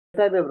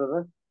ಕೇಳಿಸ್ತಾ ಇದೆ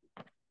brother.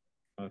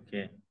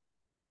 Okay.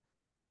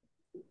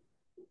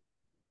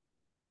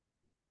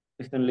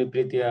 ಕ್ರಿಸ್ತನಲ್ಲಿ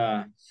ಪ್ರೀತಿಯ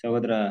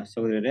ಸಹೋದರ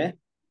ಸಹೋದರಿಯರೇ,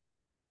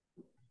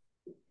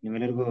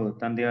 ನಿಮ್ಮೆಲ್ಲರಿಗೂ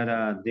ತಂದೆಯಾದ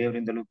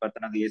ದೇವರಿಂದಲೂ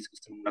ಕರ್ತನಾದ ಯೇಸು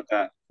ಕ್ರಿಸ್ತನ ಮೂಲಕ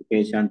ಕೃಪೆ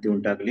ಶಾಂತಿ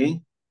ಉಂಟಾಗಲಿ.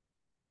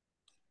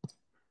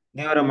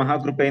 ದೇವರ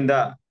ಮಹಾಕೃಪೆಯಿಂದ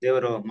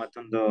ದೇವರು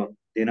ಮತ್ತೊಂದು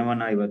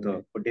ದಿನವನ್ನ ಇವತ್ತು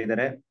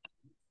ಕೊಟ್ಟಿದ್ದಾರೆ.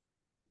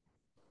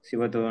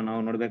 ಇವತ್ತು ನಾವು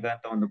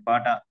ನೋಡ್ಬೇಕಂತ ಒಂದು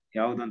ಪಾಠ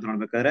ಯಾವುದು ಅಂತ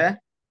ನೋಡ್ಬೇಕಾದ್ರೆ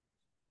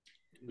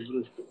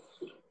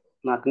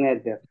 4ನೇ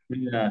ಅಧ್ಯಾಯ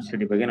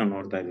ಸ್ಟಡಿ ಬಗ್ಗೆ ನಾವು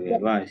ನೋಡ್ತಾ ಇದೀವಿ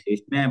ಅಲ್ವಾ.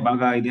 ಎಷ್ಟನೇ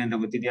ಭಾಗ ಇದೆ ಅಂತ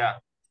ಗೊತ್ತಿದ್ಯಾ?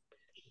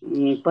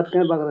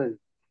 20ನೇ ಭಾಗದಲ್ಲಿ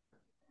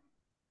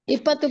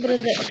 20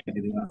 ಬ್ರದರ್.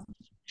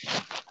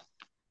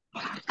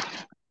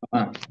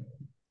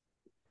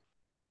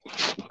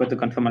 20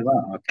 ಕನ್ಫರ್ಮ್ ಅಲ್ವಾ?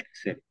 ಓಕೆ,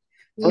 ಸರಿ.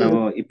 ನಾವು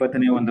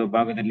 20ನೇ ಒಂದು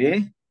ಭಾಗದಲ್ಲಿ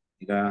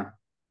ಈಗ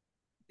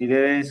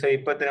ಇದೆ. ಸೊ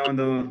 20ನೇ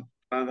ಒಂದು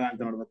ಭಾಗ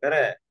ಅಂತ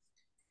ನೋಡ್ಬೇಕಾದ್ರೆ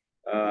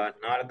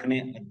 4ನೇ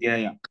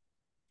ಅಧ್ಯಾಯ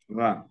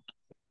ಅಲ್ವಾ?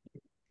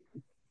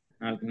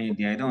 4ನೇ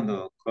ಅಧ್ಯಾಯದ ಒಂದು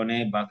ಕೊನೆ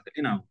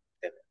ಭಾಗದಲ್ಲಿ ನಾವು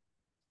ಇದ್ದೇವೆ.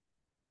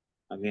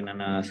 ಹಾಗೆ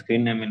ನನ್ನ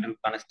ಸ್ಕ್ರೀನ್ ನೇಮ್ ಎಲ್ಲರಿಗೂ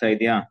ಕಾಣಿಸ್ತಾ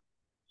ಇದೆಯಾ?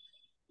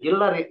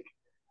 ಇಲ್ಲ ರೀ,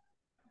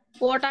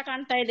 ಫೋಟೋ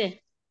ಕಾಣ್ತಾ ಇದೆ.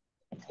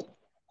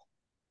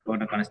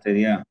 ಫೋಟೋ ಕಾಣಿಸ್ತಾ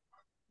ಇದೆಯಾ?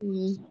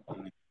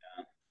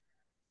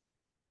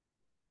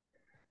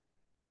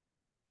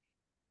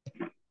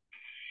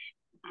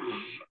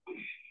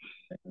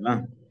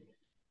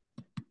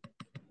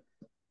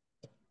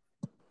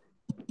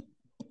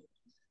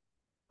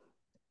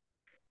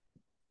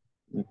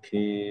 Okay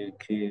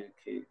okay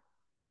okay.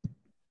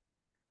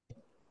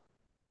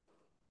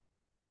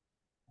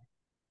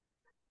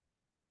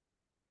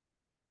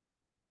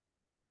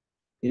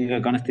 ಈಗ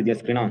ಕಾಣಿಸ್ತಿದ್ಯಾ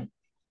ಸ್ಕ್ರೀನ್?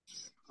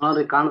 ಹಾ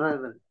ರೀ, ಕಾಣ್ತಾ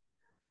ಇದೆ,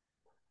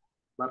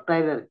 ಬರ್ತಾ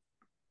ಇದೆ ರೀ.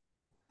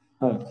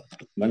 ಹೌದು,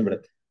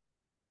 ಬಂದ್ಬಿಡುತ್ತೆ.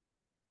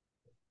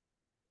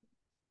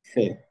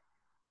 ಸರಿ.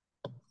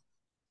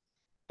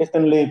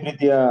 ಕ್ರಿಸ್ತನಲ್ಲಿ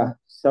ಪ್ರೀತಿಯ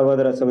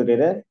ಸಹೋದರ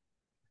ಸಹೋದರಿಯರೇ,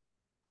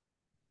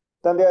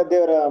 ತಂದೆಯ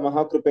ದೇವರ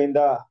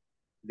ಮಹಾಕೃಪೆಯಿಂದ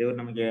ದೇವರು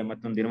ನಮಗೆ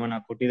ಮತ್ತೊಂದು ದಿನವನ್ನ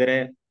ಕೊಟ್ಟಿದ್ದಾರೆ.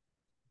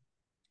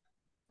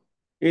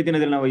 ಈ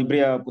ದಿನದಲ್ಲಿ ನಾವು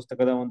ಇಬ್ರಿಯ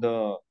ಪುಸ್ತಕದ ಒಂದು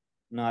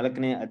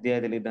 4ನೇ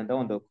ಅಧ್ಯಾಯದಲ್ಲಿ ಇದ್ದಂತ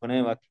ಒಂದು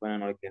ಕೊನೆಯ ವಾಕ್ಯವನ್ನ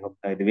ನೋಡಕ್ಕೆ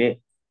ಹೋಗ್ತಾ ಇದೀವಿ.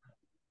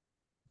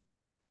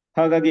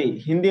 ಹಾಗಾಗಿ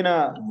ಹಿಂದಿನ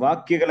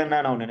ವಾಕ್ಯಗಳನ್ನ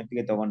ನಾವು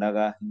ನೆನಪಿಗೆ ತಗೊಂಡಾಗ,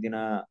 ಹಿಂದಿನ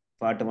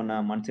ಪಾಠವನ್ನ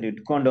ಮನಸ್ಸಲ್ಲಿ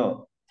ಇಟ್ಕೊಂಡು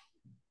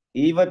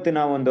ಇವತ್ತಿನ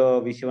ಒಂದು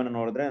ವಿಷಯವನ್ನ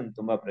ನೋಡಿದ್ರೆ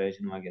ತುಂಬಾ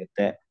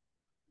ಪ್ರಯೋಜನವಾಗಿರುತ್ತೆ.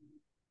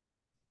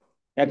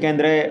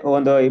 ಯಾಕೆಂದ್ರೆ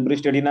ಒಂದು ಇಬ್ರು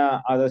ಸ್ಟಡಿನ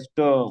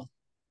ಆದಷ್ಟು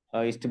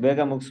ಇಷ್ಟು ಬೇಗ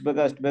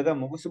ಮುಗಿಸ್ಬೇಕು, ಅಷ್ಟು ಬೇಗ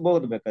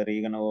ಮುಗಿಸಬಹುದು. ಬೇಕಾದ್ರೆ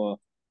ಈಗ ನಾವು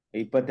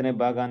 20ನೇ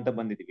ಭಾಗ ಅಂತ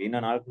ಬಂದಿದೀವಿ, ಇನ್ನ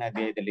 4ನೇ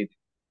ಅಧ್ಯಾಯದಲ್ಲಿ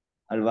ಇದೀವಿ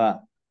ಅಲ್ವಾ.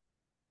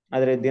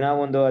 ಆದ್ರೆ ದಿನ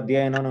ಒಂದು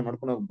ಅಧ್ಯಾಯನ ನಾವು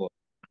ನೋಡ್ಕೊಂಡು ಹೋಗ್ಬೋದು.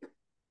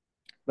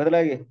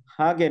 ಬದಲಾಗಿ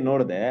ಹಾಗೆ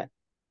ನೋಡದೆ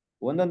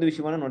ಒಂದೊಂದು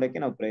ವಿಷಯವನ್ನ ನೋಡಕ್ಕೆ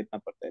ನಾವು ಪ್ರಯತ್ನ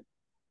ಪಡ್ತಾ ಇದ್ವಿ.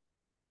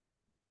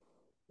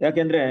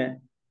 ಯಾಕೆಂದ್ರೆ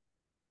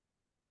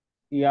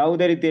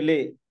ಯಾವುದೇ ರೀತಿಯಲ್ಲಿ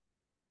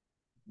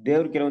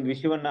ದೇವ್ರು ಕೆಲವೊಂದು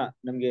ವಿಷಯವನ್ನ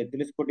ನಮ್ಗೆ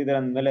ತಿಳಿಸ್ಕೊಟ್ಟಿದ್ದಾರೆ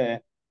ಅಂದ್ಮೇಲೆ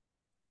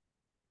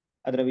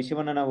ಅದರ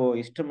ವಿಷಯವನ್ನ ನಾವು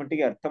ಎಷ್ಟು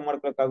ಮಟ್ಟಿಗೆ ಅರ್ಥ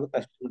ಮಾಡ್ಕೊಳಕ್ಕಾಗುತ್ತೆ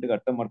ಅಷ್ಟು ಮಟ್ಟಿಗೆ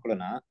ಅರ್ಥ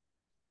ಮಾಡ್ಕೊಳ್ಳೋಣ.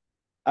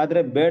 ಆದ್ರೆ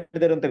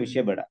ಬೇಡದಿರುವಂತ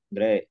ವಿಷಯ ಬೇಡ.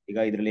 ಅಂದ್ರೆ ಈಗ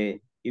ಇದ್ರಲ್ಲಿ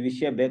ಈ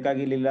ವಿಷಯ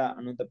ಬೇಕಾಗಿರ್ಲಿಲ್ಲ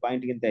ಅನ್ನುವಂತ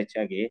ಪಾಯಿಂಟ್ಗಿಂತ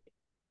ಹೆಚ್ಚಾಗಿ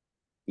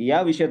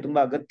ಯಾವ ವಿಷಯ ತುಂಬಾ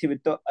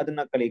ಅಗತ್ಯವಿತ್ತೋ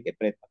ಅದನ್ನ ಕಲಿಯಕ್ಕೆ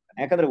ಪ್ರಯತ್ನ ಮಾಡ್ತಾನೆ.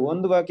 ಯಾಕಂದ್ರೆ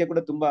ಒಂದು ವಾಕ್ಯ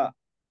ಕೂಡ ತುಂಬಾ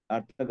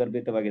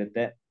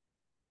ಅರ್ಥಗರ್ಭಿತವಾಗಿರುತ್ತೆ.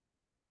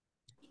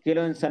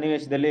 ಕೆಲವೊಂದು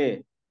ಸನ್ನಿವೇಶದಲ್ಲಿ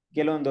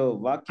ಕೆಲವೊಂದು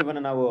ವಾಕ್ಯವನ್ನ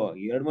ನಾವು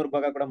 2-3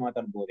 ಭಾಗ ಕೂಡ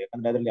ಮಾತಾಡ್ಬೋದು.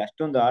 ಯಾಕಂದ್ರೆ ಅದರಲ್ಲಿ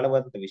ಅಷ್ಟೊಂದು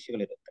ಆಳವಾದಂತ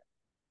ವಿಷಯಗಳಿರುತ್ತೆ.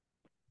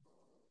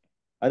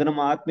 ಅದು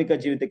ನಮ್ಮ ಆತ್ಮಿಕ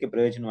ಜೀವಿತಕ್ಕೆ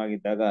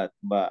ಪ್ರಯೋಜನವಾಗಿದ್ದಾಗ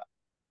ತುಂಬಾ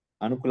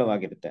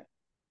ಅನುಕೂಲವಾಗಿರುತ್ತೆ.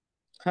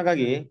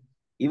 ಹಾಗಾಗಿ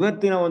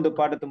ಇವತ್ತಿನ ಒಂದು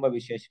ಪಾಠ ತುಂಬಾ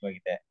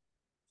ವಿಶೇಷವಾಗಿದೆ.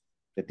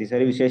 ಪ್ರತಿ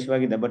ಸಾರಿ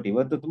ವಿಶೇಷವಾಗಿದೆ, ಬಟ್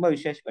ಇವತ್ತು ತುಂಬಾ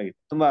ವಿಶೇಷವಾಗಿದೆ.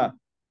 ತುಂಬಾ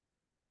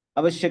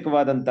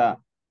ಅವಶ್ಯಕವಾದಂತ,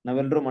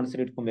 ನಾವೆಲ್ಲರೂ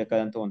ಮನಸ್ಸಲ್ಲಿ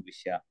ಇಟ್ಕೊಬೇಕಾದಂತ ಒಂದು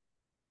ವಿಷಯ.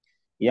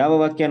 ಯಾವ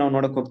ವಾಕ್ಯ ನಾವು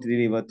ನೋಡಕ್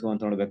ಹೋಗ್ತಿದೀವಿ ಇವತ್ತು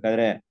ಅಂತ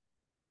ನೋಡ್ಬೇಕಾದ್ರೆ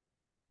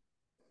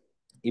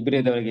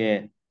ಇಬ್ರಿಯದವರಿಗೆ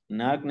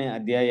 4ನೇ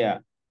ಅಧ್ಯಾಯ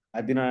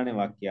 16ನೇ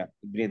ವಾಕ್ಯ.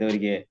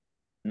 ಇಬ್ರಿಯದವರಿಗೆ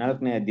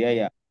 4ನೇ ಅಧ್ಯಾಯ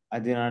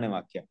 16ನೇ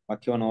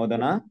ವಾಕ್ಯವನ್ನು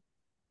ಓದೋಣ.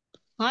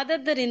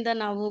 ಆದದ್ದರಿಂದ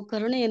ನಾವು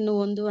ಕರುಣೆಯನ್ನು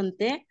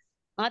ಹೊಂದುವಂತೆ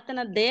ಆತನ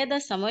ದೇಹದ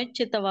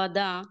ಸಮಯೋಚಿತವಾದ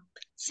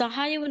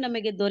ಸಹಾಯವು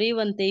ನಮಗೆ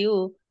ದೊರೆಯುವಂತೆಯೂ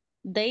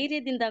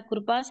ಧೈರ್ಯದಿಂದ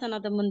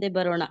ಕೃಪಾಸನದ ಮುಂದೆ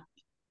ಬರೋಣ.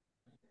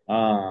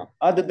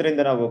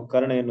 ಆದುದರಿಂದ ನಾವು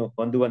ಕರುಣೆಯನ್ನು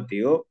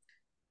ಹೊಂದುವಂತೆಯೂ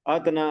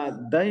ಆತನ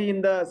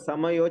ದಯೆಯಿಂದ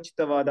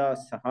ಸಮಯೋಚಿತವಾದ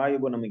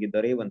ಸಹಾಯವು ನಮಗೆ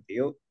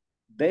ದೊರೆಯುವಂತೆಯೂ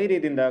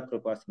ಧೈರ್ಯದಿಂದ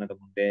ಕೃಪಾಸನದ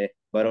ಮುಂದೆ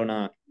ಬರೋಣ.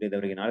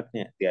 ಇಲ್ಲಿದವರಿಗೆ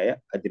 4ನೇ ಅಧ್ಯಾಯ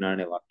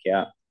 16ನೇ ವಾಕ್ಯ.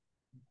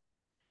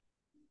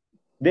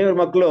 ದೇವರ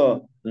ಮಕ್ಕಳು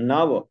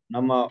ನಾವು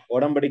ನಮ್ಮ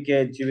ಒಡಂಬಡಿಕೆ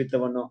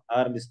ಜೀವಿತವನ್ನು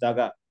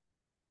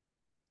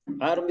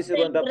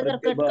ಆರಂಭಿಸಿರುವಂತ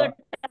ಪ್ರತಿಯೊಬ್ಬ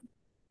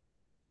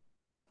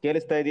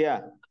ಕೇಳಿಸ್ತಾ ಇದೆಯಾ?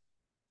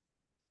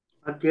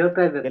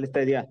 ಕೇಳಿಸ್ತಾ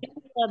ಇದೆಯಾ?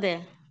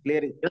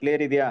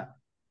 ಕ್ಲಿಯರ್ ಇದೆಯಾ?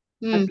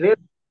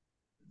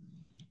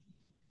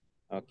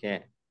 ಓಕೆ.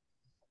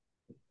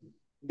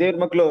 ದೇವ್ರ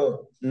ಮಕ್ಕಳು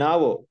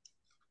ನಾವು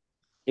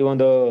ಈ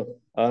ಒಂದು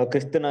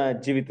ಕ್ರಿಸ್ತನ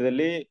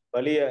ಜೀವಿತದಲ್ಲಿ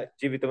ಬಲಿಯ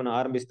ಜೀವಿತವನ್ನು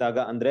ಆರಂಭಿಸಿದಾಗ,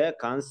 ಅಂದ್ರೆ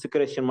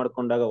ಕಾನ್ಸಿಕ್ರೇಷನ್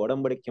ಮಾಡ್ಕೊಂಡಾಗ,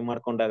 ಒಡಂಬಡಿಕೆ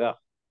ಮಾಡ್ಕೊಂಡಾಗ,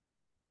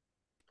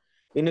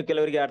 ಇನ್ನು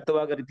ಕೆಲವರಿಗೆ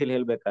ಅರ್ಥವಾಗೋ ರೀತಿಯಲ್ಲಿ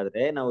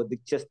ಹೇಳ್ಬೇಕಾದ್ರೆ ನಾವು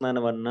ದೀಕ್ಷಾ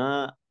ಸ್ನಾನವನ್ನ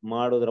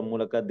ಮಾಡೋದ್ರ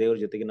ಮೂಲಕ ದೇವ್ರ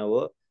ಜೊತೆಗೆ ನಾವು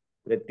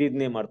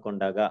ಪ್ರತಿಜ್ಞೆ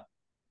ಮಾಡ್ಕೊಂಡಾಗ,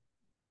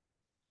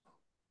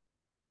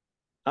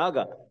 ಆಗ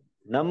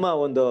ನಮ್ಮ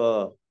ಒಂದು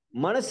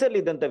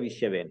ಮನಸ್ಸಲ್ಲಿದ್ದಂತ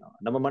ವಿಷಯವೇನು,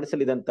 ನಮ್ಮ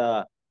ಮನಸ್ಸಲ್ಲಿದ್ದಂತ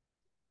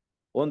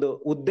ಒಂದು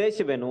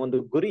ಉದ್ದೇಶವೇನು, ಒಂದು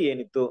ಗುರಿ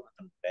ಏನಿತ್ತು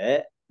ಅಂತಂದ್ರೆ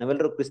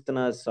ನಾವೆಲ್ಲರೂ ಕ್ರಿಸ್ತನ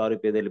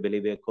ಸ್ವಾರೂಪ್ಯದಲ್ಲಿ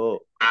ಬೆಳಿಬೇಕು.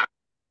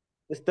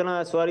 ಕ್ರಿಸ್ತನ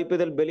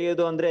ಸ್ವಾರೂಪ್ಯದಲ್ಲಿ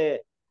ಬೆಳೆಯೋದು ಅಂದ್ರೆ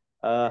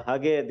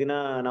ಹಾಗೆ ದಿನ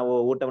ನಾವು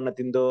ಊಟವನ್ನ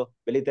ತಿಂದು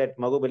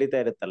ಮಗು ಬೆಳೀತಾ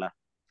ಇರುತ್ತಲ್ಲ,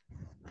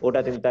 ಊಟ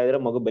ತಿಂತಾ ಇದ್ರೆ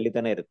ಮಗು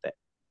ಬೆಳಿತಾನೆ ಇರುತ್ತೆ.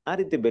 ಆ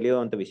ರೀತಿ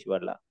ಬೆಳೆಯುವಂತ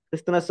ವಿಷಯವಲ್ಲ.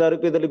 ಕ್ರಿಸ್ತನ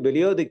ಸ್ವರೂಪದಲ್ಲಿ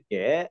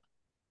ಬೆಳೆಯೋದಕ್ಕೆ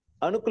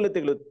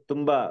ಅನುಕೂಲತೆಗಳು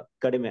ತುಂಬಾ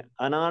ಕಡಿಮೆ,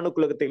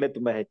 ಅನಾನುಕೂಲತೆಗಳೇ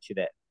ತುಂಬಾ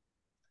ಹೆಚ್ಚಿದೆ.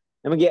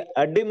 ನಮಗೆ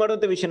ಅಡ್ಡಿ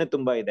ಮಾಡುವಂತ ವಿಷಯನೇ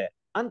ತುಂಬಾ ಇದೆ.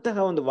 ಅಂತಹ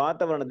ಒಂದು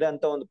ವಾತಾವರಣದಲ್ಲಿ,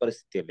 ಅಂತ ಒಂದು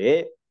ಪರಿಸ್ಥಿತಿಯಲ್ಲಿ,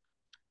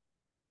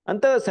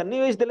 ಅಂತಹ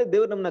ಸನ್ನಿವೇಶದಲ್ಲಿ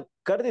ದೇವರು ನಮ್ಮನ್ನ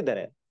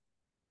ಕರೆದಿದ್ದಾರೆ.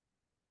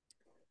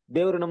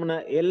 ದೇವರು ನಮ್ಮನ್ನ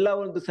ಎಲ್ಲಾ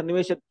ಒಂದು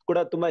ಸನ್ನಿವೇಶ ಕೂಡ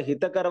ತುಂಬಾ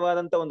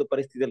ಹಿತಕರವಾದಂತ ಒಂದು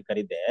ಪರಿಸ್ಥಿತಿಯಲ್ಲಿ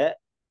ಕರೀದೆ.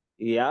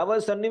 ಯಾವ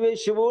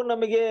ಸನ್ನಿವೇಶವೂ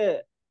ನಮಗೆ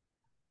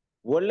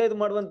ಒಳ್ಳೇದು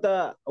ಮಾಡುವಂತ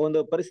ಒಂದು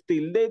ಪರಿಸ್ಥಿತಿ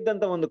ಇಲ್ಲದೆ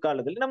ಇದ್ದಂತ ಒಂದು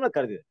ಕಾಲದಲ್ಲಿ ನಮ್ಮನ್ನ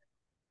ಕರೆದಿದೆ.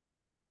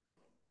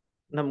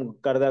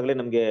 ಕರೆದಾಗ್ಲೇ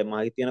ನಮ್ಗೆ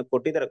ಮಾಹಿತಿಯನ್ನ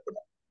ಕೊಟ್ಟಿದ್ದಾರೆ ಕೂಡ.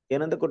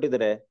 ಏನಂತ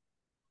ಕೊಟ್ಟಿದ್ದಾರೆ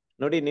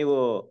ನೋಡಿ, ನೀವು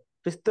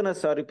ಕ್ರಿಸ್ತನ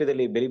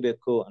ಸಾರೂಪ್ಯದಲ್ಲಿ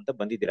ಬೆಳಿಬೇಕು ಅಂತ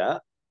ಬಂದಿದ್ದೀರಾ,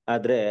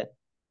 ಆದ್ರೆ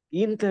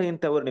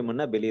ಇಂಥವ್ರು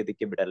ನಿಮ್ಮನ್ನ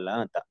ಬೆಳೆಯೋದಿಕ್ಕೆ ಬಿಡಲ್ಲ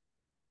ಅಂತ.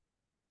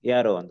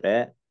 ಯಾರು ಅಂದ್ರೆ,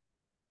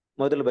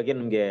 ಮೊದಲ ಬಗ್ಗೆ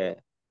ನಿಮ್ಗೆ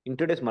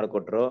ಇಂಟ್ರೊಡ್ಯೂಸ್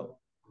ಮಾಡಿಕೊಟ್ರು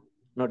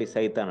ನೋಡಿ,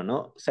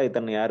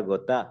 ಸೈತಾನ ಯಾರು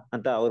ಗೊತ್ತಾ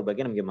ಅಂತ ಅವ್ರ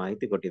ಬಗ್ಗೆ ನಮ್ಗೆ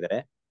ಮಾಹಿತಿ ಕೊಟ್ಟಿದ್ದಾರೆ.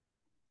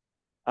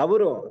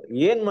 ಅವರು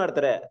ಏನ್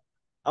ಮಾಡ್ತಾರೆ,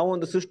 ಆ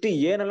ಒಂದು ಸೃಷ್ಟಿ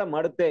ಏನೆಲ್ಲ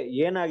ಮಾಡುತ್ತೆ,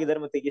 ಏನಾಗಿದ್ದಾರೆ,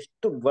 ಮತ್ತೆ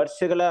ಎಷ್ಟು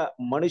ವರ್ಷಗಳ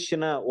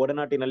ಮನುಷ್ಯನ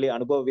ಒಡನಾಟಿನಲ್ಲಿ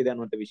ಅನುಭವವಿದೆ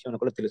ಅನ್ನುವಂಥ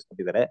ವಿಷಯವನ್ನು ಕೂಡ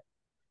ತಿಳಿಸ್ಕೊಟ್ಟಿದ್ದಾರೆ.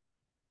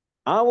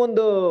 ಆ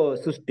ಒಂದು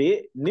ಸೃಷ್ಟಿ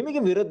ನಿಮಗೆ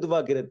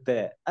ವಿರುದ್ಧವಾಗಿರುತ್ತೆ,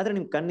 ಆದ್ರೆ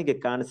ನಿಮ್ ಕಣ್ಣಿಗೆ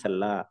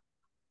ಕಾಣಿಸಲ್ಲ.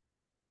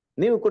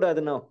 ನೀವು ಕೂಡ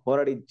ಅದನ್ನ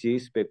ಹೋರಾಡಿ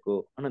ಜಯಿಸ್ಬೇಕು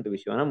ಅನ್ನೋಂಥ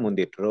ವಿಷಯವನ್ನ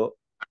ಮುಂದಿಟ್ರು.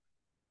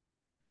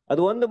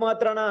 ಅದು ಒಂದು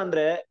ಮಾತ್ರನ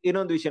ಅಂದ್ರೆ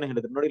ಇನ್ನೊಂದು ವಿಷಯನ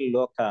ಹೇಳಿದ್ರು ನೋಡಿ,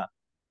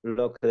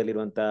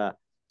 ಲೋಕದಲ್ಲಿರುವಂತ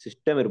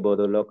ಸಿಸ್ಟಮ್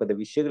ಇರ್ಬೋದು, ಲೋಕದ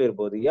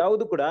ವಿಷಯಗಳಿರ್ಬೋದು,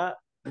 ಯಾವುದು ಕೂಡ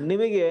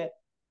ನಿಮಗೆ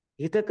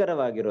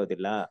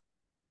ಹಿತಕರವಾಗಿರೋದಿಲ್ಲ.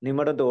 ನೀವು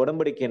ಮಾಡೋಂಥ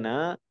ಒಡಂಬಡಿಕೆಯನ್ನ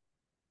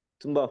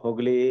ತುಂಬಾ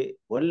ಹೊಗಳಿ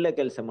ಒಳ್ಳೆ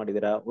ಕೆಲಸ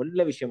ಮಾಡಿದಿರಾ,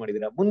 ಒಳ್ಳೆ ವಿಷಯ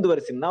ಮಾಡಿದಿರಾ,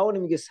 ಮುಂದುವರಿಸಿ, ನಾವು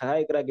ನಿಮ್ಗೆ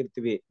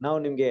ಸಹಾಯಕರಾಗಿರ್ತೀವಿ,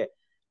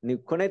 ನೀವು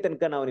ಕೊನೆ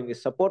ತನಕ ನಾವು ನಿಮ್ಗೆ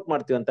ಸಪೋರ್ಟ್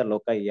ಮಾಡ್ತೀವಿ ಅಂತ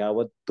ಲೋಕ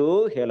ಯಾವತ್ತೂ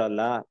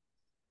ಹೇಳಲ್ಲ.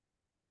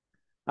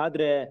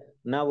 ಆದ್ರೆ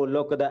ನಾವು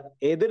ಲೋಕದ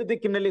ಎದುರು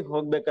ದಿಕ್ಕಿನಲ್ಲಿ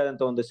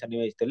ಹೋಗ್ಬೇಕಾದಂತ ಒಂದು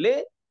ಸನ್ನಿವೇಶದಲ್ಲಿ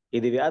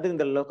ಇದೀವಿ.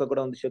 ಆದ್ರಿಂದ ಲೋಕ ಕೂಡ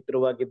ಒಂದು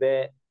ಶತ್ರುವಾಗಿದೆ.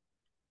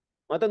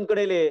 ಮತ್ತೊಂದ್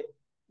ಕಡೆಯಲ್ಲಿ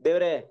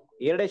ದೇವರೇ,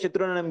 ಎರಡೇ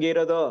ಶತ್ರುನ ನಮ್ಗೆ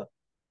ಇರೋದು,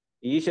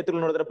 ಈ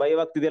ಶತ್ರು ನೋಡಿದ್ರೆ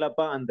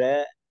ಭಯವಾಗ್ತಿದ್ಯಲ್ಲಪ್ಪ ಅಂದ್ರೆ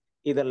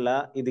ಇದಲ್ಲ,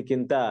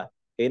 ಇದಕ್ಕಿಂತ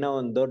ಏನೋ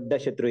ಒಂದ್ ದೊಡ್ಡ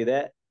ಶತ್ರು ಇದೆ.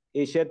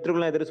 ಈ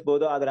ಶತ್ರುಗಳನ್ನ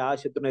ಎದುರಿಸ್ಬೋದು, ಆದ್ರೆ ಆ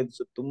ಶತ್ರುನ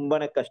ಎದುರಿಸೋದು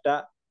ತುಂಬಾನೇ ಕಷ್ಟ.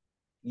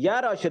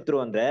 ಯಾರು ಆ ಶತ್ರು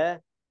ಅಂದ್ರೆ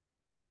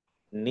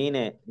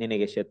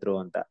ನಿನಗೆ ಶತ್ರು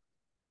ಅಂತ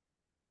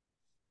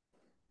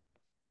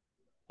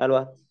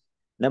ಅಲ್ವಾ?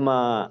 ನಮ್ಮ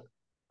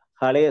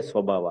ಹಳೆಯ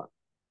ಸ್ವಭಾವ,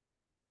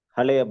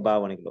 ಹಳೆಯ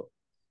ಭಾವನೆಗಳು,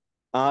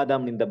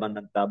 ಆದಾಮ್ನಿಂದ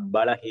ಬಂದಂತ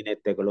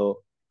ಬಲಹೀನತೆಗಳು,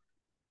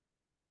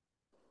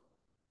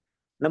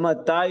 ನಮ್ಮ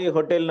ತಾಯಿ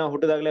ಹೊಟ್ಟೆಲ್ ನಾವು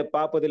ಹುಟ್ಟಿದಾಗ್ಲೇ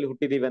ಪಾಪದಲ್ಲಿ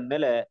ಹುಟ್ಟಿದೀವಿ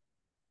ಅಂದ್ಮೇಲೆ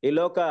ಈ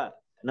ಲೋಕ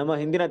ನಮ್ಮ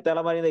ಹಿಂದಿನ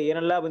ತಲೆಮಾರಿಯಿಂದ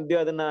ಏನೆಲ್ಲಾ ಬಂದಿಯೋ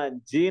ಅದನ್ನ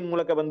ಜೀನ್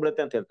ಮೂಲಕ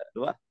ಬಂದ್ಬಿಡುತ್ತೆ ಅಂತ ಹೇಳ್ತಾರೆ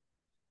ಅಲ್ವಾ?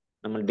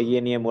 ನಮ್ಮ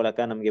DNA ಮೂಲಕ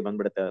ನಮ್ಗೆ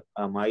ಬಂದ್ಬಿಡುತ್ತೆ,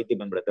 ಆ ಮಾಹಿತಿ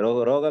ಬಂದ್ಬಿಡುತ್ತೆ.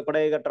 ರೋಗ ಕೂಡ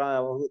ಈಗ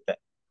ಹೋಗುತ್ತೆ.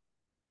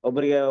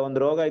 ಒಬ್ಬರಿಗೆ ಒಂದು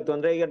ರೋಗ ಆಯ್ತು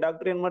ಅಂದ್ರೆ ಈಗ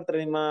ಡಾಕ್ಟರ್ ಏನ್ ಮಾಡ್ತಾರೆ,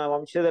 ನಿಮ್ಮ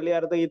ವಂಶದಲ್ಲಿ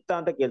ಯಾರ್ದು ಇತ್ತ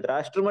ಅಂತ ಕೇಳ್ತಾರೆ.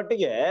 ಅಷ್ಟ್ರ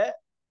ಮಟ್ಟಿಗೆ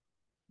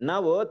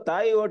ನಾವು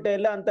ತಾಯಿ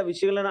ಹೊಟ್ಟೆಯಲ್ಲ ಅಂತ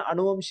ವಿಷಯಗಳನ್ನ,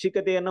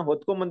 ಆನುವಂಶಿಕತೆಯನ್ನ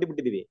ಹೊತ್ಕೊಂಡ್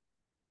ಬಂದ್ಬಿಟ್ಟಿದೀವಿ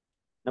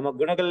ನಮ್ಮ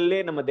ಗುಣಗಳಲ್ಲಿ,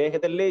 ನಮ್ಮ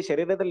ದೇಹದಲ್ಲಿ,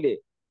 ಶರೀರದಲ್ಲಿ.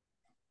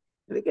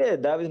 ಅದಕ್ಕೆ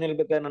ದಾವೀದನು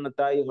ಹೇಳ್ಬೇಕಾದ್ರೆ ನನ್ನ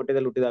ತಾಯಿ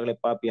ಹೊಟ್ಟೆದಲ್ಲಿ ಹುಟ್ಟಿದಾಗಲೇ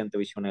ಪಾಪಿ ಅಂತ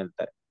ವಿಷಯವನ್ನ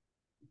ಹೇಳ್ತಾರೆ.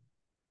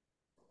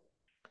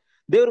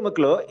 ದೇವ್ರ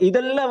ಮಕ್ಕಳು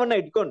ಇದೆಲ್ಲವನ್ನ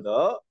ಇಟ್ಕೊಂಡು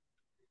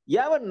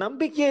ಯಾವ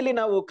ನಂಬಿಕೆಯಲ್ಲಿ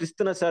ನಾವು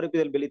ಕ್ರಿಸ್ತನ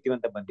ಸಾರೂಪ್ಯದಲ್ಲಿ ಬೆಳಿತೀವಿ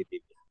ಅಂತ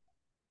ಬಂದಿದ್ದೀವಿ,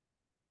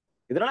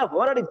 ಇದನ್ನ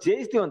ಹೋರಾಡಿ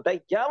ಜಯಿಸ್ತೀವಿ ಅಂತ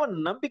ಯಾವ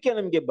ನಂಬಿಕೆ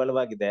ನಮ್ಗೆ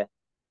ಬಲವಾಗಿದೆ?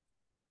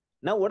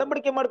 ನಾವು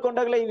ಒಡಂಬಡಿಕೆ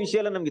ಮಾಡ್ಕೊಂಡಾಗ್ಲೇ ಈ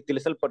ವಿಷಯ ಎಲ್ಲ ನಮ್ಗೆ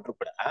ತಿಳಿಸಲ್ಪಟ್ರು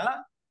ಕೂಡ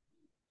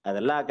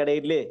ಅದೆಲ್ಲ ಆ ಕಡೆ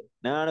ಇರ್ಲಿ,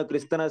 ನಾನು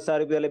ಕ್ರಿಸ್ತನ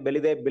ಸಾರೂಪ್ಯದಲ್ಲಿ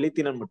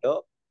ಬೆಳಿತೀನಿ ಅನ್ಬಿಟ್ಟು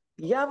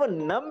ಯಾವ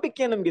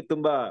ನಂಬಿಕೆ ನಮ್ಗೆ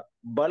ತುಂಬಾ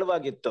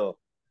ಬಲವಾಗಿತ್ತು?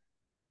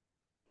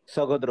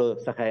 ಸಹೋದರರು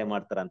ಸಹಾಯ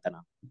ಮಾಡ್ತಾರಂತ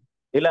ನಾವು,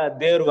 ಇಲ್ಲ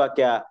ದೇವ್ರ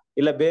ವಾಕ್ಯ,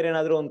 ಇಲ್ಲ ಬೇರೆ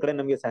ಏನಾದ್ರೂ ಒಂದ್ ಕಡೆ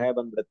ನಮ್ಗೆ ಸಹಾಯ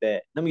ಬಂದ್ಬಿಡುತ್ತೆ,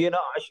 ನಮ್ಗೇನೋ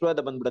ಆಶೀರ್ವಾದ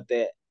ಬಂದ್ಬಿಡುತ್ತೆ.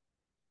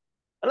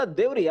 ಅಲ್ಲ,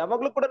 ದೇವ್ರು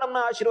ಯಾವಾಗ್ಲೂ ಕೂಡ ನಮ್ಮ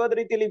ಆಶೀರ್ವಾದ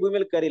ರೀತಿಯಲ್ಲಿ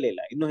ಭೂಮಿಯಲ್ಲಿ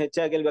ಕರೀಲಿಲ್ಲ. ಇನ್ನು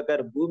ಹೆಚ್ಚಾಗಿ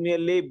ಹೇಳ್ಬೇಕಾದ್ರೆ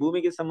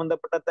ಭೂಮಿಗೆ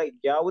ಸಂಬಂಧಪಟ್ಟಂತ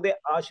ಯಾವುದೇ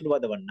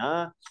ಆಶೀರ್ವಾದವನ್ನ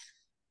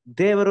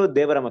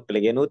ದೇವರ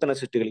ಮಕ್ಕಳಿಗೆ, ನೂತನ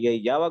ಸೃಷ್ಟಿಗಳಿಗೆ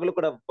ಯಾವಾಗ್ಲೂ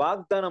ಕೂಡ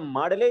ವಾಗ್ದಾನ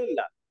ಮಾಡಲೇ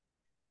ಇಲ್ಲ.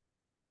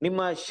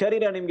 ನಿಮ್ಮ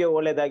ಶರೀರ ನಿಮ್ಗೆ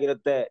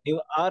ಒಳ್ಳೇದಾಗಿರುತ್ತೆ, ನೀವು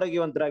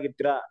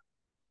ಆರೋಗ್ಯವಂತರಾಗಿರ್ತೀರಾ,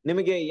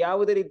 ನಿಮಗೆ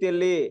ಯಾವುದೇ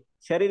ರೀತಿಯಲ್ಲಿ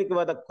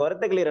ಶಾರೀರಿಕವಾದ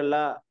ಕೊರತೆಗಳಿರಲ್ಲ,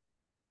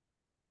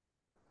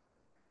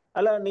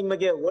 ಅಲ್ಲ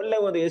ನಿಮಗೆ ಒಳ್ಳೆ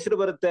ಒಂದು ಹೆಸರು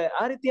ಬರುತ್ತೆ,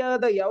 ಆ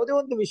ರೀತಿಯಾದ ಯಾವುದೇ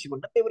ಒಂದು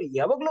ವಿಷಯವನ್ನ ದೇವರು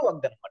ಯಾವಾಗ್ಲೂ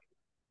ವಾಗ್ದಾನ ಮಾಡಿ.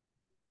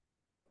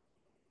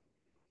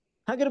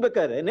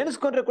 ಹಾಗಿರ್ಬೇಕಾದ್ರೆ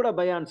ನೆನೆಸ್ಕೊಂಡ್ರೆ ಕೂಡ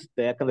ಭಯ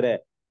ಅನ್ಸುತ್ತೆ. ಯಾಕಂದ್ರೆ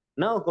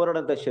ನಾವು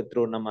ಹೋರಾಡಂತ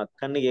ಶತ್ರು ನಮ್ಮ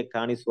ಕಣ್ಣಿಗೆ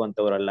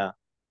ಕಾಣಿಸುವಂತವರಲ್ಲ.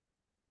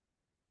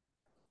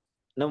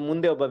 ನಮ್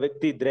ಮುಂದೆ ಒಬ್ಬ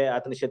ವ್ಯಕ್ತಿ ಇದ್ರೆ,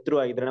 ಆತನ ಶತ್ರು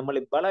ಆಗಿದ್ರೆ,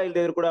 ನಮ್ಮಲ್ಲಿ ಬಲ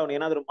ಇಲ್ಲದೆ ಇದ್ರು ಕೂಡ ಅವ್ನು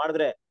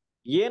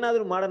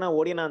ಏನಾದ್ರೂ ಮಾಡೋಣ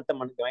ಓಡಿನ ಅಂತ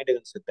ಮೈಂಡ್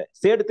ಅನ್ಸುತ್ತೆ.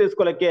 ಸೇಡು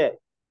ತೀರ್ಸ್ಕೊಳಕ್ಕೆ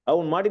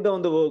ಅವ್ನು ಮಾಡಿದ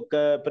ಒಂದು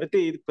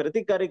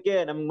ಪ್ರತಿಕಾರಕ್ಕೆ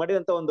ನಮ್ಗೆ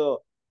ಮಾಡಿದಂತ ಒಂದು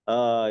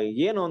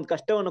ಏನು ಒಂದು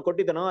ಕಷ್ಟವನ್ನು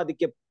ಕೊಟ್ಟಿದ್ದಾನೋ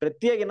ಅದಕ್ಕೆ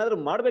ಪ್ರತಿಯಾಗಿ ಏನಾದ್ರು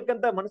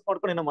ಮಾಡ್ಬೇಕಂತ ಮನಸ್ಸು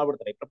ಮಾಡ್ಕೊಂಡು ಏನೋ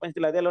ಮಾಡ್ಬಿಡ್ತಾರೆ. ಈ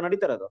ಪ್ರಪಂಚದಲ್ಲಿ ಅದೆಲ್ಲ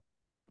ನಡೀತಾರದು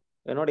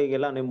ನೋಡಿ.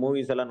 ಈಗೆಲ್ಲ ನಿಮ್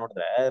ಮೂವೀಸ್ ಎಲ್ಲ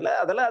ನೋಡಿದ್ರೆ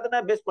ಅದೆಲ್ಲ ಅದನ್ನ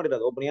ಬೇಸ್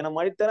ಮಾಡಿರೋದು. ಒಬ್ರು ಏನೋ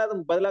ಮಾಡಿರ್ತಾರೆ,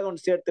 ಅದನ್ನ ಬದಲಾಗಿ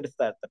ಅವ್ನು ಸೇಡ್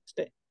ತೀರಿಸ್ತಾ ಇರ್ತಾರೆ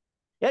ಅಷ್ಟೇ.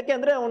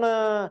 ಯಾಕೆಂದ್ರೆ ಅವನ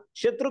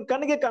ಶತ್ರು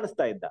ಕಣ್ಣಿಗೆ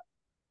ಕಾಣಿಸ್ತಾ ಇದ್ದ,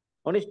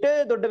 ಅವನಿಷ್ಟೇ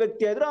ದೊಡ್ಡ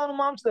ವ್ಯಕ್ತಿ ಆದ್ರೂ ಅವನು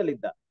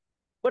ಮಾಂಸದಲ್ಲಿದ್ದ.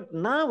 ಬಟ್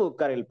ನಾವು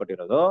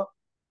ಕರೆಯಲ್ಪಟ್ಟಿರೋದು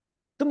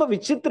ತುಂಬಾ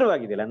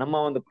ವಿಚಿತ್ರವಾಗಿದೆಯಲ್ಲ ನಮ್ಮ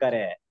ಒಂದು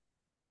ಕರೆ.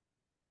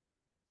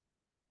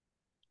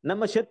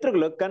 ನಮ್ಮ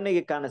ಶತ್ರುಗಳು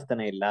ಕಣ್ಣಿಗೆ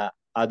ಕಾಣಿಸ್ತಾನೆ ಇಲ್ಲ,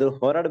 ಅದು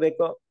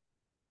ಹೋರಾಡ್ಬೇಕು,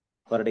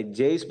 ಹೊರಡಿ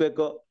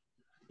ಜಯಿಸ್ಬೇಕು.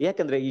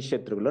 ಯಾಕಂದ್ರೆ ಈ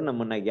ಶತ್ರುಗಳು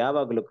ನಮ್ಮನ್ನ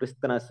ಯಾವಾಗಲೂ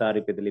ಕ್ರಿಸ್ತನ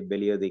ಸಾರೂಪ್ಯದಲ್ಲಿ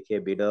ಬೆಳೆಯೋದಿಕ್ಕೆ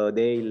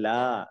ಬಿಡೋದೇ ಇಲ್ಲ.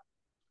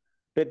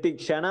 ಪ್ರತಿ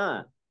ಕ್ಷಣ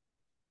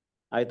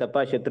ಆಯ್ತಪ್ಪ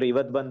ಶತ್ರು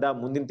ಇವತ್ ಬಂದ,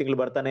 ಮುಂದಿನ ತಿಂಗಳು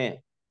ಬರ್ತಾನೆ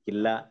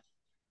ಇಲ್ಲ,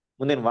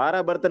 ಮುಂದಿನ ವಾರ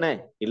ಬರ್ತಾನೆ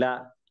ಇಲ್ಲ,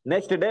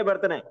 ನೆಕ್ಸ್ಟ್ ಡೇ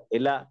ಬರ್ತಾನೆ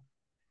ಇಲ್ಲ.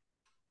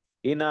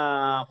 ಇನ್ನ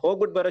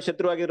ಹೋಗ್ಬಿಟ್ಟು ಬರೋ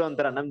ಶತ್ರು ಆಗಿರೋ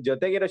ಅಂತಾರ, ನಮ್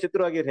ಜೊತೆಗಿರೋ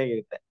ಶತ್ರು ಆಗಿರೋ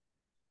ಹೇಗಿರುತ್ತೆ?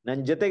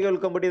 ನನ್ ಜೊತೆಗೆ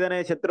ಉಳ್ಕೊಂಡ್ಬಿಟ್ಟಿದ್ದಾನೆ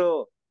ಶತ್ರು,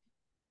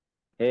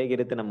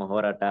 ಹೇಗಿರುತ್ತೆ ನಮ್ಮ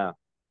ಹೋರಾಟ?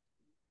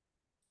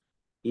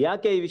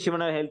 ಯಾಕೆ ಈ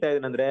ವಿಷಯವನ್ನ ಹೇಳ್ತಾ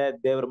ಇದೀನಂದ್ರೆ,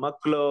 ದೇವ್ರ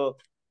ಮಕ್ಕಳು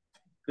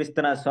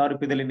ಕ್ರಿಸ್ತನ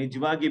ಸಾರೂಪ್ಯದಲ್ಲಿ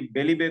ನಿಜವಾಗಿ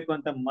ಬೆಳಿಬೇಕು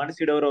ಅಂತ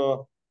ಮನಸ್ಸಿಡೋರು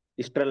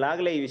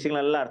ಇಷ್ಟರಲ್ಲಾಗ್ಲೇ ಈ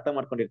ವಿಷಯಗಳೆಲ್ಲ ಅರ್ಥ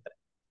ಮಾಡ್ಕೊಂಡಿರ್ತಾರೆ,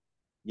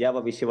 ಯಾವ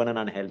ವಿಷಯವನ್ನ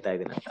ನಾನು ಹೇಳ್ತಾ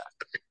ಇದ್ದೀನಿ ಅಂತ.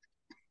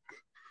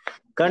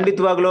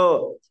 ಖಂಡಿತವಾಗ್ಲು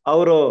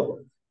ಅವರು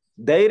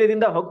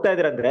ಧೈರ್ಯದಿಂದ ಹೋಗ್ತಾ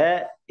ಇದಾರಂದ್ರೆ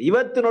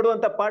ಇವತ್ತು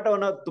ನೋಡುವಂತ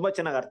ಪಾಠವನ್ನ ತುಂಬಾ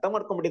ಚೆನ್ನಾಗಿ ಅರ್ಥ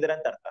ಮಾಡ್ಕೊಂಡ್ಬಿಟ್ಟಿದ್ದಾರೆ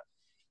ಅಂತ ಅರ್ಥ.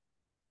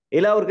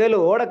 ಇಲ್ಲ ಅವ್ರ ಕೈಲಿ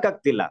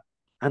ಓಡಕ್ಕಾಗ್ತಿಲ್ಲ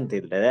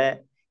ಅಂತಿದ್ರೆ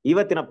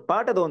ಇವತ್ತಿನ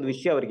ಪಾಠದ ಒಂದು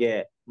ವಿಷಯ ಅವ್ರಿಗೆ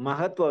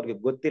ಮಹತ್ವ ಅವ್ರಿಗೆ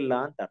ಗೊತ್ತಿಲ್ಲ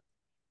ಅಂತ ಅರ್ಥ.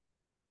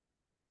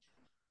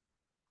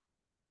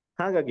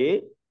 ಹಾಗಾಗಿ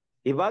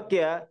ಈ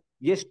ವಾಕ್ಯ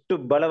ಎಷ್ಟು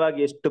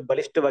ಬಲವಾಗಿ ಎಷ್ಟು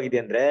ಬಲಿಷ್ಠವಾಗಿದೆ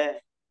ಅಂದ್ರೆ,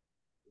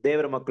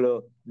 ದೇವರ ಮಕ್ಕಳು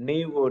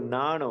ನೀವು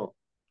ನಾನು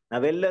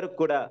ನಾವೆಲ್ಲರೂ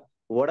ಕೂಡ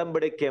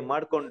ಒಡಂಬಡಿಕೆ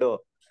ಮಾಡ್ಕೊಂಡು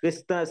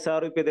ಕ್ರಿಸ್ತನ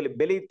ಸಾರೂಪ್ಯದಲ್ಲಿ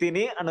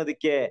ಬೆಳೀತೀನಿ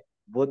ಅನ್ನೋದಕ್ಕೆ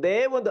ಒಂದೇ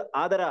ಒಂದು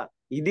ಆಧಾರ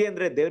ಇದೆ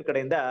ಅಂದ್ರೆ ದೇವ್ರ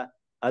ಕಡೆಯಿಂದ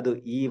ಅದು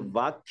ಈ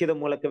ವಾಕ್ಯದ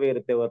ಮೂಲಕವೇ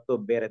ಇರುತ್ತೆ ಹೊರತು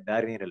ಬೇರೆ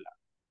ದಾರಿ ಇರಲ್ಲ.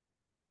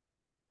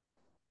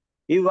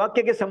 ಈ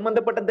ವಾಕ್ಯಕ್ಕೆ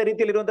ಸಂಬಂಧಪಟ್ಟಂತ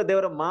ರೀತಿಯಲ್ಲಿ ಇರುವಂತ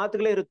ದೇವರ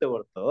ಮಾತುಗಳೇ ಇರುತ್ತೆ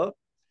ಹೊರತು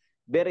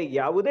ಬೇರೆ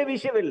ಯಾವುದೇ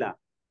ವಿಷಯವಿಲ್ಲ.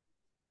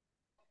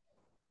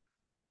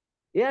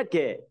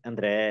 ಯಾಕೆ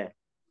ಅಂದ್ರೆ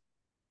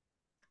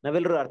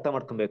ನಾವೆಲ್ಲರೂ ಅರ್ಥ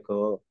ಮಾಡ್ಕೊಬೇಕು,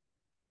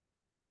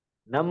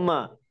 ನಮ್ಮ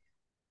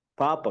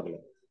ಪಾಪಗಳು,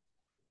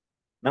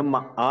 ನಮ್ಮ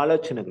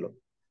ಆಲೋಚನೆಗಳು,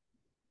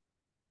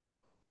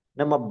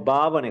 ನಮ್ಮ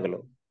ಭಾವನೆಗಳು,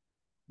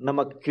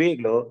 ನಮ್ಮ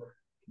ಕ್ರಿಯೆಗಳು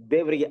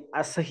ದೇವರಿಗೆ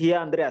ಅಸಹ್ಯ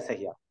ಅಂದ್ರೆ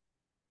ಅಸಹ್ಯ.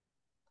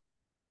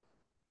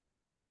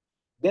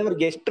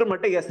 ದೇವರಿಗೆ ಎಷ್ಟರ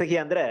ಮಟ್ಟಿಗೆ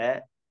ಅಸಹ್ಯ ಅಂದ್ರೆ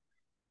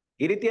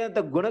ಈ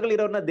ರೀತಿಯಾದಂತ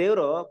ಗುಣಗಳಿರೋರ್ನ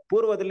ದೇವರು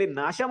ಪೂರ್ವದಲ್ಲಿ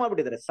ನಾಶ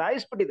ಮಾಡ್ಬಿಟ್ಟಿದ್ದಾರೆ,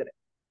 ಸಾಯಿಸ್ಬಿಟ್ಟಿದ್ದಾರೆ.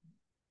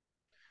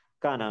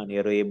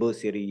 ಕಾನಾನಿಯರು,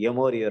 ಎಬೂಸಿಯರು,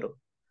 ಯಮೋರಿಯರು,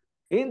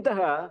 ಇಂತಹ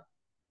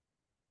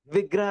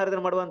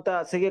ವಿಗ್ರಹಾರಾಧನೆ ಮಾಡುವಂತ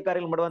ಅಸಹ್ಯ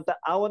ಕಾರ್ಯಗಳು ಮಾಡುವಂತ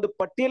ಆ ಒಂದು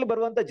ಪಟ್ಟಿಯಲ್ಲಿ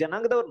ಬರುವಂತ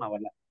ಜನಾಂಗದವ್ರು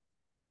ನಾವಲ್ಲ.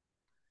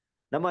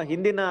 ನಮ್ಮ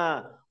ಹಿಂದಿನ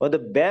ಒಂದು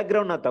ಬ್ಯಾಕ್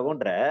ಗ್ರೌಂಡ್ ನಾವು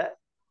ತಗೊಂಡ್ರೆ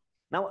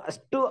ನಾವು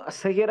ಅಷ್ಟು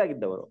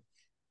ಅಸಹ್ಯರಾಗಿದ್ದವರು.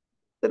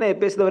 ಅದನ್ನ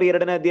ಎಪಿಸದವರು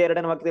 2ನೇ ಅಧ್ಯಾಯ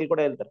 2ನೇ ವಾಕ್ಯದಲ್ಲಿ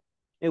ಕೂಡ ಹೇಳ್ತಾರೆ,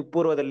 ನೀವು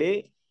ಪೂರ್ವದಲ್ಲಿ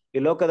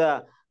ಈ ಲೋಕದ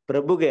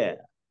ಪ್ರಭುಗೆ,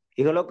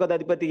 ಈಗ ಲೋಕದ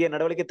ಅಧಿಪತಿಗೆ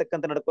ನಡವಳಿಕೆ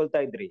ತಕ್ಕಂತ ನಡ್ಕೊಳ್ತಾ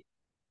ಇದ್ರಿ,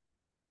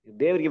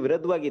 ದೇವರಿಗೆ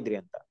ವಿರುದ್ಧವಾಗಿದ್ರಿ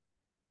ಅಂತ.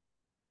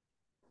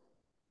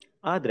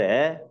 ಆದ್ರೆ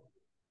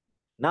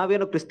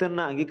ನಾವೇನು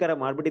ಕ್ರಿಸ್ತನ್ನ ಅಂಗೀಕಾರ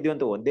ಮಾಡ್ಬಿಟ್ಟಿದೀವಿ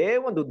ಅಂತ ಒಂದೇ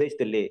ಒಂದು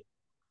ಉದ್ದೇಶದಲ್ಲಿ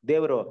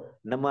ದೇವರು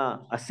ನಮ್ಮ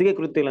ಅಸಹ್ಯ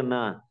ಕೃತ್ಯಗಳನ್ನ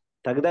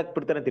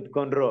ತೆಗೆದಾಕ್ಬಿಡ್ತಾನೆ ಅಂತ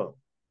ಇಟ್ಕೊಂಡ್ರು.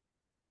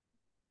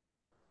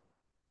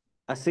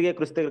 ಅಸಹ್ಯ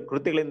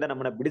ಕೃತ್ಯಗಳಿಂದ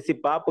ನಮ್ಮನ್ನ ಬಿಡಿಸಿ,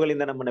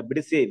 ಪಾಪಗಳಿಂದ ನಮ್ಮನ್ನ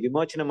ಬಿಡಿಸಿ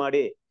ವಿಮೋಚನೆ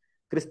ಮಾಡಿ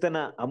ಕ್ರಿಸ್ತನ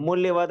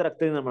ಅಮೂಲ್ಯವಾದ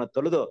ರಕ್ತದಿಂದ ನಮ್ಮನ್ನ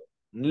ತೊಳೆದು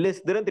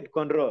ನಿಲ್ಲಿಸಿದ್ರೆ ಅಂತ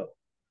ಇಟ್ಕೊಂಡ್ರು.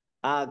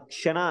 ಆ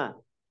ಕ್ಷಣ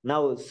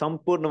ನಾವು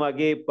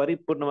ಸಂಪೂರ್ಣವಾಗಿ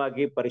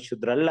ಪರಿಪೂರ್ಣವಾಗಿ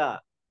ಪರಿಶುದ್ಧರಲ್ಲ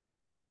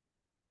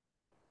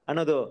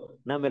ಅನ್ನೋದು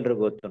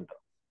ನಮ್ಮೆಲ್ರಿಗೂ ಗೊತ್ತುಂಟು.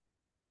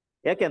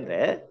 ಯಾಕೆಂದ್ರೆ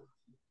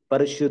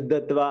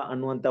ಪರಿಶುದ್ಧತ್ವ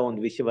ಅನ್ನುವಂತ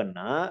ಒಂದು ವಿಷಯವನ್ನ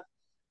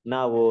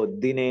ನಾವು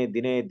ದಿನೇ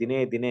ದಿನೇ ದಿನೇ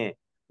ದಿನೇ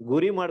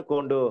ಗುರಿ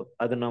ಮಾಡ್ಕೊಂಡು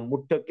ಅದನ್ನ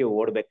ಮುಟ್ಟಕ್ಕೆ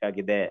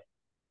ಓಡ್ಬೇಕಾಗಿದೆ.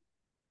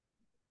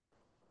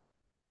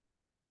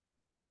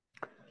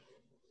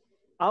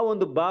 ಆ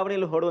ಒಂದು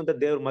ಭಾವನೆಯಲ್ಲಿ ಹೊಡುವಂತ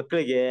ದೇವ್ರ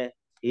ಮಕ್ಕಳಿಗೆ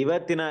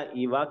ಇವತ್ತಿನ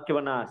ಈ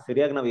ವಾಕ್ಯವನ್ನ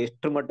ಸರಿಯಾಗಿ ನಾವು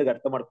ಎಷ್ಟರ ಮಟ್ಟಿಗೆ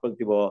ಅರ್ಥ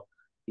ಮಾಡ್ಕೊಳ್ತೀವೋ,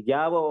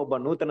 ಯಾವ ಒಬ್ಬ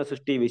ನೂತನ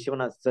ಸೃಷ್ಟಿ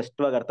ವಿಷಯವನ್ನ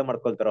ಸ್ಪಷ್ಟವಾಗಿ ಅರ್ಥ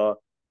ಮಾಡ್ಕೊಳ್ತಾರೋ,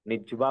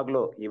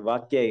 ನಿಜವಾಗ್ಲೂ ಈ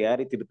ವಾಕ್ಯ ಯಾವ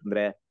ರೀತಿ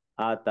ಇರುತ್ತಂದ್ರೆ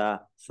ಆತ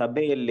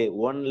ಸಭೆಯಲ್ಲಿ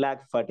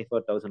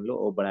 1,44,000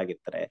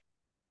 ಒಬ್ಬಳಾಗಿರ್ತಾರೆ.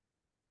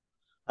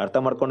 ಅರ್ಥ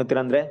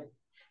ಮಾಡ್ಕೊಂಡಿರ್ತೀರ ಅಂದ್ರೆ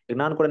ಈಗ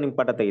ನಾನು ಕೂಡ ನಿಮ್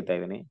ಪಾಠ ತೆಗಿತಾ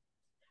ಇದ್ದೀನಿ,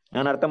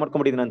 ನಾನು ಅರ್ಥ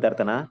ಮಾಡ್ಕೊಂಡ್ಬಿಟ್ಟಿದ್ದೀನಿ ಅಂತ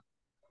ಅರ್ಥನಾ?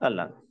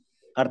 ಅಲ್ಲ.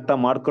 ಅರ್ಥ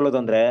ಮಾಡ್ಕೊಳ್ಳೋದು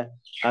ಅಂದ್ರೆ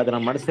ಅದನ್ನ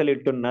ಮನಸ್ಸಲ್ಲಿ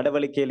ಇಟ್ಟು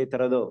ನಡವಳಿಕೆಯಲ್ಲಿ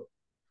ತರೋದು,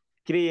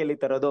 ಕ್ರಿಯೆಯಲ್ಲಿ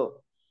ತರೋದು.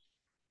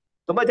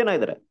 ತುಂಬಾ ಜನ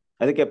ಇದಾರೆ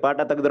ಅದಕ್ಕೆ ಪಾಠ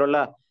ತೆಗೆದ್ರಲ್ಲ,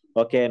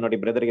 ಓಕೆ ನೋಡಿ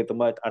ಬ್ರದರ್ಗೆ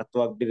ತುಂಬಾ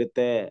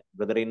ಅರ್ಥವಾಗ್ಬಿಟ್ಟಿರುತ್ತೆ,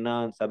 ಬ್ರದರ್ ಇನ್ನ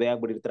ಸಭೆ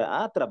ಆಗ್ಬಿಟ್ಟಿರ್ತಾರೆ,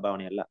 ಆತರ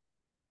ಭಾವನೆ ಅಲ್ಲ,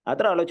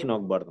 ಆತರ ಆಲೋಚನೆ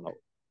ಹೋಗ್ಬಾರ್ದು. ನಾವು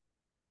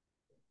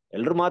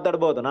ಎಲ್ರು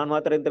ಮಾತಾಡ್ಬೋದು, ನಾನ್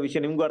ಮಾತಾಡಿದಂತ ವಿಷಯ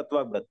ನಿಮ್ಗೂ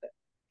ಅರ್ಥವಾಗ್ಬಿಡುತ್ತೆ.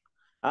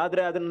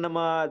 ಆದ್ರೆ ಅದನ್ನ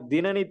ನಮ್ಮ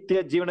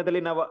ದಿನನಿತ್ಯ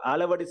ಜೀವನದಲ್ಲಿ ನಾವು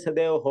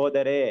ಅಳವಡಿಸದೆ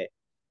ಹೋದರೆ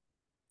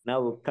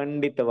ನಾವು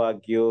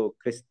ಖಂಡಿತವಾಗಿಯೂ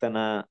ಕ್ರಿಸ್ತನ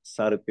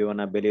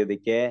ಸಾರೂಪ್ಯವನ್ನ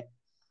ಬೆಳೆಯೋದಿಕ್ಕೆ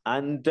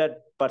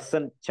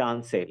 100%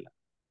 ಚಾನ್ಸೇ ಇಲ್ಲ.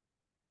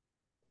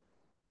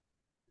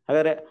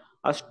 ಹಾಗಾದ್ರೆ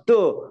ಅಷ್ಟು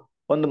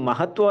ಒಂದು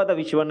ಮಹತ್ವವಾದ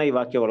ವಿಷಯವನ್ನ ಈ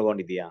ವಾಕ್ಯ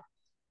ಒಳಗೊಂಡಿದ್ಯಾ?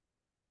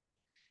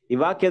 ಈ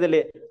ವಾಕ್ಯದಲ್ಲಿ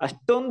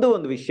ಅಷ್ಟೊಂದು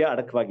ಒಂದು ವಿಷಯ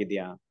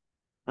ಅಡಕವಾಗಿದ್ಯಾ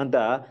ಅಂತ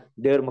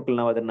ದೇವ್ರ ಮಕ್ಕಳು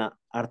ನಾವು ಅದನ್ನ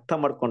ಅರ್ಥ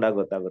ಮಾಡ್ಕೊಂಡಾಗ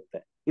ಗೊತ್ತಾಗುತ್ತೆ.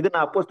 ಇದನ್ನ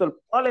ಅಪೊಸ್ತಲ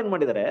ಪಾಲ್ ಏನ್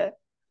ಮಾಡಿದ್ದಾರೆ,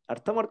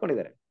 ಅರ್ಥ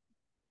ಮಾಡ್ಕೊಂಡಿದ್ದಾರೆ.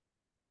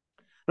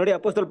 ನೋಡಿ,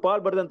 ಅಪೊಸ್ತಲ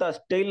ಪಾಲ್ ಬರೆದಂತ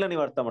ಸ್ಟೈಲ್ ನ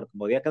ನೀವು ಅರ್ಥ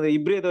ಮಾಡ್ಕೊಬಹುದು. ಯಾಕಂದ್ರೆ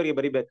ಇಬ್ರಿಯದವರಿಗೆ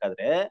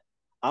ಬರಿಬೇಕಾದ್ರೆ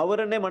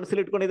ಅವರನ್ನೇ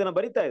ಮನಸ್ಸಲ್ಲಿ ಇಟ್ಕೊಂಡು ಇದನ್ನ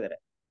ಬರಿತಾ ಇದ್ದಾರೆ.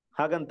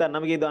 ಹಾಗಂತ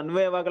ನಮಗೆ ಇದು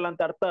ಅನ್ವಯವಾಗಲ್ಲ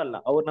ಅಂತ ಅರ್ಥ ಅಲ್ಲ.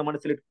 ಅವ್ರನ್ನ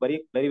ಮನಸ್ಸಲ್ಲಿ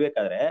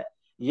ಬರಿಬೇಕಾದ್ರೆ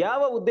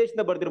ಯಾವ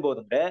ಉದ್ದೇಶದಿಂದ ಬರ್ದಿರ್ಬೋದು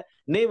ಅಂದ್ರೆ,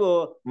 ನೀವು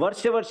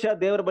ವರ್ಷ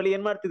ದೇವರ ಬಳಿ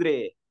ಏನ್ ಮಾಡ್ತಿದ್ರಿ?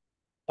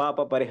 ಪಾಪ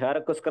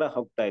ಪರಿಹಾರಕ್ಕೋಸ್ಕರ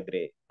ಹೋಗ್ತಾ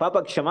ಇದ್ರಿ, ಪಾಪ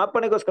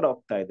ಕ್ಷಮಾಪಣೆಗೋಸ್ಕರ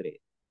ಹೋಗ್ತಾ ಇದ್ರಿ.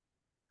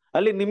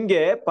 ಅಲ್ಲಿ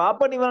ನಿಮ್ಗೆ ಪಾಪ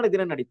ನಿವಾರಣೆ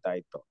ದಿನ ನಡೀತಾ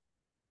ಇತ್ತು.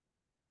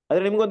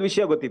 ಆದ್ರೆ ನಿಮ್ಗೊಂದು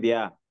ವಿಷಯ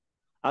ಗೊತ್ತಿದ್ಯಾ?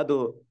 ಅದು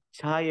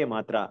ಛಾಯೆ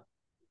ಮಾತ್ರ.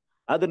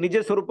 ಅದು ನಿಜ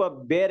ಸ್ವರೂಪ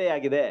ಬೇರೆ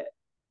ಆಗಿದೆ.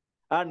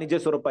 ಆ ನಿಜ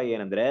ಸ್ವರೂಪ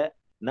ಏನಂದ್ರೆ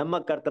ನಮ್ಮ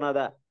ಕರ್ತನಾದ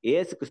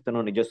ಯೇಸು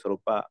ಕ್ರಿಸ್ತನು ನಿಜ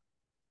ಸ್ವರೂಪ.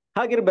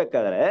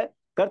 ಹಾಗಿರ್ಬೇಕಾದ್ರೆ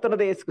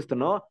ಕರ್ತನಾದ ಯೇಸು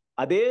ಕ್ರಿಸ್ತನು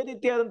ಅದೇ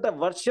ರೀತಿಯಾದಂತ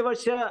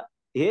ವರ್ಷ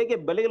ಹೇಗೆ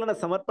ಬಲಿಗಳನ್ನ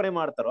ಸಮರ್ಪಣೆ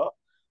ಮಾಡ್ತಾರೋ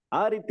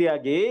ಆ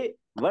ರೀತಿಯಾಗಿ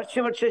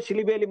ವರ್ಷ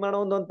ಶಿಲುಬೆಯಲ್ಲಿ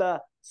ಮಾಡುವಂತ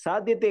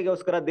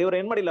ಸಾಧ್ಯತೆಗೋಸ್ಕರ ದೇವರು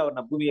ಏನ್ ಮಾಡಿಲ್ಲ,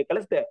 ಅವ್ರನ್ನ ಭೂಮಿಗೆ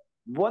ಕಳಿಸ್ದೆ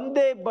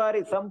ಒಂದೇ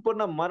ಬಾರಿ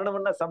ಸಂಪೂರ್ಣ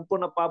ಮರಣವನ್ನ,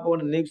 ಸಂಪೂರ್ಣ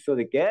ಪಾಪವನ್ನು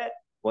ನೀಗಿಸೋದಕ್ಕೆ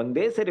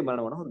ಒಂದೇ ಸರಿ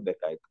ಮರಣವನ್ನು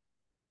ಹೊಂದಬೇಕಾಯ್ತು.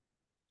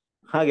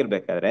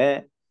 ಹಾಗಿರ್ಬೇಕಾದ್ರೆ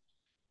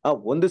ಆ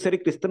ಒಂದು ಸರಿ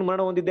ಕ್ರಿಸ್ತನ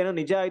ಮರಣ ಹೊಂದಿದ್ದೇನೋ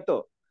ನಿಜ ಆಯ್ತು,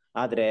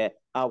 ಆದ್ರೆ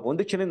ಆ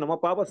ಒಂದು ಕ್ಷಣ ನಮ್ಮ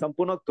ಪಾಪ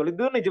ಸಂಪೂರ್ಣವಾಗಿ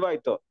ತೊಳೆದು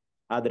ನಿಜವಾಯ್ತು.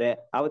 ಆದ್ರೆ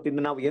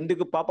ಅವತ್ತಿಂದ ನಾವು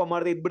ಎಂದಿಗೂ ಪಾಪ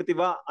ಮಾಡದೆ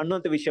ಇದ್ಬಿಡ್ತೀವ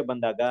ಅನ್ನೋಂಥ ವಿಷಯ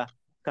ಬಂದಾಗ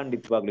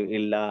ಖಂಡಿತವಾಗ್ಲು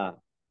ಇಲ್ಲ.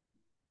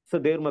 ಸೊ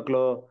ದೇವ್ರ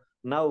ಮಕ್ಕಳು,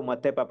 ನಾವು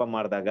ಮತ್ತೆ ಪಾಪ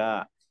ಮಾಡಿದಾಗ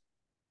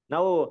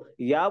ನಾವು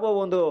ಯಾವ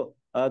ಒಂದು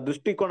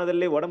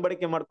ದೃಷ್ಟಿಕೋನದಲ್ಲಿ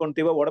ಒಡಂಬಡಿಕೆ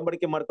ಮಾಡ್ಕೊಂತೀವೋ,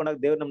 ಒಡಂಬಡಿಕೆ ಮಾಡ್ಕೊಂಡಾಗ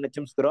ದೇವ್ರು ನಮ್ಮನ್ನ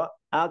ಕ್ಷಮಿಸಿದ್ರೋ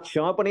ಆ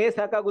ಕ್ಷಮಾಪಣೆಯೇ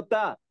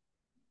ಸಾಕಾಗುತ್ತಾ?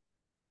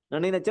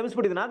 ನಾನು ನಿನ್ನ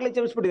ಕ್ಷಮಿಸ್ಬಿಟ್ಟಿದ್ದೀನಿ, ಆಗ್ಲೇ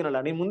ಕ್ಷಮಿಸ್ಬಿಟ್ಟಿದ್ದೀನಲ್ಲ,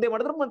 ನೀನ್ ಮುಂದೆ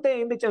ಮಾಡಿದ್ರು ಮತ್ತೆ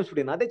ಹಿಂದೆ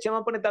ಕ್ಷಮಿಸ್ಬಿಟ್ಟಿದ್ದೀನಿ, ಅದೇ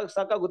ಕ್ಷಮಾಪಣೆ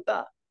ಸಾಕಾಗುತ್ತಾ?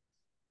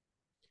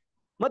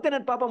 ಮತ್ತೆ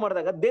ನಾನು ಪಾಪ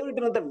ಮಾಡಿದಾಗ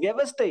ದೇವ್ರಿಟ್ಟಿರುವಂತ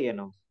ವ್ಯವಸ್ಥೆ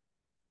ಏನು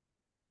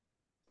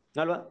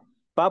ಅಲ್ವಾ?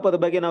 ಪಾಪದ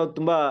ಬಗ್ಗೆ ನಾವು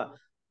ತುಂಬಾ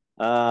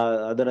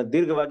ಅದನ್ನ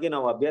ದೀರ್ಘವಾಗಿ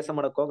ನಾವು ಅಭ್ಯಾಸ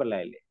ಮಾಡಕ್ ಹೋಗಲ್ಲ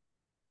ಇಲ್ಲಿ.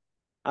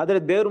 ಆದ್ರೆ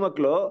ದೇವ್ರ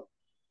ಮಕ್ಕಳು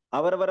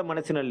ಅವರವರ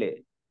ಮನಸ್ಸಿನಲ್ಲಿ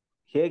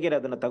ಹೇಗೆ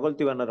ಅದನ್ನ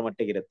ತಗೊಳ್ತೀವಿ ಅನ್ನೋದ್ರ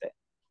ಮಟ್ಟಿಗಿರುತ್ತೆ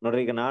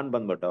ನೋಡ್ರಿ. ಈಗ ನಾನ್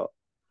ಬಂದ್ಬಿಟ್ಟು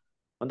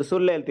ಒಂದು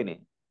ಸುಳ್ಳು ಹೇಳ್ತೀನಿ,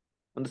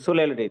 ಒಂದು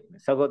ಸುಳ್ಳು ಹೇಳಿರ್ತೀನಿ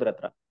ಸಹೋದರ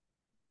ಹತ್ರ,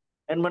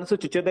 ನನ್ ಮನಸ್ಸು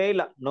ಚುಚ್ಚೋದೇ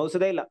ಇಲ್ಲ,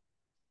 ನೋವ್ಸೋದೇ ಇಲ್ಲ.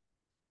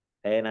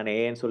 ನಾನು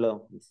ಏನ್ ಸುಳ್ಳು,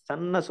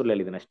 ಸಣ್ಣ ಸುಳ್ಳು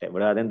ಹೇಳಿದ್ದೀನಿ ಅಷ್ಟೇ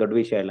ಬಿಡ, ಅದೇನ್ ದೊಡ್ಡ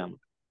ವಿಷಯ ಇಲ್ಲ.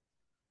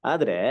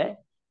 ಆದ್ರೆ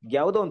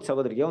ಯಾವುದೋ ಒಂದು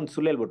ಸಹೋದರಿಗೆ ಒಂದು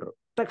ಸುಳ್ಳು ಹೇಳ್ಬಿಟ್ರು,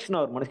 ತಕ್ಷಣ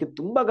ಅವ್ರ ಮನಸ್ಸಿಗೆ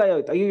ತುಂಬಾ ಗಾಯ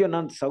ಆಯ್ತು. ಅಯ್ಯೋ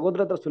ನಾನ್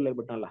ಸಹೋದರ ಹತ್ರ ಸುಳ್ಳು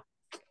ಹೇಳ್ಬಿಟ್ನಲ್ಲ,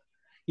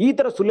 ಈ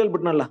ತರ ಸುಳ್ಳು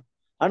ಹೇಳ್ಬಿಟ್ನಲ್ಲ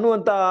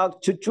ಅನ್ನುವಂತ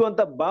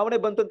ಚುಚ್ಚುವಂತ ಭಾವನೆ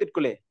ಬಂತು ಅಂತ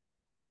ಇಟ್ಕೊಳ್ಳಿ.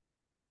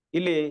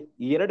 ಇಲ್ಲಿ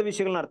ಎರಡು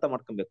ವಿಷಯಗಳನ್ನ ಅರ್ಥ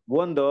ಮಾಡ್ಕೊಬೇಕು.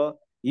 ಒಂದು,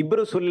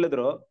 ಇಬ್ರು ಸುಳ್ಳು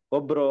ಹೇಳಿದ್ರು,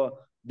 ಒಬ್ರು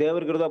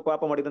ದೇವ್ರ ವಿರುದ್ಧ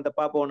ಪಾಪ ಮಾಡಿದಂತ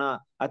ಪಾಪವನ್ನ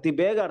ಅತಿ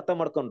ಬೇಗ ಅರ್ಥ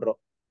ಮಾಡ್ಕೊಂಡ್ರು,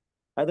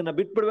 ಅದನ್ನ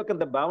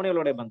ಬಿಟ್ಬಿಡ್ಬೇಕಂತ ಭಾವನೆ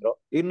ಒಳಗಡೆ ಬಂದ್ರು.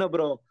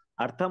 ಇನ್ನೊಬ್ರು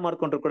ಅರ್ಥ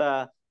ಮಾಡ್ಕೊಂಡ್ರು ಕೂಡ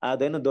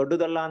ಅದೇನು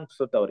ದೊಡ್ಡದಲ್ಲ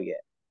ಅನ್ಸುತ್ತ ಅವ್ರಿಗೆ.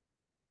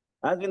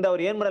 ಆದ್ರಿಂದ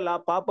ಅವ್ರು ಏನ್ ಮಾಡಲ್ಲ,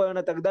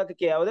 ಪಾಪವನ್ನ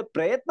ತೆಗೆದಾಕಕ್ಕೆ ಯಾವುದೇ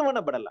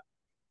ಪ್ರಯತ್ನವನ್ನ ಪಡಲ್ಲ.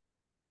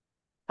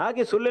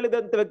 ಹಾಗೆ ಸುಳ್ಳು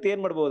ಹೇಳಿದಂತ ವ್ಯಕ್ತಿ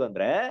ಏನ್ ಮಾಡ್ಬೋದು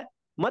ಅಂದ್ರೆ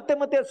ಮತ್ತೆ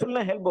ಮತ್ತೆ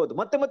ಸುಳ್ಳನ್ನ ಹೇಳ್ಬಹುದು,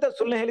 ಮತ್ತೆ ಮತ್ತೆ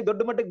ಸುಳ್ಳನ್ನ ಹೇಳಿ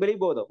ದೊಡ್ಡ ಮಟ್ಟಿಗೆ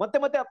ಬೆಳಿಬಹುದು, ಮತ್ತೆ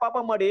ಮತ್ತೆ ಆ ಪಾಪ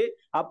ಮಾಡಿ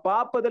ಆ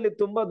ಪಾಪದಲ್ಲಿ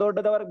ತುಂಬಾ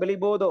ದೊಡ್ಡದವರೆಗೆ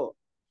ಬೆಳಿಬಹುದು.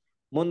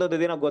 ಮುಂದೊಂದು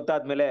ದಿನ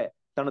ಗೊತ್ತಾದ್ಮೇಲೆ,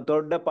 ತಾನು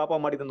ದೊಡ್ಡ ಪಾಪ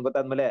ಮಾಡಿದಂತ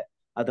ಗೊತ್ತಾದ್ಮೇಲೆ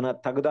ಅದನ್ನ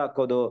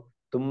ತೆಗೆದುಹಾಕೋದು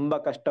ತುಂಬಾ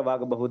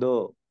ಕಷ್ಟವಾಗಬಹುದು.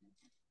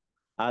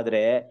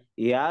 ಆದ್ರೆ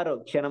ಯಾರು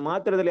ಕ್ಷಣ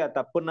ಮಾತ್ರದಲ್ಲಿ ಆ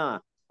ತಪ್ಪನ್ನ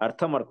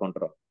ಅರ್ಥ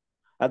ಮಾಡ್ಕೊಂಡ್ರು,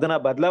 ಅದನ್ನ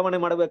ಬದಲಾವಣೆ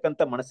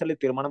ಮಾಡ್ಬೇಕಂತ ಮನಸ್ಸಲ್ಲಿ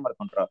ತೀರ್ಮಾನ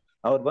ಮಾಡ್ಕೊಂಡ್ರು,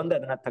 ಅವ್ರು ಬಂದು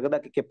ಅದನ್ನ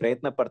ತೆಗೆದಾಕಕ್ಕೆ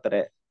ಪ್ರಯತ್ನ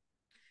ಪಡ್ತಾರೆ.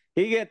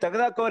 ಹೀಗೆ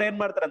ತೆಗೆದಾಕೋರು ಏನ್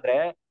ಮಾಡ್ತಾರೆ ಅಂದ್ರೆ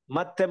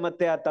ಮತ್ತೆ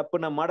ಮತ್ತೆ ಆ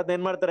ತಪ್ಪನ್ನ ಮಾಡೋದ್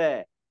ಏನ್ ಮಾಡ್ತಾರೆ,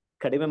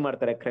 ಕಡಿಮೆ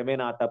ಮಾಡ್ತಾರೆ,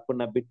 ಕ್ರಮೇಣ ಆ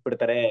ತಪ್ಪನ್ನ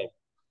ಬಿಟ್ಬಿಡ್ತಾರೆ.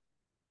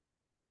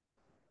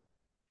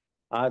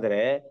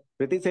 ಆದ್ರೆ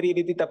ಪ್ರತಿ ಸರಿ ಈ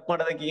ರೀತಿ ತಪ್ಪು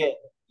ಮಾಡೋದಕ್ಕೆ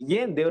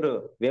ಏನ್ ದೇವ್ರು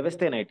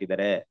ವ್ಯವಸ್ಥೆನ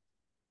ಇಟ್ಟಿದ್ದಾರೆ?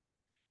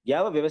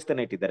 ಯಾವ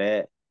ವ್ಯವಸ್ಥೆನ ಇಟ್ಟಿದ್ದಾರೆ?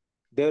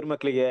 ದೇವ್ರ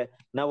ಮಕ್ಕಳಿಗೆ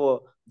ನಾವು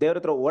ದೇವ್ರ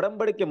ಹತ್ರ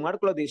ಒಡಂಬಡಿಕೆ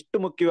ಮಾಡ್ಕೊಳ್ಳೋದು ಎಷ್ಟು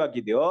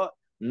ಮುಖ್ಯವಾಗಿದೆಯೋ,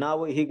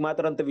 ನಾವು ಹೀಗ್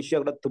ಮಾತಾಡುವಂತ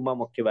ವಿಷಯಗಳು ತುಂಬಾ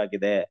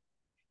ಮುಖ್ಯವಾಗಿದೆ.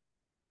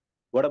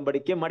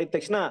 ಒಡಂಬಡಿಕೆ ಮಾಡಿದ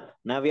ತಕ್ಷಣ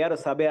ನಾವ್ಯಾರು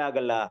ಸಭೆ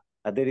ಆಗಲ್ಲ.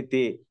 ಅದೇ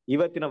ರೀತಿ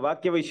ಇವತ್ತಿನ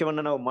ವಾಕ್ಯ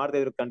ವಿಷಯವನ್ನ ನಾವು ಮಾಡದೇ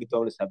ಇದ್ರು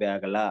ಖಂಡಿತವಾಗ್ಲೂ ಸಭೆ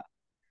ಆಗಲ್ಲ.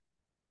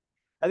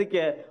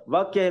 ಅದಕ್ಕೆ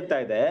ವಾಕ್ಯ ಹೇಳ್ತಾ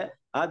ಇದೆ,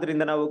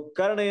 ಆದ್ರಿಂದ ನಾವು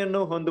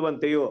ಕರುಣೆಯನ್ನು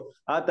ಹೊಂದುವಂತೆಯೂ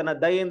ಆತನ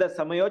ದಯೆಯಿಂದ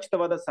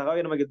ಸಮಯೋಚಿತವಾದ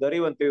ಸಹಾಯ ನಮಗೆ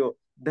ದೊರೆಯುವಂತೆಯೂ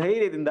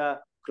ಧೈರ್ಯದಿಂದ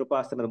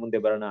ಕೃಪಾಸನದ ಮುಂದೆ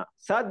ಬರೋಣ.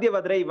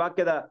 ಸಾಧ್ಯವಾದ್ರೆ ಈ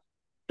ವಾಕ್ಯದ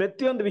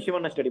ಪ್ರತಿಯೊಂದು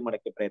ವಿಷಯವನ್ನ ಸ್ಟಡಿ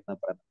ಮಾಡಕ್ಕೆ ಪ್ರಯತ್ನ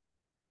ಪಡೋಣ.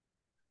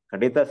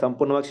 ಖಂಡಿತ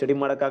ಸಂಪೂರ್ಣವಾಗಿ ಸ್ಟಡಿ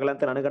ಮಾಡಕ್ಕಾಗಲ್ಲ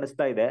ಅಂತ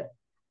ನನಗನ್ನಿಸ್ತಾ ಇದೆ.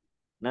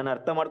 ನಾನು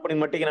ಅರ್ಥ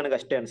ಮಾಡ್ಕೊಂಡಿದ ಮಟ್ಟಿಗೆ ನನಗೆ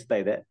ಅಷ್ಟೇ ಅನಿಸ್ತಾ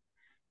ಇದೆ.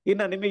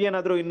 ಇನ್ನ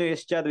ನಿಮಗೇನಾದ್ರೂ ಇನ್ನು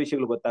ಎಷ್ಟಾದ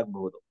ವಿಷಯಗಳು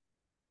ಗೊತ್ತಾಗಬಹುದು.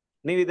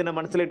 ನೀವು ಇದನ್ನ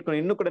ಮನಸ್ಸಲ್ಲಿ ಇಟ್ಕೊಂಡು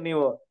ಇನ್ನೂ ಕೂಡ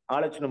ನೀವು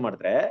ಆಲೋಚನೆ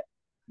ಮಾಡಿದ್ರೆ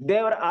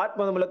ದೇವರ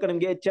ಆತ್ಮದ ಮೂಲಕ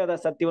ನಿಮ್ಗೆ ಹೆಚ್ಚಾದ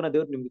ಸತ್ಯವನ್ನ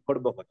ದೇವ್ರು ನಿಮ್ಗೆ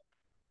ಕೊಡಬಹುದು.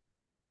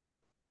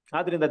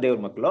 ಆದ್ರಿಂದ ದೇವ್ರ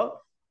ಮಕ್ಕಳು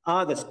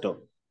ಆದಷ್ಟು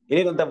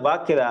ಇಲ್ಲಿರುವಂತ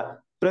ವಾಕ್ಯದ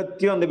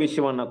ಪ್ರತಿಯೊಂದು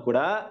ವಿಷಯವನ್ನ ಕೂಡ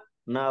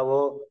ನಾವು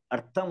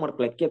ಅರ್ಥ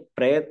ಮಾಡ್ಕೊಳ್ಳಕ್ಕೆ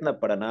ಪ್ರಯತ್ನ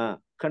ಪಡೋಣ.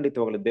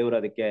 ಖಂಡಿತವಾಗ್ಲು ದೇವ್ರ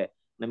ಅದಕ್ಕೆ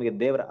ನಮಗೆ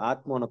ದೇವರ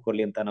ಆತ್ಮವನ್ನು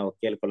ಕೊಡ್ಲಿ ಅಂತ ನಾವು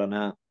ಕೇಳ್ಕೊಳ್ಳೋಣ.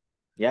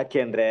 ಯಾಕೆ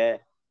ಅಂದ್ರೆ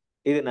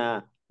ಇದನ್ನ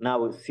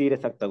ನಾವು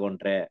ಸೀರಿಯಸ್ ಆಗಿ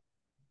ತಗೊಂಡ್ರೆ,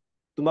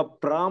 ತುಂಬಾ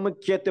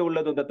ಪ್ರಾಮುಖ್ಯತೆ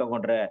ಉಳ್ಳದು ಅಂತ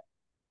ತಗೊಂಡ್ರೆ,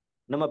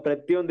 ನಮ್ಮ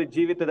ಪ್ರತಿಯೊಂದು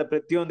ಜೀವಿತದ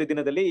ಪ್ರತಿಯೊಂದು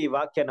ದಿನದಲ್ಲಿ ಈ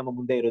ವಾಕ್ಯ ನಮ್ಮ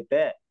ಮುಂದೆ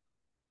ಇರುತ್ತೆ.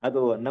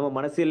 ಅದು ನಮ್ಮ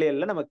ಮನಸ್ಸಲ್ಲೇ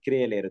ಎಲ್ಲ ನಮ್ಮ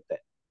ಕ್ರಿಯೆಯಲ್ಲೇ ಇರುತ್ತೆ.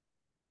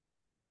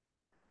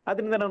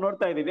 ಅದರಿಂದ ನಾವು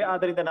ನೋಡ್ತಾ ಇದೀವಿ.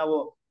 ಆದ್ರಿಂದ ನಾವು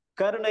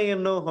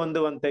ಕರುಣೆಯನ್ನು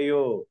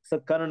ಹೊಂದುವಂತೆಯೂ,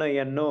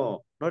 ಕರುಣೆಯನ್ನು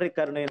ನೋಡ್ರಿ,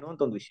 ಕರುಣೆಯನ್ನು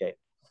ಅಂತ ಒಂದು ವಿಷಯ.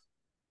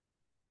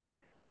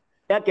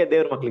 ಯಾಕೆ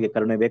ದೇವ್ರ ಮಕ್ಕಳಿಗೆ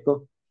ಕರುಣೆ ಬೇಕು?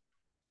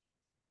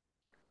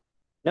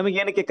 ನಮಗೆ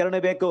ಏನಕ್ಕೆ ಕರುಣೆ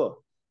ಬೇಕು?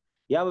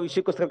 ಯಾವ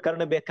ವಿಷಯಕ್ಕೋಸ್ಕರ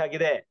ಕರುಣೆ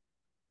ಬೇಕಾಗಿದೆ?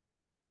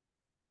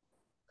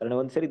 ಕರುಣೆ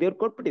ಒಂದ್ಸರಿ ದೇವ್ರು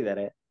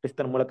ಕೊಟ್ಬಿಟ್ಟಿದ್ದಾರೆ.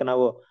 ಕ್ರಿಸ್ತನ ಮೂಲಕ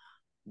ನಾವು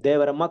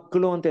ದೇವರ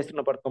ಮಕ್ಕಳು ಅಂತ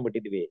ಹೆಸರನ್ನ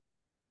ಪಡ್ಕೊಂಡ್ಬಿಟ್ಟಿದ್ವಿ.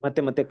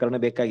 ಮತ್ತೆ ಮತ್ತೆ ಕರುಣೆ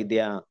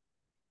ಬೇಕಾಗಿದ್ಯಾ?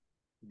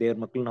 ದೇವ್ರ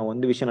ಮಕ್ಕಳು ನಾವು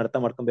ಒಂದು ವಿಷಯನ ಅರ್ಥ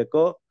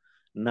ಮಾಡ್ಕೊಬೇಕು,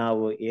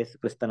 ನಾವು ಯೇಸು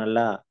ಕ್ರಿಸ್ತನಲ್ಲ.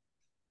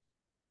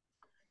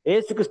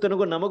 ಯೇಸು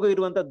ಕ್ರಿಸ್ತನಿಗೂ ನಮಗೂ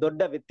ಇರುವಂತ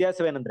ದೊಡ್ಡ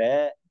ವ್ಯತ್ಯಾಸವೇನಂದ್ರೆ,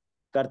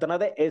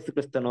 ಕರ್ತನಾದ ಯೇಸು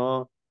ಕ್ರಿಸ್ತನು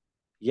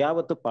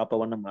ಯಾವತ್ತು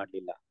ಪಾಪವನ್ನ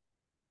ಮಾಡ್ಲಿಲ್ಲ.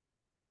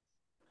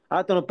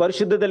 ಆತನು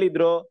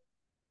ಪರಿಶುದ್ಧದಲ್ಲಿದ್ರು,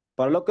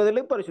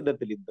 ಪರಲೋಕದಲ್ಲಿ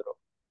ಪರಿಶುದ್ಧತೆಯಲ್ಲಿದ್ದರು,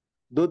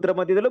 ದೂತರ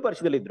ಮಧ್ಯದಲ್ಲೂ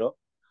ಪರಿಶುದ್ಧದಲ್ಲಿದ್ರು.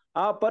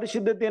 ಆ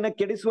ಪರಿಶುದ್ಧತೆಯನ್ನ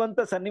ಕೆಡಿಸುವಂತ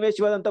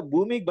ಸನ್ನಿವೇಶವಾದಂತ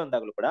ಭೂಮಿಗೆ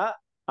ಬಂದಾಗ್ಲೂ ಕೂಡ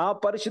ಆ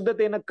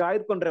ಪರಿಶುದ್ಧತೆಯನ್ನ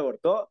ಕಾಯ್ದುಕೊಂಡ್ರೆ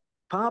ಹೊರತು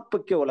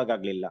ಪಾಪಕ್ಕೆ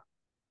ಒಳಗಾಗ್ಲಿಲ್ಲ.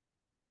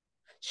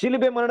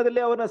 ಶಿಲುಬೆ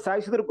ಮರಣದಲ್ಲಿ ಅವರನ್ನ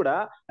ಸಾಯಿಸಿದ್ರು ಕೂಡ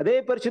ಅದೇ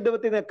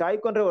ಪರಿಶುದ್ಧತೆಯಿಂದ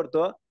ಕಾಯ್ಕೊಂಡ್ರೆ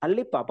ಹೊರತು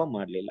ಅಲ್ಲಿ ಪಾಪ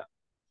ಮಾಡ್ಲಿಲ್ಲ.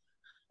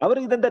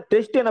 ಅವರಿಗಿದ್ದಂತ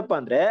ಟೆಸ್ಟ್ ಏನಪ್ಪಾ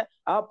ಅಂದ್ರೆ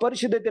ಆ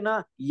ಪರಿಶುದ್ಧತೆನ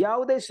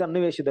ಯಾವುದೇ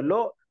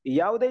ಸನ್ನಿವೇಶದಲ್ಲೋ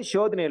ಯಾವುದೇ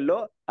ಶೋಧನೆಯಲ್ಲೋ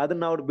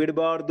ಅದನ್ನ ಅವ್ರು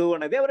ಬಿಡಬಾರ್ದು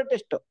ಅನ್ನೋದೇ ಅವರ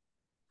ಟೆಸ್ಟ್.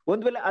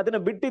 ಒಂದ್ ವೇಳೆ ಅದನ್ನ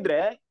ಬಿಟ್ಟಿದ್ರೆ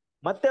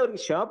ಮತ್ತೆ ಅವ್ರಿಗೆ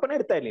ಕ್ಷಮಾಪಣೆ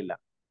ಇರ್ತಾ ಇರ್ಲಿಲ್ಲ.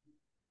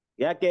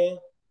 ಯಾಕೆ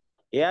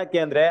ಯಾಕೆ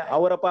ಅಂದ್ರೆ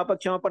ಅವರ ಪಾಪ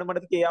ಕ್ಷಮಾಪಣೆ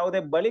ಮಾಡೋದಕ್ಕೆ ಯಾವುದೇ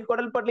ಬಲಿ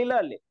ಕೊಡಲ್ಪಡ್ಲಿಲ್ಲ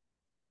ಅಲ್ಲಿ.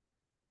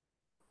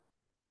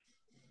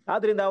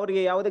 ಆದ್ರಿಂದ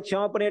ಅವರಿಗೆ ಯಾವುದೇ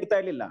ಕ್ಷಮಾಪಣೆ ಇರ್ತಾ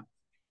ಇರ್ಲಿಲ್ಲ.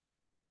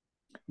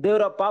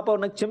 ದೇವರ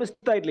ಪಾಪವನ್ನ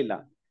ಕ್ಷಮಿಸ್ತಾ ಇರ್ಲಿಲ್ಲ.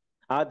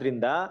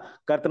 ಆದ್ರಿಂದ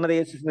ಕರ್ತನಾದ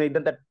ಯೇಸುವಿನ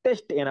ಇದ್ದಂತ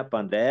ಟೆಸ್ಟ್ ಏನಪ್ಪಾ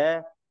ಅಂದ್ರೆ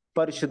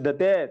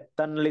ಪರಿಶುದ್ಧತೆ,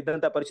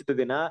 ತನ್ನಲ್ಲಿದ್ದಂತ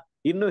ಪರಿಶುದ್ಧತೆನ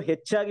ಇನ್ನೂ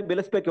ಹೆಚ್ಚಾಗಿ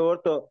ಬೆಳೆಸ್ಬೇಕೆ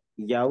ಹೊರತು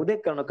ಯಾವುದೇ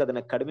ಕಾರಣಕ್ಕೂ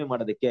ಅದನ್ನ ಕಡಿಮೆ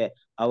ಮಾಡೋದಕ್ಕೆ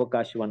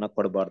ಅವಕಾಶವನ್ನ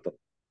ಕೊಡಬಾರ್ದು.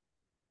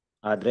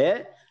 ಆದ್ರೆ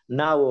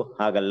ನಾವು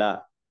ಹಾಗಲ್ಲ.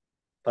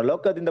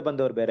 ಪರಲೋಕದಿಂದ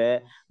ಬಂದವರು ಬೇರೆ,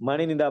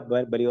 ಮಣ್ಣಿನಿಂದ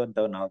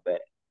ಬೆಳೆಯುವಂತವ್ರು ನಾವು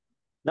ಬೇರೆ.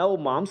 ನಾವು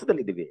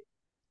ಮಾಂಸದಲ್ಲಿದ್ದೀವಿ,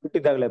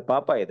 ಹುಟ್ಟಿದಾಗಲೇ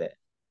ಪಾಪ ಇದೆ.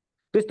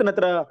 ಕ್ರಿಸ್ತನ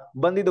ಹತ್ರ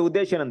ಬಂದಿದ್ದ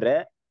ಉದ್ದೇಶ ಏನಂದ್ರೆ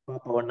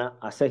ಪಾಪವನ್ನ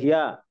ಅಸಹ್ಯ,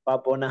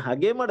 ಪಾಪವನ್ನ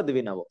ಹಾಗೇ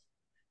ಮಾಡಿದ್ವಿ ನಾವು.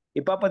 ಈ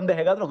ಪಾಪದಿಂದ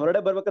ಹೇಗಾದ್ರೂ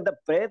ಹೊರಡೆ ಬರ್ಬೇಕಂತ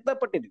ಪ್ರಯತ್ನ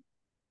ಪಟ್ಟಿದ್ವಿ.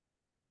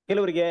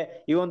 ಕೆಲವರಿಗೆ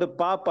ಈ ಒಂದು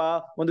ಪಾಪ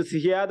ಒಂದು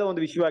ಸಿಹಿಯಾದ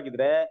ಒಂದು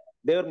ವಿಷಯವಾಗಿದ್ರೆ,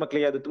 ದೇವ್ರ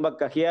ಮಕ್ಕಳಿಗೆ ಅದು ತುಂಬಾ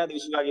ಕಹಿಯಾದ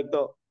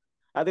ವಿಷಯವಾಗಿತ್ತು.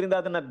 ಅದರಿಂದ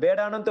ಅದನ್ನ ಬೇಡ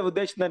ಅನ್ನೋಂತ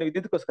ಉದ್ದೇಶದಿಂದ ನಾವು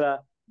ಇದ್ದಿದ್ದಕ್ಕೋಸ್ಕರ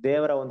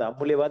ದೇವರ ಒಂದು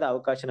ಅಮೂಲ್ಯವಾದ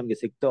ಅವಕಾಶ ನಮ್ಗೆ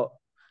ಸಿಕ್ತು.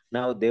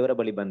 ನಾವು ದೇವರ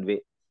ಬಳಿ ಬಂದ್ವಿ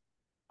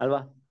ಅಲ್ವಾ?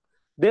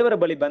 ದೇವರ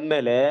ಬಳಿ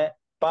ಬಂದ್ಮೇಲೆ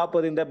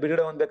ಪಾಪದಿಂದ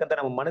ಬಿಡುಗಡೆ ಹೊಂದ್ಬೇಕಂತ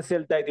ನಮ್ಮ ಮನಸ್ಸು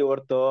ಹೇಳ್ತಾ ಇದೀವಿ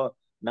ಹೊರತು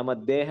ನಮ್ಮ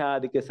ದೇಹ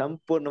ಅದಕ್ಕೆ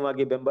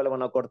ಸಂಪೂರ್ಣವಾಗಿ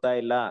ಬೆಂಬಲವನ್ನ ಕೊಡ್ತಾ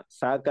ಇಲ್ಲ,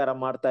 ಸಹಕಾರ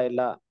ಮಾಡ್ತಾ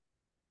ಇಲ್ಲ.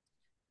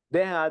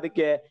 ದೇಹ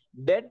ಅದಕ್ಕೆ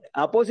ಡೆಡ್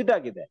ಅಪೋಸಿಟ್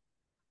ಆಗಿದೆ.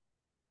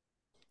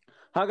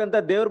 ಹಾಗಂತ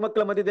ದೇವ್ರ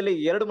ಮಕ್ಕಳ ಮಧ್ಯದಲ್ಲಿ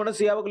ಎರಡು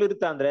ಮನಸ್ಸು ಯಾವಾಗ್ಲೂ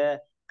ಇರುತ್ತಾ ಅಂದ್ರೆ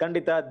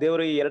ಖಂಡಿತ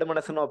ದೇವರು ಈ ಎರಡು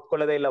ಮನಸ್ಸನ್ನು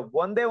ಒಪ್ಕೊಳ್ಳೋದೇ ಇಲ್ಲ.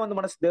 ಒಂದೇ ಒಂದು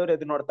ಮನಸ್ಸು ದೇವರು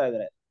ಎದುರು ನೋಡ್ತಾ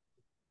ಇದ್ದಾರೆ.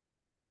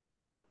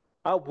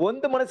 ಆ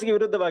ಒಂದು ಮನಸ್ಸಿಗೆ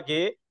ವಿರುದ್ಧವಾಗಿ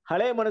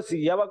ಹಳೆ ಮನಸ್ಸು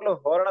ಯಾವಾಗ್ಲೂ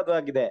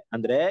ಹೋರಾಡೋದಾಗಿದೆ.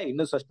 ಅಂದ್ರೆ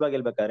ಇನ್ನೂ ಸ್ಪಷ್ಟವಾಗಿ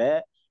ಹೇಳ್ಬೇಕಾದ್ರೆ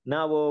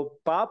ನಾವು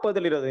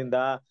ಪಾಪದಲ್ಲಿರೋದ್ರಿಂದ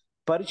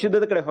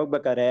ಪರಿಶುದ್ಧದ ಕಡೆ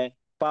ಹೋಗ್ಬೇಕಾದ್ರೆ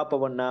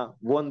ಪಾಪವನ್ನ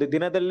ಒಂದು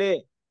ದಿನದಲ್ಲಿ,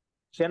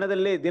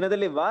 ಕ್ಷಣದಲ್ಲಿ,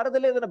 ದಿನದಲ್ಲಿ,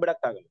 ವಾರದಲ್ಲಿ ಅದನ್ನ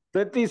ಬಿಡಕ್ಕಾಗಲ್ಲ.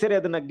 ಪ್ರತಿ ಸರಿ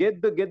ಅದನ್ನ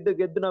ಗೆದ್ದು ಗೆದ್ದು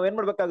ಗೆದ್ದು ನಾವೇನ್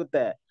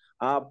ಮಾಡ್ಬೇಕಾಗುತ್ತೆ?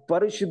 ಆ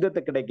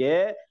ಪರಿಶುದ್ಧತೆ ಕಡೆಗೆ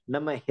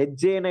ನಮ್ಮ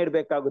ಹೆಜ್ಜೆಯನ್ನ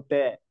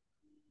ಇಡ್ಬೇಕಾಗುತ್ತೆ.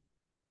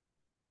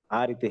 ಆ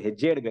ರೀತಿ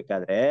ಹೆಜ್ಜೆ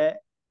ಇಡ್ಬೇಕಾದ್ರೆ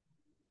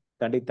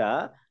ಖಂಡಿತ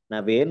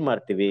ನಾವೇನ್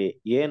ಮಾಡ್ತೀವಿ,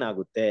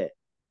 ಏನಾಗುತ್ತೆ?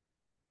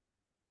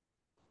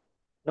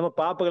 ನಮ್ಮ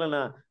ಪಾಪಗಳನ್ನ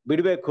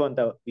ಬಿಡ್ಬೇಕು ಅಂತ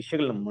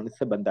ವಿಷಯಗಳು ನಮ್ಮ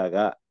ಮನಸ್ಸು ಬಂದಾಗ,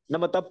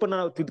 ನಮ್ಮ ತಪ್ಪನ್ನ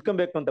ನಾವು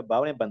ತಿದ್ಕೊಬೇಕು ಅಂತ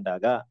ಭಾವನೆ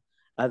ಬಂದಾಗ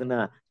ಅದನ್ನ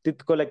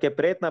ತಿದ್ಕೊಳ್ಳಕ್ಕೆ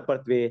ಪ್ರಯತ್ನ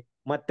ಪಡ್ತೀವಿ,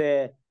 ಮತ್ತೆ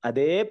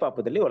ಅದೇ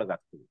ಪಾಪದಲ್ಲಿ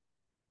ಒಳಗಾಗ್ತೀವಿ.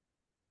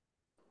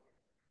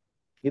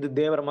 ಇದು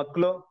ದೇವರ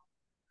ಮಕ್ಕಳು,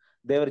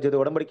 ದೇವರ ಜೊತೆ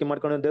ಒಡಂಬಡಿಕೆ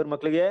ಮಾಡ್ಕೊಂಡು ದೇವ್ರ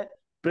ಮಕ್ಕಳಿಗೆ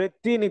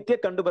ಪ್ರತಿನಿತ್ಯ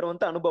ಕಂಡು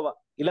ಬರುವಂತ ಅನುಭವ.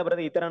 ಇಲ್ಲ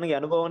ಬರೋದು ಈ ತರ ನನಗೆ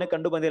ಅನುಭವನೇ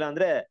ಕಂಡು ಬಂದಿಲ್ಲ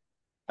ಅಂದ್ರೆ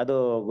ಅದು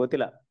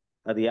ಗೊತ್ತಿಲ್ಲ,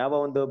 ಅದು ಯಾವ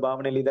ಒಂದು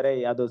ಭಾವನೆಯಲ್ಲಿ ಇದಾರೆ,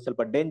 ಅದು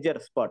ಸ್ವಲ್ಪ ಡೇಂಜರ್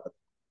ಸ್ಪಾಟ್.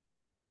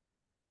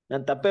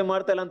 ನಾನು ತಪ್ಪೇ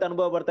ಮಾಡ್ತಾ ಇಲ್ಲ ಅಂತ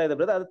ಅನುಭವ ಬರ್ತಾ ಇದೆ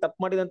ಬ್ರದರ್, ಅದು ತಪ್ಪು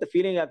ಮಾಡಿದಂತ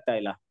ಫೀಲಿಂಗ್ ಆಗ್ತಾ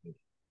ಇಲ್ಲ.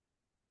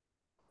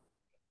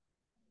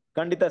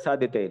 ಖಂಡಿತ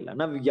ಸಾಧ್ಯತೆ ಇಲ್ಲ.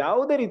 ನಾವ್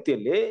ಯಾವುದೇ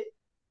ರೀತಿಯಲ್ಲಿ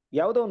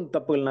ಯಾವುದೋ ಒಂದು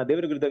ತಪ್ಪುಗಳನ್ನ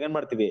ದೇವ್ರ ವಿರುದ್ಧ ಏನ್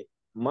ಮಾಡ್ತೀವಿ,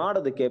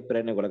 ಮಾಡೋದಕ್ಕೆ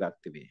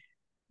ಪ್ರೇರಣೆಗೊಳಗಾಗ್ತೀವಿ.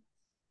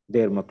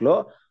 ದೇವ್ರ ಮಕ್ಕಳು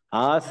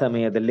ಆ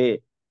ಸಮಯದಲ್ಲಿ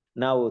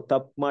ನಾವು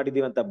ತಪ್ಪು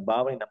ಮಾಡಿದೀವಿ ಅಂತ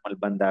ಭಾವನೆ ನಮ್ಮಲ್ಲಿ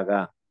ಬಂದಾಗ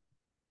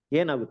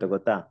ಏನಾಗುತ್ತೆ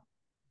ಗೊತ್ತಾ?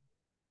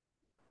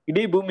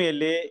 ಇಡೀ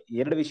ಭೂಮಿಯಲ್ಲಿ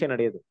ಎರಡು ವಿಷಯ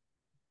ನಡೆಯೋದು.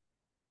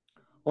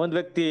 ಒಂದ್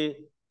ವ್ಯಕ್ತಿ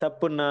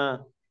ತಪ್ಪನ್ನ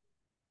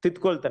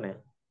ತಿದ್ಕೊಳ್ತಾನೆ,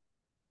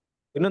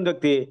 ಇನ್ನೊಂದ್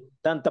ವ್ಯಕ್ತಿ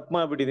ತಾನು ತಪ್ಪು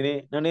ಮಾಡ್ಬಿಟ್ಟಿದೀನಿ,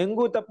 ನಾನು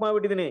ಹೆಂಗೂ ತಪ್ಪು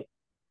ಮಾಡ್ಬಿಟ್ಟಿದೀನಿ,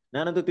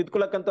 ನಾನಂತೂ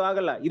ತಿದ್ಕೊಳಕ್ಕಂತೂ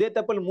ಆಗಲ್ಲ, ಇದೇ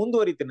ತಪ್ಪಲ್ಲಿ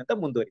ಮುಂದುವರಿತೀನಿ ಅಂತ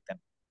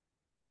ಮುಂದುವರಿತಾನೆ.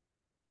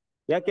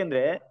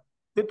 ಯಾಕೆಂದ್ರೆ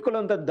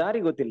ತಿದ್ಕೊಳ್ಳುವಂತ ದಾರಿ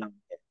ಗೊತ್ತಿಲ್ಲ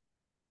ನಮ್ಗೆ.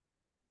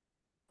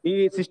 ಈ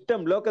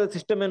ಸಿಸ್ಟಮ್, ಲೋಕದ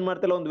ಸಿಸ್ಟಮ್ ಏನ್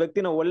ಮಾಡ್ತಲ್ಲ, ಒಂದು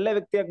ವ್ಯಕ್ತಿನ ಒಳ್ಳೆ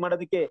ವ್ಯಕ್ತಿಯಾಗಿ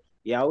ಮಾಡೋದಕ್ಕೆ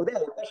ಯಾವುದೇ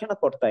ಅವಕಾಶನ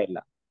ಕೊಡ್ತಾ ಇಲ್ಲ.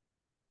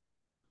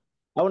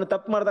 ಅವನು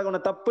ತಪ್ಪು ಮಾಡಿದಾಗ ಅವನ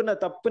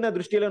ತಪ್ಪಿನ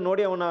ದೃಷ್ಟಿಯಲ್ಲಿ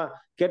ನೋಡಿ ಅವನ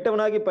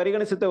ಕೆಟ್ಟವನಾಗಿ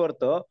ಪರಿಗಣಿಸುತ್ತೆ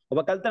ಹೊರತು,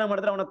 ಒಬ್ಬ ಕಳ್ತನ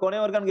ಮಾಡಿದ್ರೆ ಅವನ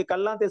ಕೊನೆವರೆಗೂ ಅವನಿಗೆ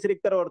ಕಳ್ಳ ಅಂತ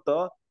ಹೆಸರಿಕ್ತಾರೆ ಹೊರತು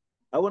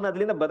ಅವನ್ನ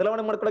ಅದ್ರಿಂದ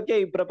ಬದಲಾವಣೆ ಮಾಡ್ಕೊಳಕ್ಕೆ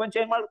ಈ ಪ್ರಪಂಚ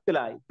ಏನ್ ಮಾಡ್ತಿಲ್ಲ,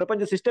 ಈ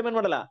ಪ್ರಪಂಚ ಸಿಸ್ಟಮ್ ಏನ್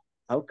ಮಾಡಲ್ಲ,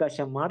 ಅವಕಾಶ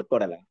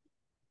ಮಾಡ್ಕೊಡಲ್ಲ.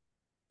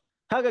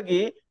 ಹಾಗಾಗಿ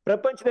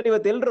ಪ್ರಪಂಚದಲ್ಲಿ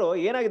ಇವತ್ತು ಎಲ್ರು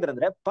ಏನಾಗಿದ್ದಾರೆ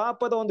ಅಂದ್ರೆ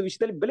ಪಾಪದ ಒಂದು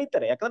ವಿಷಯದಲ್ಲಿ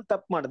ಬೆಳೀತಾರೆ. ಯಾಕಂದ್ರೆ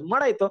ತಪ್ಪು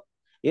ಮಾಡಾಯ್ತು,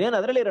 ಏನೇನ್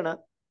ಅದ್ರಲ್ಲಿ ಇರೋಣ,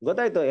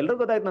 ಗೊತ್ತಾಯ್ತು, ಎಲ್ರಿಗೂ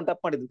ಗೊತ್ತಾಯ್ತು ನಾನು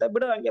ತಪ್ಪು ಮಾಡಿದಂತ,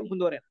 ಬಿಡು ಹಂಗೆ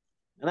ಮುಂದುವರೆ,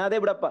 ನಾನು ಅದೇ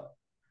ಬಿಡಪ್ಪ,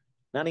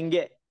 ನಾನು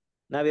ಹಿಂಗೆ,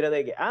 ನಾವಿರೋದ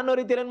ಹೇಗೆ ಅನ್ನೋ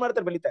ರೀತಿಯಲ್ಲಿ ಏನ್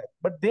ಮಾಡ್ತಾರೆ, ಬೆಳೀತಾರೆ.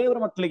 ಬಟ್ ದೇವರ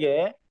ಮಕ್ಕಳಿಗೆ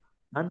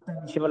ಅಂತ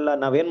ವಿಷಯವಲ್ಲ.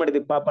 ನಾವೇನ್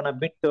ಮಾಡಿದ್ವಿ, ಪಾಪನ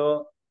ಬಿಟ್ಟು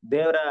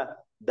ದೇವರ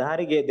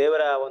ದಾರಿಗೆ,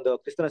 ದೇವರ ಒಂದು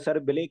ಕ್ರಿಸ್ತನ ಸರ್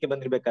ಬೆಲೆಯಕ್ಕೆ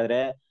ಬಂದಿರ್ಬೇಕಾದ್ರೆ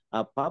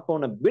ಆ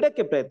ಪಾಪವನ್ನ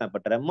ಬಿಡಕ್ಕೆ ಪ್ರಯತ್ನ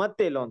ಪಟ್ಟಾರೆ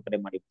ಮತ್ತೆ ಎಲ್ಲೋ ಒಂದ್ ಕಡೆ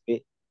ಮಾಡಿದ್ವಿ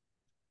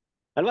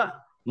ಅಲ್ವಾ?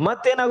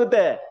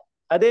 ಮತ್ತೇನಾಗುತ್ತೆ,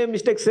 ಅದೇ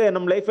ಮಿಸ್ಟೇಕ್ಸ್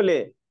ನಮ್ ಲೈಫ್ ಅಲ್ಲಿ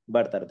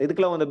ಬರ್ತಾ ಇರುತ್ತೆ.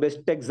 ಇದಕ್ಕೆಲ್ಲ ಒಂದು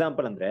ಬೆಸ್ಟ್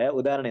ಎಕ್ಸಾಂಪಲ್ ಅಂದ್ರೆ,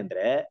 ಉದಾಹರಣೆ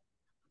ಅಂದ್ರೆ,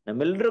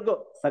 ನಮ್ಮೆಲ್ರಿಗೂ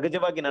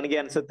ಸಹಜವಾಗಿ ನನಗೆ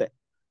ಅನ್ಸುತ್ತೆ,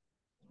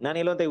 ನಾನು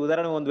ಇಲ್ಲೊಂತ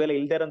ಉದಾಹರಣೆ ಒಂದ್ ವೇಳೆ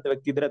ಇಲ್ದೇ ಇರೋಂತ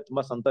ವ್ಯಕ್ತಿ ಇದ್ರೆ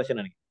ತುಂಬಾ ಸಂತೋಷ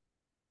ನನಗೆ.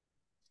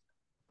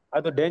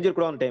 ಅದು ಡೇಂಜರ್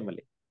ಕೂಡ ಒಂದು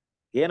ಟೈಮಲ್ಲಿ.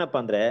 ಏನಪ್ಪಾ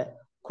ಅಂದ್ರೆ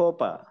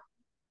ಕೋಪ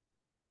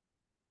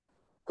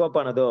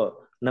ಅನ್ನೋದು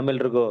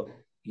ನಮ್ಮೆಲ್ರಿಗೂ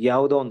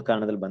ಯಾವುದೋ ಒಂದು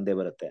ಕಾರಣದಲ್ಲಿ ಬಂದೇ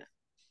ಬರುತ್ತೆ.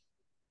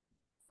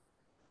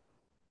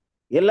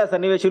 ಎಲ್ಲ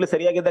ಸನ್ನಿವೇಶಗಳು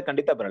ಸರಿಯಾಗಿದ್ದಾಗ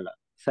ಖಂಡಿತ ಬರಲ್ಲ.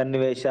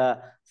 ಸನ್ನಿವೇಶ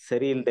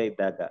ಸರಿ ಇಲ್ಲದೆ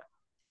ಇದ್ದಾಗ,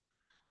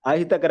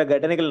 ಅಹಿತಕರ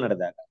ಘಟನೆಗಳು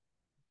ನಡೆದಾಗ,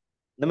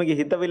 ನಮಗೆ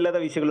ಹಿತವಿಲ್ಲದ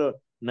ವಿಷಯಗಳು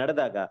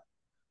ನಡೆದಾಗ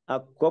ಆ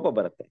ಕೋಪ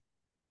ಬರುತ್ತೆ.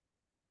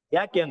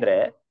 ಯಾಕೆ ಅಂದ್ರೆ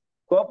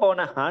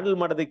ಕೋಪವನ್ನ ಹ್ಯಾಂಡಲ್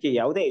ಮಾಡೋದಕ್ಕೆ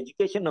ಯಾವುದೇ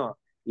ಎಜುಕೇಶನ್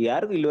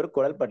ಯಾರಿಗೂ ಇಲ್ಲಿವರೆಗೂ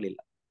ಕೊಡಲ್ಪಡ್ಲಿಲ್ಲ.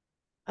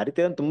 ಆ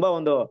ರೀತಿ ತುಂಬಾ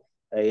ಒಂದು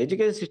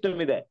ಎಜುಕೇಶನ್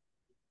ಸಿಸ್ಟಮ್ ಇದೆ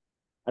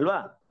ಅಲ್ವಾ?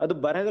 ಅದು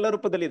ಬರಹಗಳ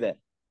ರೂಪದಲ್ಲಿದೆ.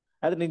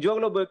 ಆದ್ರೆ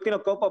ನಿಜವಾಗ್ಲೂ ಒಬ್ಬ ವ್ಯಕ್ತಿನ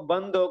ಕೋಪ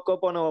ಬಂದು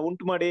ಕೋಪವನ್ನು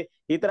ಉಂಟು ಮಾಡಿ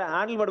ಈ ತರ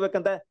ಹ್ಯಾಂಡಲ್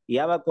ಮಾಡ್ಬೇಕಂತ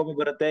ಯಾವಾಗ ಕೋಪ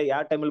ಬರುತ್ತೆ,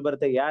 ಯಾವ ಟೈಮಲ್ಲಿ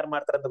ಬರುತ್ತೆ, ಯಾರು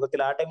ಮಾಡ್ತಾರೆ ಅಂತ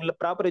ಗೊತ್ತಿಲ್ಲ. ಆ ಟೈಮಲ್ಲಿ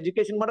ಪ್ರಾಪರ್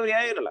ಎಜುಕೇಶನ್ ಮಾಡೋರು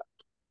ಯಾರು ಇರಲ್ಲ.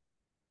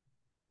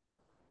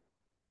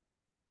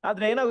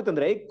 ಆದ್ರೆ ಏನಾಗುತ್ತೆ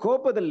ಅಂದ್ರೆ ಈ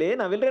ಕೋಪದಲ್ಲಿ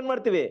ನಾವೆಲ್ಲರೂ ಏನ್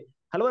ಮಾಡ್ತೀವಿ,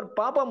 ಹಲವಾರು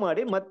ಪಾಪ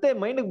ಮಾಡಿ ಮತ್ತೆ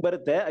ಮೈಂಡ್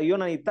ಬರುತ್ತೆ, ಅಯ್ಯೋ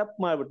ನಾನು ಈ ತಪ್ಪು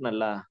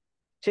ಮಾಡ್ಬಿಟ್ನಲ್ಲ,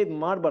 ಇದ್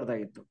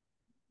ಮಾಡ್ಬಾರ್ದಾಗಿತ್ತು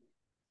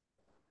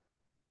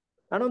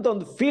ಅನ್ನೋಂತ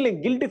ಒಂದು ಫೀಲಿಂಗ್,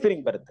 ಗಿಲ್ಟಿ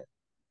ಫೀಲಿಂಗ್ ಬರುತ್ತೆ.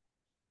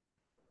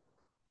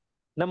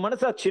 ನಮ್ಮ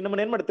ಮನಸ್ಸಾಕ್ಷಿ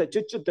ನಮ್ಮನ್ನ ಏನ್ ಮಾಡುತ್ತೆ,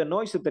 ಚುಚ್ಚುತ್ತೆ,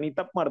 ನೋಯಿಸುತ್ತೆ, ನೀ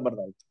ತಪ್ಪು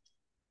ಮಾಡ್ಬಾರ್ದಾಗಿತ್ತು.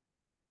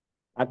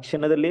 ಆ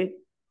ಕ್ಷಣದಲ್ಲಿ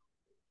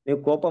ನೀವು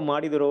ಕೋಪ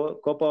ಮಾಡಿದ್ರು,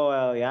 ಕೋಪ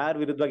ಯಾರ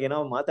ವಿರುದ್ಧವಾಗಿ ಏನೋ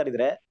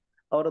ಮಾತಾಡಿದ್ರೆ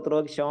ಅವ್ರ ಹತ್ರ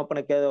ಹೋಗಿ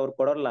ಕ್ಷಮಾಪಣೆ ಅವ್ರು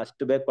ಕೊಡೋಲ್ಲ,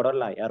 ಅಷ್ಟು ಬೇಗ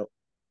ಕೊಡೋಲ್ಲ ಯಾರು.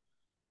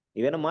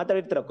 ನೀವೇನೋ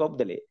ಮಾತಾಡಿರ್ತೀರ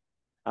ಕೋಪದಲ್ಲಿ,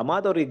 ಆ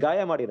ಮಾತು ಅವ್ರಿಗೆ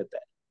ಗಾಯ ಮಾಡಿರುತ್ತೆ.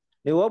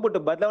 ನೀವು ಹೋಗ್ಬಿಟ್ಟು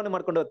ಬದಲಾವಣೆ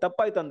ಮಾಡ್ಕೊಂಡು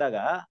ತಪ್ಪಾಯ್ತು ಅಂದಾಗ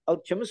ಅವ್ರು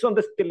ಕ್ಷಮಿಸುವಂತ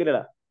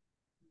ಸ್ಥಿತಿಲಿರಲ್ಲ.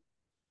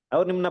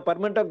 ಅವ್ರು ನಿಮ್ನ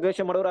ಪರ್ಮನೆಂಟ್ ಆಗಿ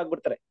ದ್ವೇಷ ಮಾಡೋರು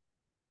ಆಗ್ಬಿಡ್ತಾರೆ.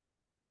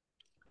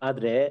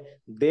 ಆದ್ರೆ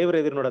ದೇವ್ರ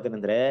ಎದುರು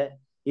ನೋಡೋದೇನಂದ್ರೆ,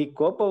 ಈ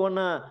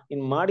ಕೋಪವನ್ನ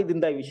ನೀನ್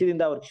ಮಾಡಿದಿಂದ, ಈ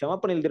ವಿಷಯದಿಂದ ಅವ್ರ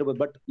ಕ್ಷಮಾಪಣೆ ಇಲ್ದಿರ್ಬೋದು,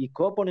 ಬಟ್ ಈ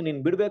ಕೋಪವನ್ನು ನೀನ್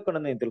ಬಿಡ್ಬೇಕು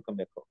ಅನ್ನೋದನ್ನ ನೀನ್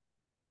ತಿಳ್ಕೊಬೇಕು.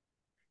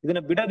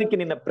 ಇದನ್ನ ಬಿಡೋದಕ್ಕೆ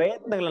ನಿನ್ನ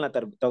ಪ್ರಯತ್ನಗಳನ್ನ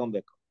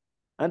ತಗೊಬೇಕು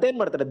ಅಂತ ಏನ್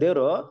ಮಾಡ್ತಾರೆ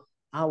ದೇವ್ರು,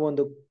 ಆ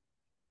ಒಂದು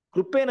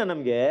ಕೃಪೆನ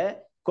ನಮ್ಗೆ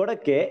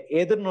ಕೊಡಕ್ಕೆ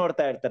ಎದುರು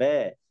ನೋಡ್ತಾ ಇರ್ತಾರೆ.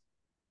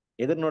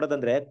 ಎದುರು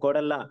ನೋಡೋದಂದ್ರೆ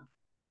ಕೊಡಲ್ಲ,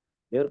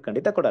 ದೇವ್ರು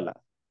ಖಂಡಿತ ಕೊಡಲ್ಲ,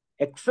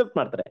 ಎಕ್ಸೆಪ್ಟ್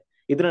ಮಾಡ್ತಾರೆ.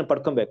 ಇದನ್ನ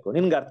ಪಡ್ಕೊಬೇಕು,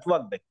 ನಿನ್ಗೆ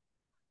ಅರ್ಥವಾಗ್ಬೇಕು,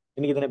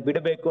 ನಿನ್ಗೆ ಇದನ್ನ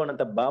ಬಿಡಬೇಕು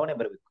ಅನ್ನೋಂತ ಭಾವನೆ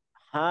ಬರ್ಬೇಕು.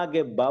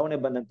 ಹಾಗೆ ಭಾವನೆ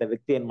ಬಂದಂತ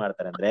ವ್ಯಕ್ತಿ ಏನ್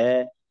ಮಾಡ್ತಾರೆ ಅಂದ್ರೆ,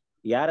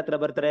 ಯಾರ ಹತ್ರ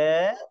ಬರ್ತಾರೆ,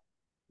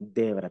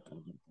 ದೇವರ ಹತ್ರ,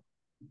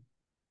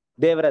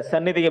 ದೇವರ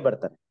ಸನ್ನಿಧಿಗೆ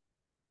ಬರ್ತಾರೆ.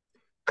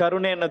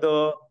 ಕರುಣೆ ಅನ್ನೋದು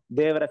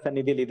ದೇವರ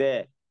ಸನ್ನಿಧಿಲಿ ಇದೆ.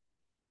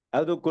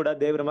 ಅದು ಕೂಡ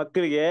ದೇವರ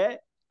ಮಕ್ಕಳಿಗೆ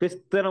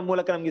ಕ್ರಿಸ್ತನ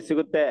ಮೂಲಕ ನಮ್ಗೆ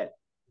ಸಿಗುತ್ತೆ.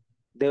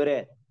 ದೇವರೇ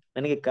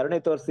ನನಗೆ ಕರುಣೆ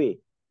ತೋರಿಸಿ,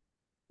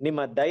 ನಿಮ್ಮ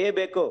ದಯೆ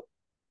ಬೇಕು.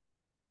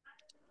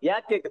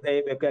 ಯಾಕೆ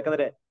ದಯೆ ಬೇಕು?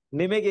 ಯಾಕಂದ್ರೆ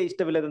ನಿಮಗೆ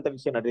ಇಷ್ಟವಿಲ್ಲದಂತ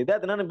ವಿಷಯ ನಡೆದಿದೆ,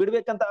 ಅದು ನಾನು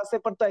ಬಿಡ್ಬೇಕಂತ ಆಸೆ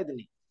ಪಡ್ತಾ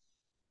ಇದ್ದೀನಿ,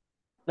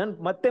 ನಾನು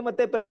ಮತ್ತೆ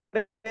ಮತ್ತೆ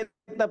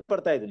ಪ್ರಯತ್ನ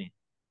ಪಡ್ತಾ ಇದ್ದೀನಿ,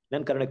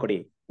 ನನ್ ಕರುಣೆ ಕೊಡಿ.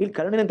 ಇಲ್ಲಿ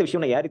ಕರುಣೆ ಅಂತ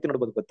ವಿಷಯವನ್ನ ಯಾವ ರೀತಿ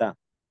ನೋಡ್ಬೋದು ಗೊತ್ತಾ?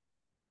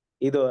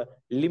 ಇದು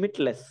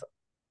ಲಿಮಿಟ್ಲೆಸ್.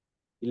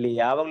 ಇಲ್ಲಿ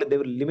ಯಾವಾಗ್ಲೂ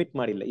ದೇವ್ರು ಲಿಮಿಟ್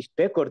ಮಾಡಿಲ್ಲ,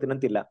 ಇಷ್ಟೇ ಕೊಡ್ತೀನಿ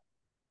ಅಂತಿಲ್ಲ.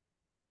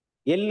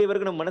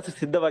 ಎಲ್ಲಿವರೆಗೂ ನಮ್ಮ ಮನಸ್ಸು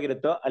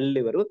ಸಿದ್ಧವಾಗಿರುತ್ತೋ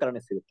ಅಲ್ಲಿವರೆಗೂ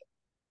ಕರುಣೆ ಸಿಗುತ್ತೆ.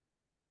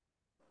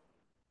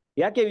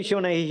 ಯಾಕೆ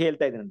ವಿಷಯವನ್ನ ಹೀಗೆ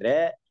ಹೇಳ್ತಾ ಇದ್ದೀನಿ ಅಂದ್ರೆ,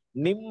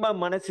 ನಿಮ್ಮ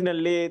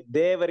ಮನಸ್ಸಿನಲ್ಲಿ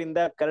ದೇವರಿಂದ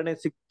ಕರುಣೆ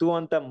ಸಿಕ್ತು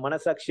ಅಂತ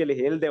ಮನಸ್ಸಾಕ್ಷಿಯಲ್ಲಿ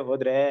ಹೇಳ್ದೆ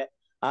ಹೋದ್ರೆ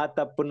ಆ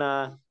ತಪ್ಪನ್ನ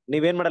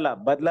ನೀವೇನ್ ಮಾಡಲ್ಲ,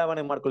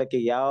 ಬದಲಾವಣೆ ಮಾಡ್ಕೊಳಕ್ಕೆ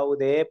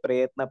ಯಾವುದೇ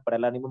ಪ್ರಯತ್ನ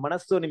ಪಡಲ್ಲ. ನಿಮ್ಮ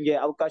ಮನಸ್ಸು ನಿಮ್ಗೆ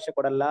ಅವಕಾಶ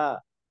ಕೊಡಲ್ಲ.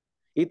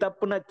 ಈ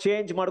ತಪ್ಪನ್ನ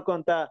ಚೇಂಜ್ ಮಾಡ್ಕೊ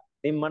ಅಂತ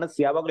ನಿಮ್ ಮನಸ್ಸು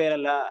ಯಾವಾಗ್ಲೂ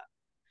ಹೇಳಲ್ಲ.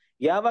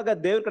 ಯಾವಾಗ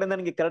ದೇವ್ರ ಕಡೆಯಿಂದ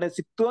ನಿಮ್ಗೆ ಕರುಣೆ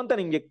ಸಿಕ್ತು ಅಂತ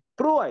ನಿಮ್ಗೆ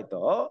ಪ್ರೂವ್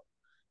ಆಯ್ತೋ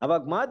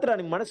ಅವಾಗ ಮಾತ್ರ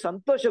ನಿಮ್ ಮನಸ್ಸು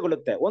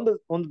ಸಂತೋಷಗೊಳ್ಳುತ್ತೆ.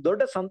 ಒಂದು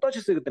ದೊಡ್ಡ ಸಂತೋಷ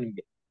ಸಿಗುತ್ತೆ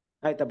ನಿಮ್ಗೆ.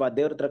 ಆಯ್ತಪ್ಪ,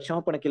 ದೇವ್ರ ಹತ್ರ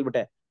ಕ್ಷಮಾಪಣೆ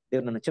ಕೇಳ್ಬಿಟ್ಟೆ,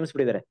 ದೇವ್ರು ನನ್ನ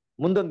ಕ್ಷಮಿಸ್ಬಿಟ್ಟಿದ್ದಾರೆ,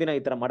 ಮುಂದೊಂದ್ ದಿನ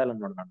ಈ ತರ ಮಾಡಲ್ಲ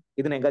ನೋಡ್, ನಾನು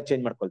ಇದನ್ನ ಹೆಂಗ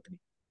ಚೇಂಜ್ ಮಾಡ್ಕೊಳ್ತೀನಿ.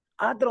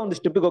 ಆತರ ಒಂದು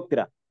ಸ್ಟೆಪ್ಪಿಗೆ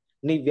ಹೋಗ್ತೀರಾ.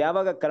 ನೀವ್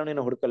ಯಾವಾಗ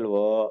ಕರುಣೆನ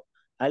ಹುಡುಕಲ್ವೋ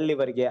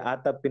ಅಲ್ಲಿವರೆಗೆ ಆ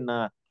ತಪ್ಪಿನ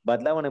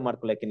ಬದಲಾವಣೆ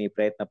ಮಾಡ್ಕೊಳಕ್ಕೆ ನೀವು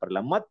ಪ್ರಯತ್ನ ಪಡಲ್ಲ.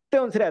 ಮತ್ತೆ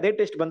ಒಂದ್ಸರಿ ಅದೇ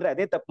ಟೆಸ್ಟ್ ಬಂದ್ರೆ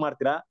ಅದೇ ತಪ್ಪು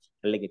ಮಾಡ್ತೀರಾ,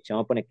 ಅಲ್ಲಿಗೆ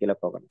ಕ್ಷಮಾಪಣೆ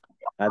ಕೇಳಕ್ ಹೋಗಲ್ಲ.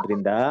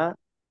 ಆದ್ರಿಂದ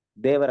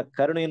ದೇವರ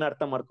ಕರುಣೆಯನ್ನು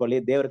ಅರ್ಥ ಮಾಡ್ಕೊಳ್ಳಿ.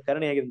 ದೇವರ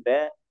ಕರುಣೆ ಹೇಗಿದ್ರೆ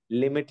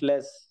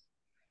ಲಿಮಿಟ್ಲೆಸ್.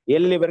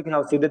 ಎಲ್ಲಿವರೆಗೂ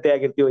ನಾವು ಸಿದ್ಧತೆ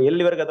ಆಗಿರ್ತೀವೋ,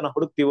 ಎಲ್ಲಿವರೆಗೂ ಅದನ್ನ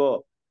ಹುಡುಕ್ತಿವೋ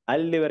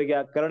ಅಲ್ಲಿವರೆಗೆ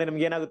ಆ ಕರುಣೆ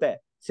ನಮ್ಗೆ ಏನಾಗುತ್ತೆ,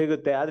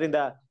 ಸಿಗುತ್ತೆ. ಆದ್ರಿಂದ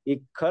ಈ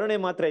ಕರುಣೆ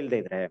ಮಾತ್ರ ಇಲ್ಲದೆ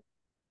ಇದ್ರೆ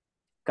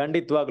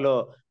ಖಂಡಿತವಾಗ್ಲೂ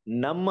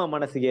ನಮ್ಮ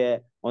ಮನಸ್ಸಿಗೆ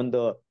ಒಂದು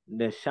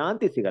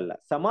ಶಾಂತಿ ಸಿಗಲ್ಲ,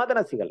 ಸಮಾಧಾನ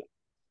ಸಿಗಲ್ಲ.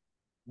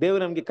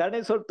 ದೇವ್ರು ನಮ್ಗೆ ಕರುಣೆ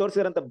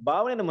ತೋರಿಸಿರಂತ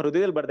ಭಾವನೆ ನಮ್ಮ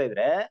ಹೃದಯದಲ್ಲಿ ಬರ್ತಾ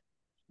ಇದ್ರೆ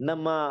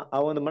ನಮ್ಮ ಆ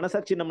ಒಂದು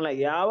ಮನಸ್ಸಾಕ್ಷಿ ನಮ್ಮನ್ನ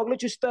ಯಾವಾಗ್ಲೂ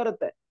ಚುಚ್ತಾ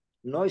ಇರುತ್ತೆ,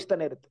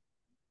 ನೋಯಿಸ್ತಾನೆ ಇರುತ್ತೆ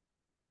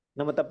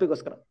ನಮ್ಮ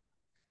ತಪ್ಪಿಗೋಸ್ಕರ.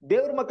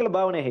 ದೇವ್ರ ಮಕ್ಕಳ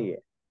ಭಾವನೆ ಹೇಗೆ,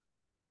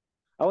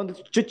 ಆ ಒಂದು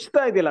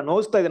ಚುಚ್ತಾ ಇದೆಯಲ್ಲ,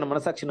 ನೋಯಿಸ್ತಾ ಇದೆ ನಮ್ಮ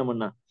ಮನಸ್ಸಾಕ್ಷಿ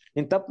ನಮ್ಮನ್ನ.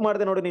 ನೀನ್ ತಪ್ಪು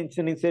ಮಾಡ್ದೆ ನೋಡು, ನೀನ್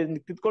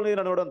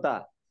ತಿತ್ಕೊಂಡಿದ್ದೀರ ನೋಡು ಅಂತ,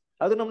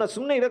 ಅದು ನಮ್ಮನ್ನ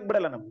ಸುಮ್ಮನೆ ಇರಕ್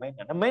ಬಿಡಲ್ಲ.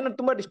 ನಮ್ಮ ಮೈಂಡ್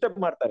ತುಂಬಾ ಡಿಸ್ಟರ್ಬ್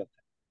ಮಾಡ್ತಾ ಇರುತ್ತೆ.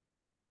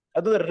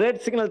 ಅದು ರೆಡ್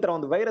ಸಿಗ್ನಲ್ ತರ,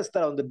 ಒಂದು ವೈರಸ್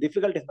ತರ ಒಂದು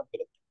ಡಿಫಿಕಲ್ಟೀಸ್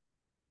ನಮ್ಗಿರುತ್ತೆ.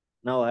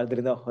 ನಾವು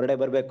ಅದರಿಂದ ಹೊರಡೆ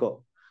ಬರ್ಬೇಕು.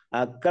 ಆ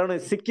ಕರುಣೆ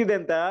ಸಿಕ್ಕಿದೆ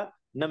ಅಂತ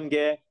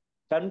ನಮ್ಗೆ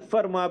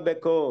ಕನ್ಫರ್ಮ್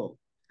ಆಗ್ಬೇಕು.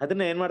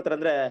 ಅದನ್ನ ಏನ್ ಮಾಡ್ತಾರೆ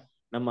ಅಂದ್ರೆ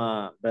ನಮ್ಮ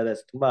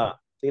ಬ್ರದರ್ಸ್ ತುಂಬಾ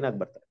ಕ್ಲೀನ್ ಆಗಿ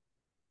ಬರ್ತಾರೆ,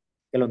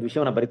 ಕೆಲವೊಂದು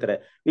ವಿಷಯವನ್ನ ಬರೀತಾರೆ.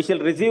 V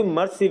shall receive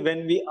mercy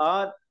when we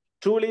are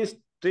truly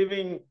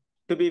ಸ್ಟ್ರೀವಿಂಗ್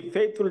to B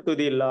faithful to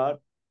the lord.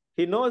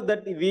 He knows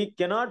that we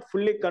cannot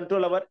fully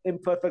control our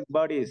imperfect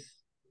bodies.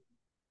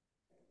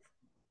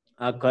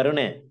 ಆ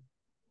ಕರುಣೆ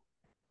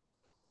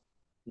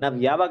ನಾವ್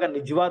ಯಾವಾಗ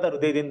ನಿಜವಾದ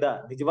ಹೃದಯದಿಂದ,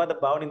 ನಿಜವಾದ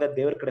ಭಾವನೆಯಿಂದ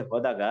ದೇವ್ರ ಕಡೆ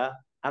ಹೋದಾಗ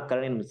ಆ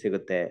ಕರುಣೆ ನಮ್ಗೆ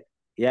ಸಿಗುತ್ತೆ.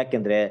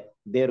 ಯಾಕೆಂದ್ರೆ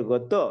ದೇವ್ರಿಗೆ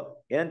ಗೊತ್ತು,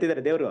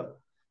 ಏನಂತಿದ್ದಾರೆ ದೇವ್ರು,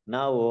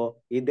 ನಾವು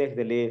ಈ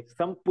ದೇಹದಲ್ಲಿ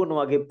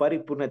ಸಂಪೂರ್ಣವಾಗಿ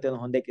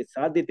ಪರಿಪೂರ್ಣತೆಯನ್ನು ಹೊಂದಕ್ಕೆ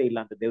ಸಾಧ್ಯತೆ ಇಲ್ಲ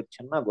ಅಂತ ದೇವ್ರು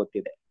ಚೆನ್ನಾಗಿ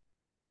ಗೊತ್ತಿದೆ.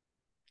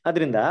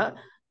 ಅದರಿಂದ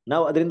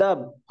ನಾವು ಅದರಿಂದ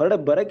ಹೊರಡೆ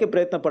ಬರಕ್ಕೆ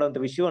ಪ್ರಯತ್ನ ಪಡುವಂತ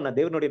ವಿಷಯವನ್ನ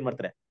ದೇವ್ರು ನೋಡಿ ಏನ್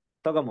ಮಾಡ್ತಾರೆ,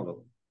 ತಗೊಂಬೋಗು.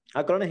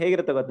 ಆ ಕರುಣೆ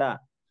ಹೇಗಿರುತ್ತೆ ಗೊತ್ತಾ?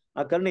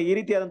 ಆ ಕರುಣೆ ಈ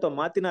ರೀತಿಯಾದಂತ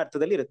ಮಾತಿನ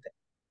ಅರ್ಥದಲ್ಲಿ ಇರುತ್ತೆ.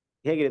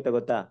 ಹೇಗಿರುತ್ತೆ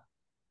ಗೊತ್ತಾ?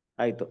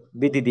 ಆಯ್ತು,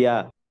 ಬಿದ್ದಿದ್ಯಾ,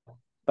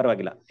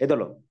 ಪರವಾಗಿಲ್ಲ,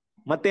 ಎದಳು,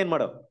 ಮತ್ತೇನ್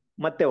ಮಾಡು,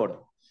 ಮತ್ತೆ ಓಡು.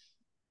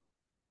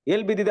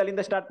 ಎಲ್ಲಿ ಬಿದ್ದಿದೆ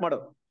ಅಲ್ಲಿಂದ ಸ್ಟಾರ್ಟ್ ಮಾಡು,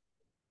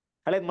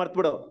 ಹಳೇದ್ ಮರ್ತ್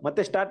ಬಿಡು,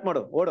 ಮತ್ತೆ ಸ್ಟಾರ್ಟ್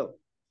ಮಾಡು, ಓಡು,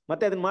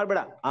 ಮತ್ತೆ ಅದನ್ನ ಮಾಡ್ಬೇಡ.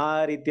 ಆ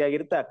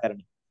ರೀತಿಯಾಗಿರುತ್ತೆ ಆ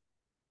ಕರುಣೆ.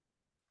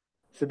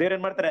 ದೇವ್ರ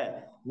ಏನ್ ಮಾಡ್ತಾರೆ,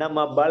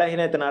 ನಮ್ಮ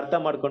ಬಲಹೀನತೆನ ಅರ್ಥ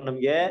ಮಾಡ್ಕೊಂಡು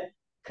ನಮ್ಗೆ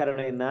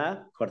ಕರುಣೆಯನ್ನ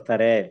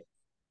ಕೊಡ್ತಾರೆ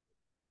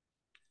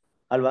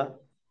ಅಲ್ವಾ?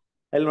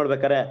 ಎಲ್ಲಿ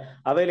ನೋಡ್ಬೇಕಾರೆ,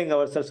 ಅವೈಲಿಂಗ್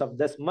our selves of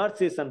this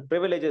mercies and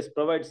privileges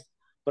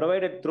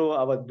provided through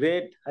our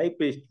great high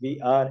priest, we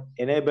are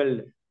enabled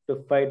to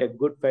fight A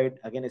good fight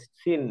against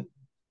ಸಿನ್.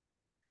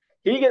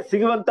 ಹೀಗೆ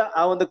ಸಿಗುವಂತ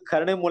ಆ ಒಂದು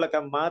ಕರುಣೆ ಮೂಲಕ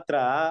ಮಾತ್ರ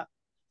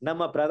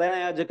ನಮ್ಮ ಪ್ರಧಾನ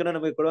ಯಾಜಕನು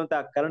ನಮಗೆ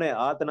ಕೊಡುವಂತಹ ಕರುಣೆ,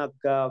 ಆತನ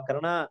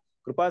ಕರುಣಾ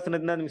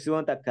ಕೃಪಾಸನದಿಂದ ನಿಮ್ಗೆ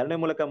ಸಿಗುವಂತ ಕರುಣೆ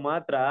ಮೂಲಕ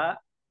ಮಾತ್ರ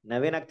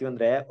ನಾವೇನಾಗ್ತೀವಿ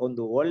ಅಂದ್ರೆ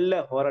ಒಂದು ಒಳ್ಳೆ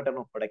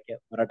ಹೋರಾಟನ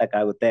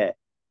ಹೋರಾಟಕ್ಕಾಗುತ್ತೆ.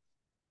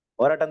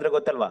 ಹೋರಾಟ ಅಂದ್ರೆ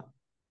ಗೊತ್ತಲ್ವಾ?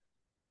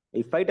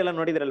 ಈ ಫೈಟ್ ಎಲ್ಲ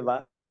ನೋಡಿದ್ರಲ್ವಾ?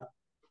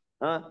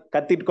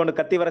 ಕತ್ತಿ ಇಟ್ಕೊಂಡು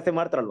ಕತ್ತಿ ವರಸೆ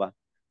ಮಾಡ್ತಾರಲ್ವಾ?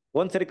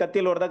 ಒಂದ್ಸರಿ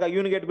ಕತ್ತಿಯಲ್ಲಿ ಹೊಡೆದಾಗ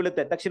ಇವ್ನಿಗೆ ಎಡ್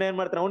ಬೀಳುತ್ತೆ, ತಕ್ಷಣ ಏನ್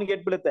ಮಾಡ್ತಾನೆ, ಅವ್ನಿಗೆ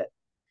ಎಡ್ ಬೀಳುತ್ತೆ.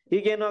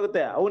 ಹೀಗೇನು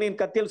ಆಗುತ್ತೆ, ಅವ್ನಿನ್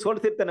ಕತ್ತಿಯಲ್ಲಿ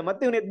ಸೋಲ್ಸಿರ್ತಾನೆ,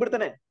 ಮತ್ತೆ ಇವ್ನು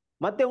ಎದ್ಬಿಡ್ತಾನೆ,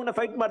 ಮತ್ತೆ ಅವನ್ನ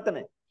ಫೈಟ್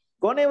ಮಾಡ್ತಾನೆ.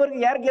 ಕೊನೆವರೆಗೆ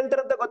ಯಾರು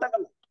ಗೆಲ್ತಾರಂತ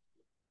ಗೊತ್ತಾಗಲ್ಲ.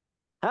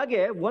 ಹಾಗೆ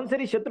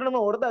ಒಂದ್ಸರಿ ಶತ್ರುನ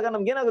ಹೊಡೆದಾಗ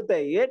ನಮ್ಗೇನಾಗುತ್ತೆ,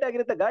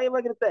 ಏಟಾಗಿರುತ್ತೆ,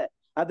 ಗಾಯವಾಗಿರುತ್ತೆ.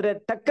 ಆದ್ರೆ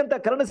ಟಕ್ಕಂತ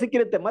ಕರ್ಣ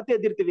ಸಿಕ್ಕಿರುತ್ತೆ, ಮತ್ತೆ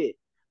ಎದ್ದಿರ್ತೀವಿ.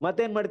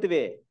 ಮತ್ತೇನ್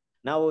ಮಾಡ್ತೀವಿ,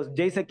 ನಾವು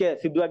ಜಯಿಸಕ್ಕೆ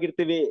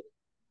ಸಿದ್ಧವಾಗಿರ್ತೀವಿ.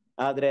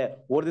 ಆದ್ರೆ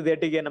ಹೊಡೆದ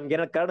ಏಟಿಗೆ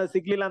ನಮ್ಗೇನ ಕಾರಣ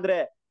ಸಿಗ್ಲಿಲ್ಲ ಅಂದ್ರೆ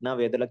ನಾವ್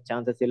ಎದಲಕ್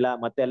ಚಾನ್ಸಸ್ ಇಲ್ಲ,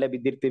 ಮತ್ತೆ ಅಲ್ಲೇ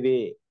ಬಿದ್ದಿರ್ತೀವಿ.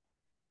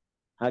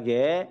 ಹಾಗೆ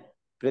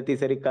ಪ್ರತಿ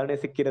ಸರಿ ಕರುಣೆ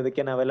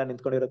ಸಿಕ್ಕಿರೋದಕ್ಕೆ ನಾವೆಲ್ಲ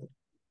ನಿಂತ್ಕೊಂಡಿರೋದು.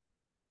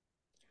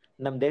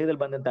 ನಮ್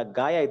ದೇಹದಲ್ಲಿ ಬಂದಂತ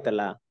ಗಾಯ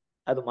ಆಯ್ತಲ್ಲ,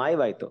 ಅದು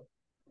ಮಾಯವಾಯ್ತು.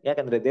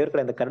 ಯಾಕಂದ್ರೆ ದೇವ್ರ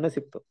ಕಡೆಯಿಂದ ಕರುಣೆ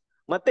ಸಿಕ್ತು,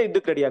 ಮತ್ತೆ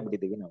ಯುದ್ಧಕ್ಕೆ ರೆಡಿ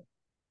ಆಗ್ಬಿಟ್ಟಿದೀವಿ ನಾವು.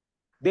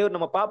 ದೇವ್ರು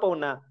ನಮ್ಮ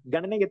ಪಾಪವನ್ನ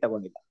ಗಣನೆಗೆ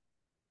ತಗೊಂಡಿಲ್ಲ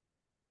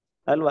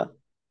ಅಲ್ವಾ?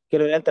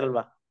 ಕೆಲವ್ರು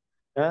ಹೇಳ್ತಾರಲ್ವಾ,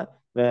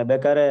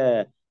 ಬೇಕಾದ್ರೆ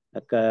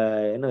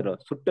ಏನಾದ್ರು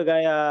ಸುಟ್ಟು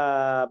ಗಾಯ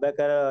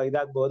ಬೇಕಾದ್ರೆ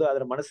ಇದಾಗ್ಬಹುದು,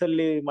 ಆದ್ರೆ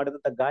ಮನಸ್ಸಲ್ಲಿ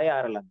ಮಾಡಿದಂತ ಗಾಯ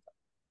ಆರಲ್ಲ ಅಂತ.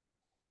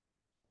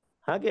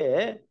 ಹಾಗೆ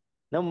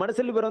ನಮ್ಮ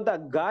ಮನಸ್ಸಲ್ಲಿ ಬರುವಂತ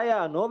ಗಾಯ,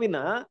 ನೋವಿನ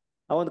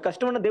ಆ ಒಂದು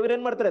ಕಷ್ಟವನ್ನ ದೇವ್ರು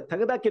ಏನ್ ಮಾಡ್ತಾರೆ,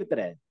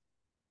 ತೆಗೆದಾಕಿರ್ತಾರೆ.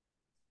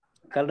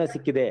 ಕರುಣೆ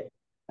ಸಿಕ್ಕಿದೆ.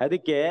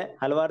 ಅದಕ್ಕೆ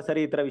ಹಲವಾರು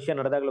ಸರಿ ಈ ತರ ವಿಷಯ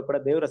ನಡೆದಾಗ್ಲೂ ಕೂಡ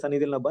ದೇವರ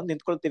ಸನ್ನಿಧಿಯಲ್ಲಿ ನಾವು ಬಂದು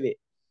ನಿಂತ್ಕೊಳ್ತೀವಿ.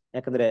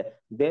 ಯಾಕಂದ್ರೆ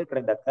ದೇವ್ರ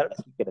ಕಡೆಯಿಂದ ಕರುಣೆ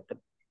ಸಿಕ್ಕಿರುತ್ತೆ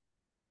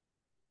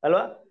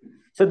ಅಲ್ವಾ?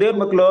 ಸೊ ದೇವ್ರ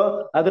ಮಕ್ಕಳು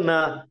ಅದನ್ನ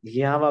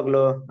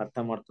ಯಾವಾಗ್ಲೂ ಅರ್ಥ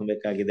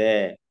ಮಾಡ್ಕೊಬೇಕಾಗಿದೆ.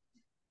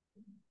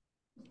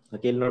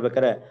 ಇಲ್ಲಿ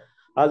ನೋಡ್ಬೇಕಾರೆ,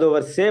 although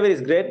our Savior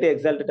is greatly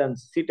exalted and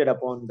seated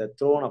upon the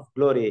throne of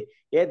glory,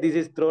 yet this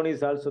is throne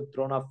is also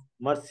throne of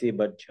mercy,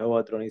 but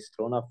Jehovah throne is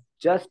throne of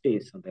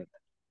justice ಅಂತ ಹೇಳ್ತಾರೆ.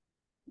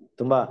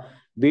 ತುಂಬಾ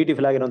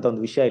ಬ್ಯೂಟಿಫುಲ್ ಆಗಿರುವಂತ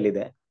ಒಂದು ವಿಷಯ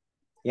ಇಲ್ಲಿದೆ.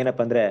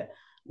 ಏನಪ್ಪಾ ಅಂದ್ರೆ,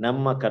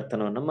 ನಮ್ಮ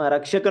ಕರ್ತನು, ನಮ್ಮ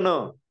ರಕ್ಷಕನು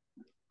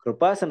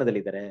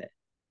ಕೃಪಾಸನದಲ್ಲಿದ್ದಾರೆ.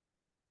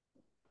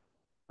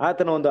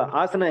 ಆತನ ಒಂದು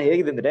ಆಸನ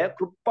ಹೇಗಿದೆ ಅಂದ್ರೆ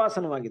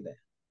ಕೃಪಾಸನವಾಗಿದೆ.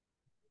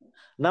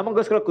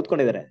 ನಮಗೋಸ್ಕರ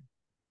ಕುತ್ಕೊಂಡಿದ್ದಾರೆ.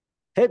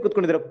 ಹೇಗ್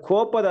ಕುತ್ಕೊಂಡಿದ್ದಾರೆ?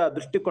 ಕೋಪದ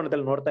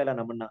ದೃಷ್ಟಿಕೋನದಲ್ಲಿ ನೋಡ್ತಾ ಇಲ್ಲ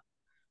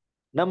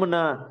ನಮ್ಮನ್ನ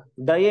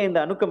ದಯೆಯಿಂದ,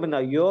 ಅನುಕಂಪದಿಂದ,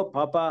 ಅಯ್ಯೋ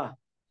ಪಾಪ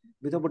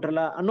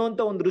ಬಿದ್ದೋಗ್ಬಿಟ್ರಲ್ಲ ಅನ್ನುವಂತ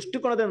ಒಂದು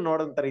ದೃಷ್ಟಿಕೋನದಲ್ಲಿ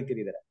ನೋಡೋಂತ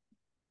ರೀತಿಯಲ್ಲಿ ಇದ್ದಾರೆ.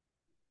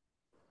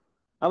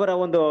 ಅವರ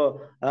ಒಂದು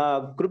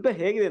ಕೃಪೆ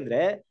ಹೇಗಿದೆ ಅಂದ್ರೆ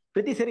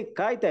ಪ್ರತಿ ಸರಿ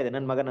ಕಾಯ್ತಾ ಇದೆ,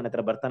 ನನ್ ಮಗ ನನ್ನ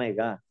ಹತ್ರ ಬರ್ತಾನೆ,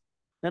 ಈಗ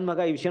ನನ್ ಮಗ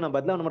ಈ ವಿಷಯನ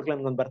ಬದಲಾವಣೆ ಮಾಡ್ಕೊಳ್ಳಿ,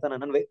 ನನ್ಗೊಂದು ಬರ್ತಾನ,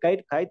 ನಾನು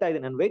ಕಾಯ್ತಾ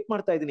ಇದ್ದೀನಿ, ನಾನು ವೇಟ್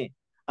ಮಾಡ್ತಾ ಇದ್ದೀನಿ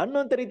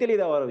ಅನ್ನುವಂತ ರೀತಿಯಲ್ಲಿ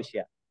ಇದೆ ಅವರ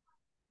ವಿಷಯ.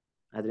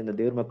 ಆದ್ರಿಂದ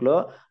ದೇವ್ರ ಮಕ್ಕಳು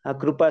ಆ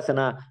ಕೃಪಾಸನ,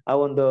 ಆ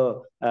ಒಂದು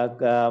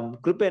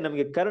ಕೃಪೆ,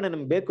 ನಮ್ಗೆ ಕರುಣೆ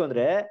ನಮ್ಗೆ ಬೇಕು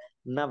ಅಂದ್ರೆ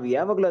ನಾವ್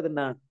ಯಾವಾಗ್ಲೂ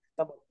ಅದನ್ನ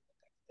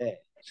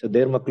ಸೊ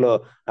ದೇವ್ರ ಮಕ್ಕಳು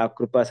ಆ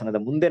ಕೃಪಾಸನದ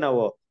ಮುಂದೆ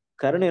ನಾವು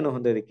ಕರುಣೆಯನ್ನು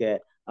ಹೊಂದೋದಕ್ಕೆ,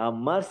 ಆ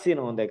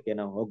ಮರ್ಸಿಯನ್ನು ಹೊಂದೋದಕ್ಕೆ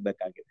ನಾವು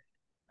ಹೋಗ್ಬೇಕಾಗಿದೆ.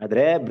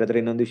 ಆದ್ರೆ ಬ್ರದರ್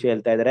ಇನ್ನೊಂದು ವಿಷಯ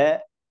ಹೇಳ್ತಾ ಇದಾರೆ,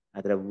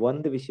 ಆದ್ರೆ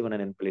ಒಂದು ವಿಷಯವನ್ನ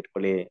ನೆನಪಲ್ಲಿ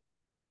ಇಟ್ಕೊಳ್ಳಿ,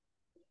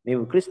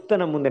 ನೀವು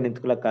ಕ್ರಿಸ್ತನ ಮುಂದೆ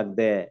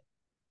ನಿಂತ್ಕೊಳ್ಳಕ್ಕಾಗದೆ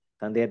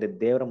ತಂದೆಯಾದ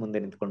ದೇವರ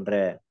ಮುಂದೆ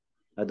ನಿಂತ್ಕೊಂಡ್ರೆ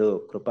ಅದು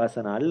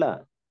ಕೃಪಾಸನ ಅಲ್ಲ,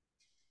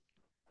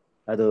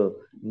 ಅದು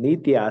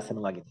ನೀತಿಯ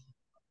ಆಸನವಾಗಿದೆ.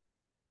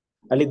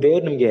 ಅಲ್ಲಿ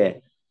ದೇವ್ರು ನಿಮ್ಗೆ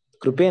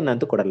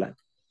ಕೃಪೆಯನ್ನಂತೂ ಕೊಡಲ್ಲ.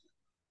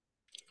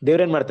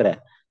 ದೇವ್ರೇನ್ ಮಾಡ್ತಾರೆ,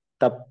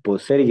 ತಪ್ಪು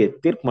ಸರಿಗೆ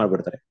ತೀರ್ಪು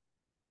ಮಾಡ್ಬಿಡ್ತಾರೆ.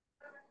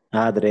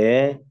 ಆದ್ರೆ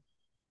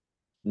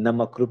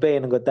ನಮ್ಮ ಕೃಪೆ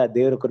ಏನು ಗೊತ್ತಾ,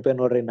 ದೇವ್ರ ಕೃಪೆ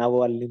ನೋಡ್ರಿ, ನಾವು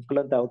ಅಲ್ಲಿ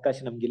ನಿಂತ್ಕೊಳ್ಳೋಂತ ಅವಕಾಶ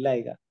ನಮ್ಗಿಲ್ಲ.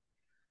 ಈಗ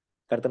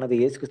ಕರ್ತನಾದ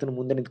ಯೇಸು ಕ್ರಿಸ್ತನ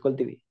ಮುಂದೆ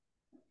ನಿಂತ್ಕೊಳ್ತೀವಿ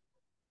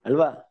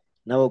ಅಲ್ವಾ?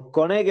 ನಾವು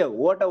ಕೊನೆಗೆ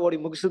ಓಟ ಓಡಿ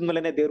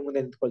ಮುಗಿಸಿದ್ಮೇಲೆನೆ ದೇವ್ರ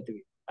ಮುಂದೆ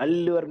ನಿಂತ್ಕೊಳ್ತೀವಿ.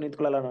 ಅಲ್ಲಿವರೆಗೂ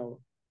ನಿಂತ್ಕೊಳ್ಳಲ್ಲ ನಾವು.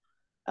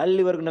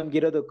 ಅಲ್ಲಿವರೆಗೂ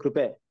ನಮ್ಗಿರೋದು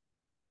ಕೃಪೆ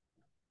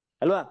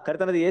ಅಲ್ವಾ?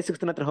 ಕರ್ತನಾದ ಯೇಸು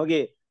ಕ್ರಿಸ್ತನ ಹತ್ರ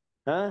ಹೋಗಿ,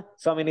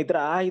 ಸ್ವಾಮಿ ಈ ತರ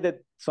ಆಗಿದೆ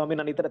ಸ್ವಾಮಿ,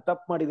 ನಾನು ಈ ತರ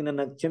ತಪ್ಪು ಮಾಡಿದೀನಿ,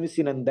 ನನ್ನ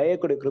ಕ್ಷಮಿಸಿ, ನನ್ ದಯೆ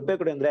ಕೊಡಿ, ಕೃಪೆ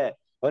ಕೊಡಿ ಅಂದ್ರೆ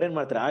ಅವ್ರೇನ್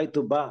ಮಾಡ್ತಾರೆ,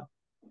 ಆಯ್ತು ಬಾ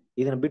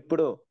ಇದನ್ನ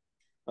ಬಿಟ್ಬಿಡು,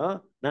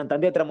 ನಾನ್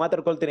ತಂದೆ ಹತ್ರ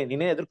ಮಾತಾಡ್ಕೊಳ್ತೀನಿ,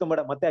 ನೀನೇ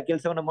ಎದುರ್ಕೊಂಬೇಡ, ಮತ್ತೆ ಆ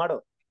ಕೆಲ್ಸವನ್ನ ಮಾಡು,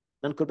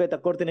 ನನ್ ಕೃಪೆ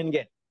ತಕ್ಕೊಡ್ತೀನಿ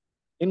ನಿನ್ಗೆ,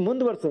 ನೀನ್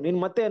ಮುಂದುವರ್ಸು, ನೀನ್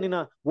ಮತ್ತೆ ನಿನ್ನ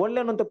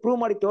ಒಳ್ಳೆಯವನು ಅಂತ ಪ್ರೂವ್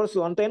ಮಾಡಿ ತೋರ್ಸು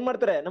ಅಂತ ಏನ್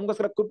ಮಾಡ್ತಾರೆ,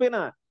 ನಮ್ಗೋಸ್ಕರ ಕೃಪೆನ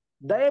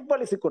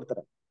ದಯಪಾಲಿಸಿ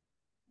ಕೊಡ್ತಾರೆ.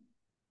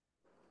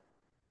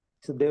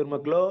 ದೇವ್ರ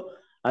ಮಕ್ಕಳು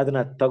ಅದನ್ನ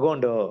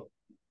ತಗೊಂಡು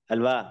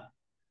ಅಲ್ವಾ,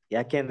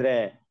 ಯಾಕೆಂದ್ರೆ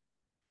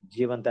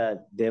ಜೀವಂತ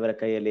ದೇವರ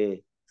ಕೈಯಲ್ಲಿ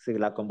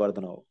ಸಿಗ್ಲಾಕೊಂಬಾರ್ದು.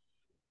 ನಾವು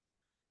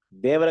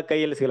ದೇವರ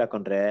ಕೈಯಲ್ಲಿ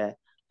ಸಿಗ್ಲಾಕೊಂಡ್ರೆ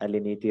ಅಲ್ಲಿ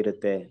ನೀತಿ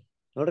ಇರುತ್ತೆ.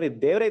 ನೋಡ್ರಿ,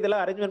 ದೇವರೇ ಇದೆಲ್ಲ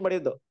ಅರೇಂಜ್ಮೆಂಟ್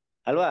ಮಾಡಿದ್ದು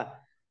ಅಲ್ವಾ?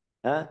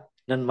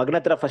 ನನ್ ಮಗನ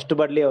ಹತ್ರ ಫಸ್ಟ್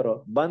ಬರ್ಲಿ, ಅವರು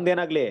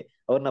ಬಂದೇನಾಗ್ಲಿ,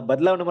 ಅವ್ರನ್ನ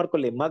ಬದಲಾವಣೆ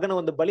ಮಾಡ್ಕೊಳ್ಳಿ, ಮಗನ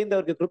ಒಂದು ಬಳಿಯಿಂದ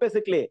ಅವ್ರಿಗೆ ಕೃಪೆ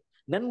ಸಿಕ್ಲಿ,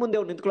 ನನ್ ಮುಂದೆ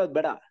ಅವ್ರು ನಿಂತ್ಕೊಳ್ಳೋದು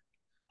ಬೇಡ.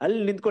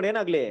 ಅಲ್ಲಿ ನಿಂತ್ಕೊಂಡು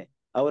ಏನಾಗ್ಲಿ,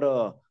 ಅವರು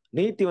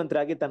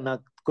ನೀತಿವಂತರಾಗಿ ತನ್ನ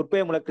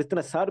ಕೃಪೆಯ ಮೂಲಕ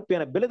ಕ್ರಿಸ್ತನ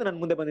ಸಾರೂಪ್ಯನ ಬೆಳೆದು ನನ್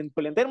ಮುಂದೆ ಬಂದು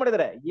ನಿಂತ್ಕೊಳ್ಳಿ ಅಂತ ಏನ್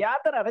ಮಾಡಿದಾರೆ, ಯಾವ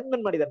ತರ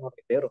ಅರೇಂಜ್ಮೆಂಟ್ ಮಾಡಿದಾರೆ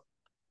ನೋಡ್ರಿ ದೇವ್ರು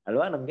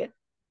ಅಲ್ವಾ?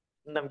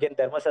 ನಮ್ಗೇನ್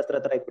ಧರ್ಮಶಾಸ್ತ್ರ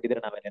ತರ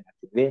ಇಟ್ಬಿಟ್ಟಿದ್ರೆ ನಾವೇನೇನ್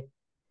ಆಗ್ತಿದ್ವಿ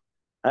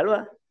ಅಲ್ವಾ?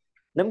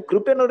 ನಮ್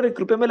ಕೃಪೆ ನೋಡ್ರಿ,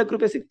 ಕೃಪೆ ಮೇಲೆ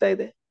ಕೃಪೆ ಸಿಗ್ತಾ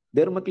ಇದೆ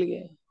ದೇವ್ರ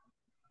ಮಕ್ಳಿಗೆ.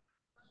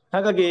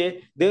 ಹಾಗಾಗಿ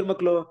ದೇವ್ರ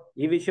ಮಕ್ಕಳು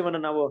ಈ ವಿಷಯವನ್ನ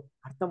ನಾವು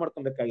ಅರ್ಥ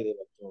ಮಾಡ್ಕೊಬೇಕಾಗಿದೆ.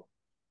 ಇವತ್ತು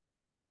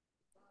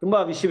ತುಂಬಾ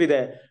ವಿಷಯವಿದೆ.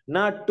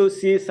 Not to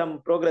C some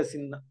progress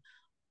in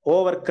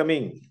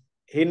overcoming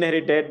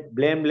inherited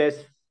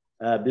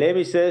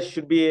blemishes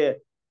should be a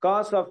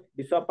cause of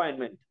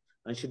disappointment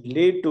and should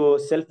lead to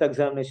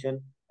self-examination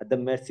at the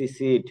mercy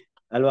seat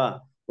ಅಲ್ವಾ?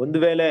 ಒಂದು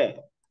ವೇಳೆ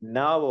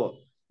ನಾವು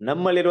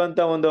ನಮ್ಮಲ್ಲಿರುವಂತ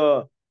ಒಂದು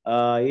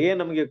ಏನ್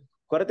ನಮ್ಗೆ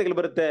ಕೊರತೆಗಳು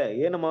ಬರುತ್ತೆ,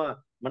 ಏನ್ ನಮ್ಮ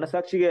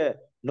ಮನಸಾಕ್ಷಿಗೆ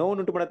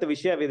ನೋವುಂಟು ಮಾಡೋ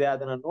ವಿಷಯವಿದೆ,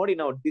 ಅದನ್ನ ನೋಡಿ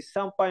ನಾವು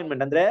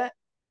ಡಿಸಪಾಯಿಂಟ್ಮೆಂಟ್ ಅಂದ್ರೆ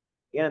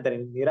ಏನಂತಾರೆ,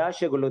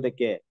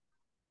 ನಿರಾಶೆಗೊಳ್ಳುವುದಕ್ಕೆ,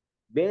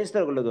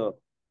 ಬೇಸರಗೊಳ್ಳೋದು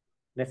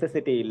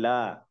ನೆಸೆಸಿಟಿ ಇಲ್ಲ.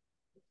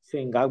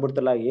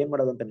 ಹಿಂಗಾಗ್ಬಿಡ್ತಲ್ಲ, ಏನ್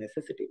ಮಾಡೋದು ಅಂತ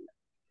ನೆಸೆಸಿಟಿ ಇಲ್ಲ.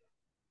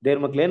 ದೇವ್ರ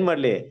ಮಕ್ಳು ಏನ್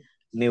ಮಾಡ್ಲಿ,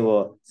 ನೀವು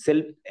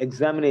ಸೆಲ್ಫ್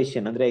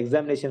ಎಕ್ಸಾಮಿನೇಷನ್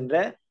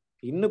ಅಂದ್ರೆ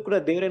ಇನ್ನು ಕೂಡ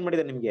ದೇವ್ರ ಏನ್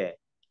ಮಾಡಿದಾರೆ ನಿಮ್ಗೆ,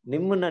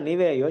 ನಿಮ್ಮನ್ನ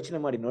ನೀವೇ ಯೋಚನೆ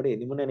ಮಾಡಿ ನೋಡಿ,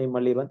 ನಿಮ್ಮನ್ನ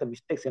ನಿಮ್ಮಲ್ಲಿ ಇರುವಂತ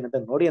ಮಿಸ್ಟೇಕ್ಸ್ ಏನಂತ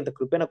ನೋಡಿ ಅಂತ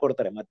ಕೃಪೆನ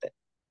ಕೊಡ್ತಾರೆ. ಮತ್ತೆ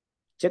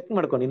ಚೆಕ್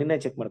ಮಾಡ್ಕೊ, ನಿನ್ನೇ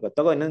ಚೆಕ್ ಮಾಡ್ಕೊ,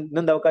 ತಗೋ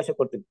ಇನ್ನೊಂದು ಅವಕಾಶ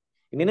ಕೊಡ್ತೀನಿ,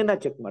 ನಿನ್ನ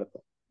ಚೆಕ್ ಮಾಡ್ಕೊ,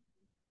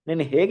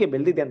 ನೀನು ಹೇಗೆ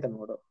ಬೆಳೆದಿದೆ ಅಂತ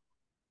ನೋಡು.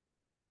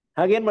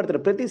 ಹಾಗೇನ್ ಮಾಡ್ತಾರೆ,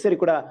 ಪ್ರತಿ ಸರಿ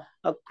ಕೂಡ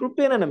ಆ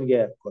ಕೃಪೆನ ನಮ್ಗೆ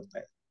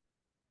ಕೊಡ್ತಾರೆ.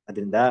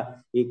 ಅದರಿಂದ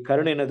ಈ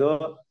ಕರುಣೆ ಅನ್ನೋದು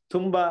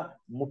ತುಂಬಾ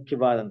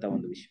ಮುಖ್ಯವಾದಂತ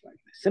ಒಂದು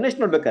ವಿಷಯವಾಗಿದೆ.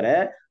 ನೆಕ್ಸ್ಟ್ ನೋಡ್ಬೇಕಾರೆ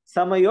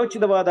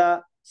ಸಮಯೋಚಿತವಾದ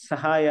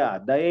ಸಹಾಯ,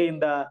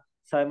 ದಯೆಯಿಂದ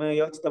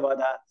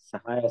ಸಮಯೋಚಿತವಾದ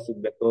ಸಹಾಯ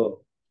ಸಿಗ್ಬೇಕು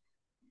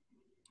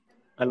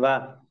ಅಲ್ವಾ.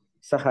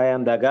 ಸಹಾಯ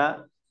ಅಂದಾಗ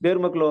ದೇವ್ರ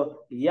ಮಕ್ಕಳು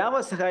ಯಾವ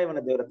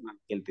ಸಹಾಯವನ್ನ ದೇವ್ರ ಹತ್ರ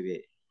ನಾವು ಕೇಳ್ತೀವಿ?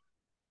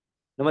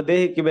 ನಮ್ಮ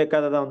ದೇಹಕ್ಕೆ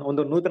ಬೇಕಾದ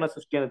ಒಂದು ನೂತನ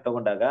ಸೃಷ್ಟಿಯನ್ನು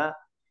ತಗೊಂಡಾಗ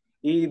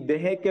ಈ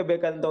ದೇಹಕ್ಕೆ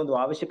ಬೇಕಾದಂತ ಒಂದು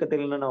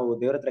ಅವಶ್ಯಕತೆಗಳನ್ನ ನಾವು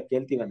ದೇವ್ರ ಹತ್ರ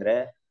ಕೇಳ್ತೀವಿ ಅಂದ್ರೆ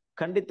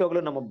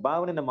ಖಂಡಿತವಾಗ್ಲೂ ನಮ್ಮ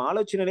ಭಾವನೆ, ನಮ್ಮ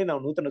ಆಲೋಚನೆಯಲ್ಲಿ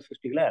ನಾವು ನೂತನ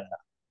ಸೃಷ್ಟಿಗಳೇ ಅಲ್ಲ.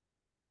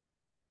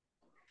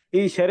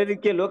 ಈ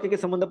ಶರೀರಕ್ಕೆ, ಲೋಕಕ್ಕೆ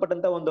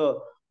ಸಂಬಂಧಪಟ್ಟಂತ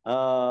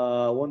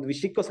ಒಂದು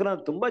ವಿಷಯಕ್ಕೋಸ್ಕರ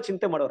ನಾವು ತುಂಬಾ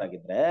ಚಿಂತೆ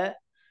ಮಾಡೋರಾಗಿದ್ರೆ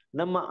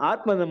ನಮ್ಮ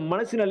ಆತ್ಮ, ನಮ್ಮ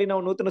ಮನಸ್ಸಿನಲ್ಲಿ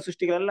ನಾವು ನೂತನ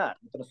ಸೃಷ್ಟಿಗಳಲ್ಲ.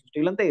 ನೂತನ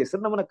ಸೃಷ್ಟಿಗಳಂತ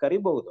ಹೆಸರು ನಮ್ಮನ್ನ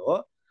ಕರಿಬಹುದು,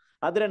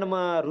 ಆದ್ರೆ ನಮ್ಮ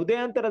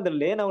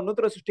ಹೃದಯಾಂತರದಲ್ಲಿ ನಾವು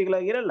ನೂತನ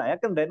ಸೃಷ್ಟಿಗಳಾಗಿರಲ್ಲ.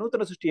 ಯಾಕಂದ್ರೆ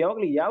ನೂತನ ಸೃಷ್ಟಿ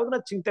ಯಾವಾಗ್ಲೂ ಯಾವ್ದನ್ನ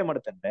ಚಿಂತೆ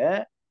ಮಾಡುತ್ತಂದ್ರೆ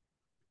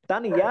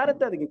ತಾನು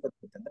ಯಾರಂತ ಅದಕ್ಕೆ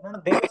ಗೊತ್ತಿರ್ತಂದ್ರೆ ನಾನು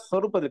ದೇವರ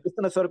ಸ್ವರೂಪದಲ್ಲಿ,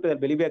 ಕ್ರಿಸ್ತನ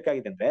ಸ್ವರೂಪದಲ್ಲಿ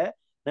ಬೆಳಿಬೇಕಾಗಿದೆ ಅಂದ್ರೆ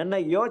ನನ್ನ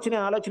ಯೋಚನೆ,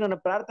 ಆಲೋಚನೆ, ನನ್ನ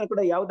ಪ್ರಾರ್ಥನೆ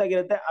ಕೂಡ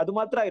ಯಾವ್ದಾಗಿರುತ್ತೆ ಅದು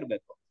ಮಾತ್ರ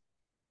ಇರ್ಬೇಕು.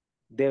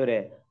 ದೇವರೇ,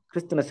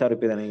 ಕ್ರಿಸ್ತನ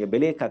ಸ್ವರೂಪದಲ್ಲಿ ನನಗೆ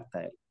ಬೆಳೆಯಕ್ಕಾಗ್ತಾ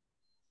ಇಲ್ಲ,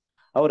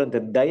 ಅವರಂತೆ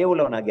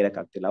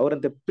ದಯವುಳ್ಳವನಾಗಿರಕ್ಕಾಗ್ತಿಲ್ಲ,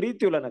 ಅವರಂತೆ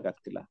ಪ್ರೀತಿ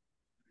ಉಳ್ಳವನಾಗ್ತಿಲ್ಲ,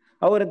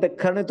 ಅವರಂತೆ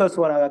ಕರುಣೆ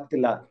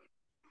ತೋರಿಸುವನಾಗ್ತಿಲ್ಲ,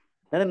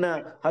 ನನ್ನನ್ನ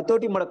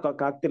ಹತೋಟಿ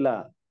ಮಾಡಕ್ ಆಗ್ತಿಲ್ಲ,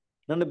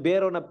 ನನ್ನ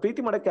ಬೇರೆಯವ್ರನ್ನ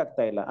ಪ್ರೀತಿ ಮಾಡಕ್ಕೆ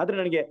ಆಗ್ತಾ ಇಲ್ಲ. ಆದ್ರೆ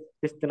ನನಗೆ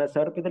ಕ್ರಿಸ್ತನ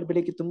ಸ್ವರೂಪದಲ್ಲಿ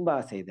ಬೆಳಿಗ್ಗೆ ತುಂಬಾ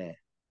ಆಸೆ ಇದೆ.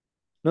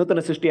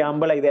 ನೂತನ ಸೃಷ್ಟಿಯ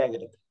ಹಂಬಲ ಇದೇ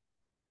ಆಗಿರುತ್ತೆ.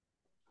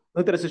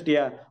 ನೂತನ ಸೃಷ್ಟಿಯ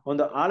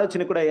ಒಂದು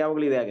ಆಲೋಚನೆ ಕೂಡ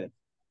ಯಾವಾಗಲೂ ಇದೇ ಆಗಿರುತ್ತೆ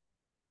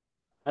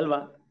ಅಲ್ವಾ.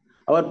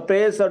 Hour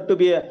prayers R to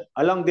B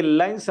along the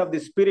lines of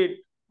the spirit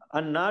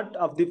and not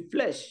of the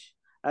flesh.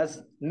 As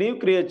new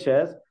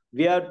creatures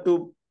we are to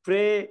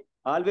pray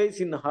always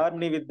in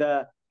harmony with the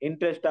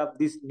interest of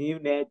this new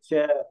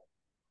nature.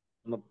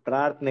 ನಮ್ಮ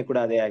ಪ್ರಾರ್ಥನೆ ಕೂಡ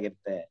ಅದೇ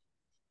ಆಗಿರುತ್ತೆ.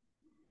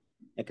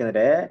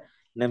 ಯಾಕಂದ್ರೆ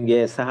ನಮ್ಗೆ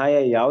ಸಹಾಯ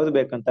ಯಾವ್ದು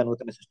ಬೇಕಂತ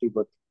ನೂತನ ಸೃಷ್ಟಿಗೆ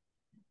ಗೊತ್ತು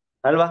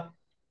ಅಲ್ವಾ.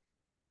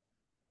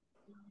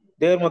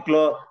 ದೇವ್ರ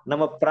ಮಕ್ಕಳು,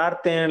 ನಮ್ಮ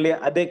ಪ್ರಾರ್ಥನೆಯಲ್ಲಿ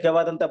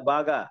ಅಧಿಕವಾದಂತ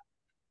ಭಾಗ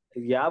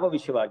ಯಾವ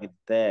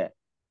ವಿಷಯವಾಗಿರುತ್ತೆ?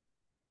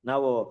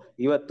 ನಾವು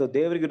ಇವತ್ತು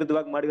ದೇವರಿಗೆ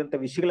ವಿರುದ್ಧವಾಗಿ ಮಾಡಿದಂತ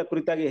ವಿಷಯಗಳ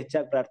ಕುರಿತಾಗಿ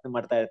ಹೆಚ್ಚಾಗಿ ಪ್ರಾರ್ಥನೆ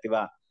ಮಾಡ್ತಾ ಇರ್ತೀವ,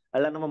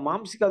 ಅಲ್ಲ ನಮ್ಮ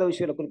ಮಾಂಸಿಕವಾದ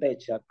ವಿಷಯಗಳ ಕುರಿತಾಗಿ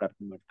ಹೆಚ್ಚಾಗಿ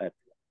ಪ್ರಾರ್ಥನೆ ಮಾಡ್ತಾ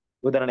ಇರ್ತೀವ.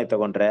 ಉದಾಹರಣೆ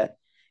ತಗೊಂಡ್ರೆ,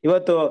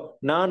 ಇವತ್ತು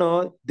ನಾನು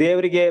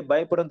ದೇವರಿಗೆ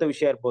ಭಯಪಡುವಂತ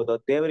ವಿಷಯ ಇರ್ಬೋದು,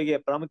 ದೇವರಿಗೆ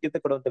ಪ್ರಾಮುಖ್ಯತೆ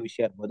ಕೊಡುವಂತ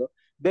ವಿಷಯ ಇರ್ಬೋದು,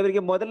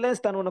 ದೇವರಿಗೆ ಮೊದಲನೇ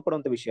ಸ್ಥಾನವನ್ನು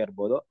ಕೊಡುವಂತ ವಿಷಯ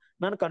ಇರ್ಬೋದು,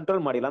 ನಾನು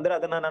ಕಂಟ್ರೋಲ್ ಮಾಡಿಲ್ಲ ಅಂದ್ರೆ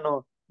ಅದನ್ನ ನಾನು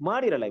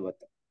ಮಾಡಿರಲ್ಲ.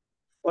 ಇವತ್ತು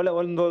ಒಳ್ಳೆ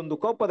ಒಂದು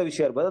ಕೋಪದ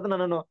ವಿಷಯ ಇರ್ಬೋದು, ಅದನ್ನ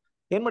ನಾನು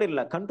ಏನ್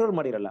ಮಾಡಿರಲ್ಲ, ಕಂಟ್ರೋಲ್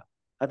ಮಾಡಿರಲ್ಲ,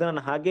 ಅದನ್ನ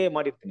ನಾನು ಹಾಗೇ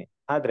ಮಾಡಿರ್ತೀನಿ.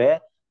 ಆದ್ರೆ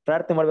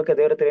ಪ್ರಾರ್ಥನೆ ಮಾಡ್ಬೇಕಾದ್ರೆ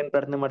ದೇವ್ರ ಹತ್ರ ಏನ್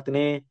ಪ್ರಾರ್ಥನೆ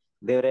ಮಾಡ್ತೀನಿ?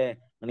 ದೇವ್ರೆ,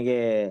 ನನಗೆ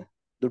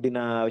ದುಡ್ಡಿನ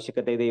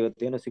ಅವಶ್ಯಕತೆ ಇದೆ,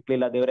 ಇವತ್ತು ಏನು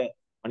ಸಿಕ್ಲಿಲ್ಲ, ದೇವ್ರೆ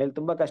ಮನೇಲಿ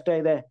ತುಂಬಾ ಕಷ್ಟ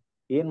ಇದೆ,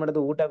 ಏನ್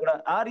ಮಾಡೋದು, ಊಟ ಕೂಡ,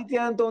 ಆ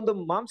ರೀತಿಯಾದಂತ ಒಂದು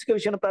ಮಾನಸಿಕ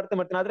ವಿಷಯನ ಪ್ರಾರ್ಥನೆ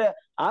ಮಾಡ್ತೀನಿ. ಆದ್ರೆ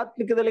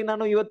ಆತ್ಮಿಕದಲ್ಲಿ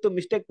ನಾನು ಇವತ್ತು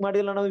ಮಿಸ್ಟೇಕ್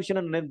ಮಾಡಿಲ್ಲ ಅನ್ನೋ ವಿಷಯ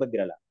ನೆನಪು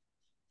ಬಂದಿರಲ್ಲ,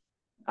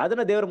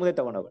 ಅದನ್ನ ದೇವರ ಮುಂದೆ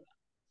ತಗೊಂಡೋಗಲ್ಲ.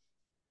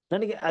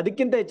 ನನಗೆ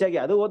ಅದಕ್ಕಿಂತ ಹೆಚ್ಚಾಗಿ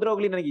ಅದು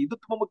ಹೋದ್ರೋಗ್ಲಿ, ನನಗೆ ಇದು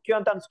ತುಂಬಾ ಮುಖ್ಯ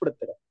ಅಂತ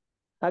ಅನ್ಸ್ಬಿಡುತ್ತೆ.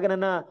 ಆಗ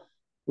ನನ್ನ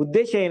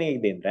ಉದ್ದೇಶ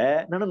ಏನಿದೆ ಅಂದ್ರೆ,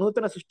 ನಾನು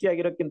ನೂತನ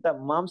ಸೃಷ್ಟಿಯಾಗಿರೋಕ್ಕಿಂತ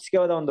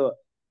ಮಾಂಸಿಕವಾದ ಒಂದು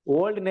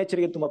ಓಲ್ಡ್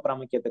ನೇಚರ್ಗೆ ತುಂಬಾ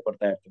ಪ್ರಾಮುಖ್ಯತೆ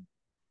ಕೊಡ್ತಾ ಇರ್ತೀನಿ.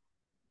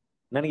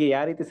 ನನಗೆ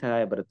ಯಾವ ರೀತಿ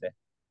ಸಹಾಯ ಬರುತ್ತೆ?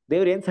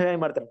 ದೇವ್ರು ಏನ್ ಸಹಾಯ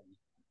ಮಾಡ್ತಾರೆ?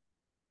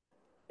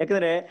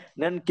 ಯಾಕಂದ್ರೆ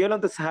ನನ್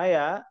ಕೇಳುವಂತ ಸಹಾಯ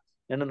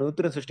ನನ್ನ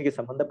ನೂತನ ಸೃಷ್ಟಿಗೆ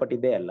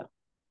ಸಂಬಂಧಪಟ್ಟಿದ್ದೇ ಅಲ್ಲ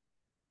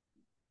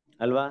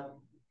ಅಲ್ವಾ.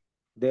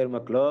 ದೇವ್ರ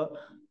ಮಕ್ಕಳು,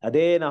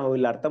 ಅದೇ ನಾವು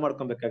ಇಲ್ಲಿ ಅರ್ಥ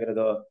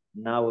ಮಾಡ್ಕೊಬೇಕಾಗಿರೋದು.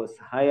 ನಾವು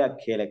ಸಹಾಯ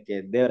ಕೇಳಕ್ಕೆ,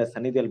 ದೇವರ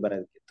ಸನ್ನಿಧಿಯಲ್ಲಿ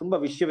ಬರೋದಕ್ಕೆ ತುಂಬಾ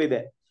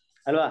ವಿಷಯವಿದೆ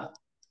ಅಲ್ವಾ.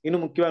 ಇನ್ನು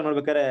ಮುಖ್ಯವಾಗಿ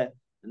ನೋಡ್ಬೇಕಾದ್ರೆ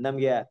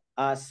ನಮ್ಗೆ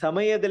ಆ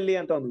ಸಮಯದಲ್ಲಿ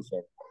ಅಂತ ಒಂದು ವಿಷಯ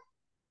ಇದೆ.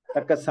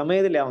 ತಕ್ಕ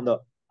ಸಮಯದಲ್ಲಿ ಆ ಒಂದು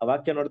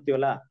ವಾಕ್ಯ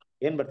ನೋಡ್ತೀವಲ್ಲ,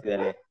 ಏನ್ ಬರ್ತಿದೆ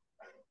ಅಲ್ಲಿ?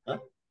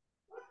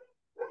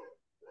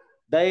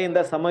 ದಯೆಯಿಂದ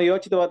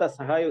ಸಮಯೋಚಿತವಾದ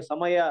ಸಹಾಯ.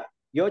 ಸಮಯ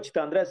ಯೋಚಿತ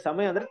ಅಂದ್ರೆ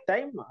ಸಮಯ ಅಂದ್ರೆ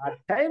ಟೈಮ್. ಆ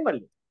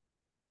ಟೈಮಲ್ಲಿ,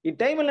 ಈ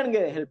ಟೈಮಲ್ಲಿ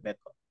ನನಗೆ ಹೆಲ್ಪ್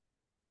ಬೇಕು,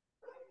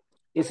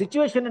 ಈ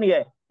ಸಿಚುವೇಶನ್ ನನಗೆ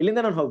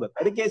ಇಲ್ಲಿಂದ ನಾನು ಹೋಗ್ಬೇಕು.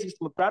 ಅದಕ್ಕೆ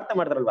ಪ್ರಾರ್ಥನೆ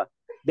ಮಾಡ್ತಾರಲ್ವಾ,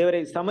 ದೇವರೇ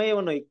ಈ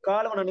ಸಮಯವನ್ನು, ಈ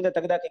ಕಾಲವನ್ನು ನನಗೆ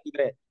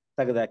ತೆಗೆದಾಕಿದ್ರೆ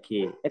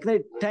ತೆಗೆದಾಕಿ. ಯಾಕಂದ್ರೆ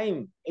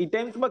ಈ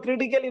ಟೈಮ್ ತುಂಬಾ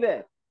ಕ್ರಿಟಿಕಲ್ ಇದೆ.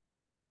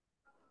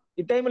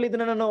 ಈ ಟೈಮಲ್ಲಿ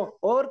ಇದನ್ನ ನಾನು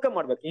ಓವರ್ಕಮ್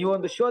ಮಾಡ್ಬೇಕು, ಈ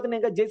ಒಂದು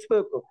ಶೋಧನೆಗೆ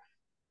ಜಯಿಸ್ಬೇಕು.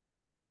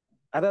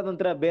 ಅದಾದ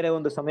ನಂತರ ಬೇರೆ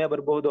ಒಂದು ಸಮಯ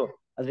ಬರ್ಬಹುದು,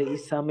 ಆದ್ರೆ ಈ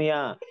ಸಮಯ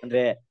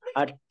ಅಂದ್ರೆ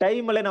ಆ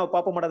ಟೈಮ್ ಅಲ್ಲೇ ನಾವು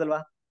ಪಾಪ ಮಾಡೋದಲ್ವಾ.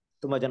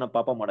 ತುಂಬಾ ಜನ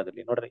ಪಾಪ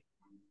ಮಾಡೋದಿಲ್ಲ ನೋಡ್ರಿ.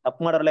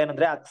 ತಪ್ಪು ಮಾಡೋಲ್ಲ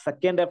ಏನಂದ್ರೆ ಆ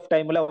ಸೆಕೆಂಡ್ ಆಫ್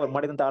ಟೈಮ್ ಅಲ್ಲಿ ಅವ್ರು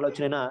ಮಾಡಿದಂತ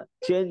ಆಲೋಚನೆನ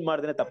ಚೇಂಜ್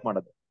ಮಾಡದೇನೆ ತಪ್ಪು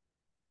ಮಾಡೋದು.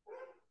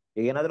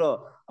 ಈಗ ಏನಾದ್ರು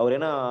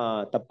ಅವ್ರೇನೋ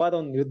ತಪ್ಪಾದ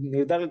ಒಂದು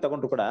ನಿರ್ಧಾರ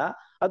ತಗೊಂಡ್ರು ಕೂಡ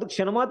ಅದು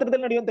ಕ್ಷಣ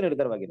ಮಾತ್ರದಲ್ಲಿ ನಡೆಯುವಂತ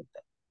ನಿರ್ಧಾರವಾಗಿರುತ್ತೆ.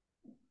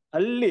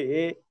 ಅಲ್ಲಿ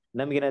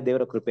ನಮ್ಗೇನ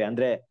ದೇವರ ಕೃಪೆ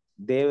ಅಂದ್ರೆ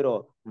ದೇವರು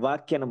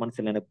ವಾಕ್ಯನ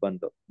ಮನಸ್ಸಲ್ಲಿ ನೆನಪು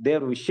ಬಂದು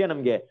ದೇವ್ರ ವಿಷಯ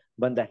ನಮ್ಗೆ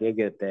ಬಂದ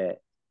ಹೇಗಿರುತ್ತೆ?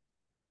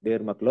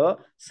 ದೇವ್ರ ಮಕ್ಕಳು,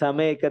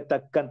 ಸಮಯಕ್ಕೆ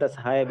ತಕ್ಕಂತ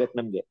ಸಹಾಯ ಬೇಕು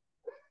ನಮ್ಗೆ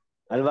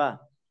ಅಲ್ವಾ.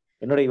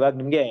 ನೋಡಿ, ಇವಾಗ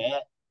ನಿಮ್ಗೆ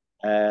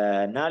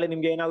ನಾಳೆ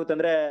ನಿಮ್ಗೆ ಏನಾಗುತ್ತೆ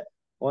ಅಂದ್ರೆ,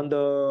 ಒಂದು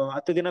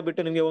 10 ದಿನ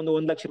ಬಿಟ್ಟು ನಿಮ್ಗೆ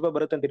 1 ಲಕ್ಷ ರೂಪಾಯಿ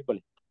ಬರುತ್ತೆ ಅಂತ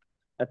ಇಟ್ಕೊಳ್ಳಿ.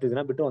 10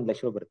 ದಿನ ಬಿಟ್ಟು 1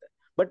 ಲಕ್ಷ ರೂಪಾಯಿ ಬರುತ್ತೆ.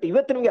 ಬಟ್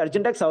ಇವತ್ತು ನಿಮ್ಗೆ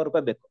ಅರ್ಜೆಂಟ್ ಆಗಿ 1000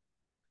 ರೂಪಾಯಿ ಬೇಕು.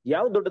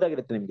 ಯಾವ್ದು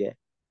ದೊಡ್ಡದಾಗಿರುತ್ತೆ ನಿಮ್ಗೆ?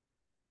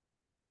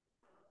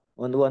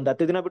 ಒಂದು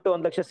 10 ದಿನ ಬಿಟ್ಟು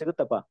 1 ಲಕ್ಷ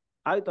ಸಿಗುತ್ತಪ್ಪ,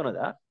 ಆಯ್ತು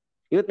ಅನ್ನೋದಾ?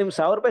 ಇವತ್ತು ನಿಮ್ಗೆ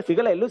 1,000 ರೂಪಾಯಿ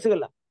ಸಿಗಲ್ಲ, ಎಲ್ಲೂ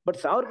ಸಿಗಲ್ಲ, ಬಟ್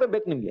 1,000 ರೂಪಾಯಿ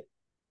ಬೇಕು ನಿಮ್ಗೆ.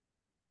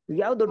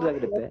 ಯಾವ್ದು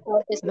ದೊಡ್ಡದಾಗಿರುತ್ತೆ?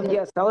 ನಮ್ಗೆ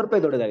 1,000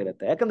 ರೂಪಾಯಿ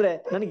ದೊಡ್ಡದಾಗಿರುತ್ತೆ, ಯಾಕಂದ್ರೆ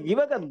ನನಗೆ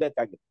ಇವಾಗ ಅದು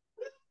ಬೇಕಾಗಿದೆ.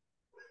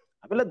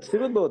 ಆಮೇಲೆ ಅದು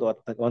ಸಿಗಬಹುದು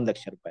 1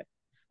 ಲಕ್ಷ ರೂಪಾಯಿ,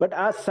 ಬಟ್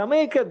ಆ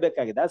ಸಮಯಕ್ಕೆ ಅದು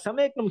ಬೇಕಾಗಿದೆ, ಆ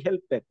ಸಮಯಕ್ಕೆ ನಮ್ಗೆ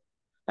ಹೆಲ್ಪ್ ಬೇಕು.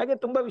 ಹಾಗೆ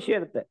ತುಂಬಾ ವಿಷಯ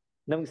ಇರುತ್ತೆ,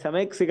 ನಮ್ಗೆ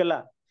ಸಮಯಕ್ಕೆ ಸಿಗಲ್ಲ,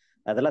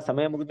 ಅದೆಲ್ಲ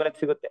ಸಮಯ ಮುಗಿದ್ಮೇಲೆ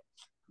ಸಿಗುತ್ತೆ.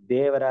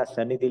 ದೇವರ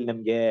ಸನ್ನಿಧಿಲಿ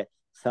ನಮ್ಗೆ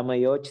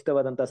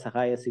ಸಮಯೋಚಿತವಾದಂತ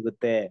ಸಹಾಯ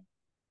ಸಿಗುತ್ತೆ.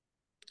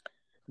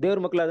 ದೇವ್ರ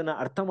ಮಕ್ಳು ಅದನ್ನ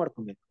ಅರ್ಥ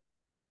ಮಾಡ್ಕೊಬೇಕು.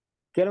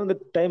 ಕೆಲವೊಂದು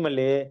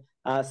ಟೈಮಲ್ಲಿ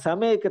ಆ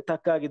ಸಮಯಕ್ಕೆ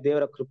ತಕ್ಕಾಗಿ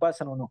ದೇವರ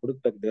ಕೃಪಾಸನವನ್ನು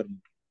ಹುಡುಕ್ಬೇಕು ದೇವ್ರ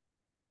ಮಕ್ಳು.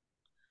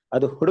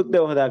 ಅದು ಹುಡುಕ್ದೆ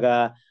ಹೋದಾಗ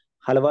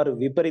ಹಲವಾರು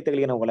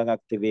ವಿಪರೀತಗಳಿಗೆ ನಾವು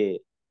ಒಳಗಾಗ್ತೀವಿ.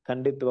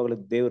 ಖಂಡಿತವಾಗ್ಲೂ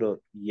ದೇವರು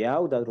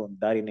ಯಾವ್ದಾದ್ರು ಒಂದು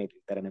ದಾರಿನೇ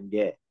ಇಟ್ಟಿರ್ತಾರೆ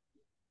ನಮ್ಗೆ.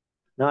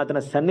 ನಾವು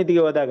ಅದನ್ನ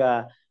ಸನ್ನಿಧಿಗೆ ಹೋದಾಗ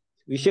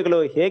ವಿಷಯಗಳು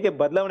ಹೇಗೆ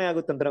ಬದಲಾವಣೆ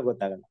ಆಗುತ್ತೆ ಅಂತ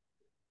ಗೊತ್ತಾಗಲ್ಲ.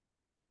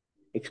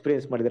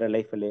 ಎಕ್ಸ್ಪೀರಿಯನ್ಸ್ ಮಾಡಿದಿರ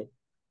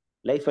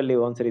ಲೈಫಲ್ಲಿ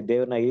ಒಂದ್ಸರಿ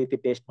ದೇವ್ರನ್ನ ಈ ರೀತಿ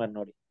ಟೇಸ್ಟ್ ಮಾಡಿ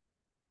ನೋಡಿ.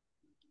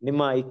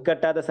 ನಿಮ್ಮ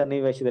ಇಕ್ಕಟ್ಟಾದ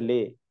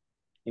ಸನ್ನಿವೇಶದಲ್ಲಿ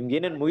ನಿಮ್ಗೆ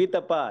ಏನೇನ್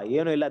ಮುಗಿತಪ್ಪ,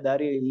 ಏನು ಇಲ್ಲ,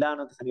 ದಾರಿ ಇಲ್ಲ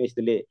ಅನ್ನೋ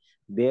ಸನ್ನಿವೇಶದಲ್ಲಿ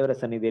ದೇವರ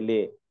ಸನ್ನಿಧಿಯಲ್ಲಿ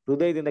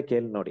ಹೃದಯದಿಂದ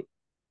ಕೇಳಿ ನೋಡಿ,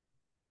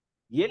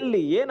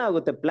 ಎಲ್ಲಿ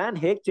ಏನಾಗುತ್ತೆ, ಪ್ಲಾನ್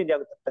ಹೇಗ್ ಚೇಂಜ್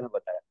ಆಗುತ್ತೆ ಅಂತ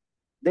ಗೊತ್ತಾಗಲ್ಲ.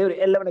 ದೇವ್ರು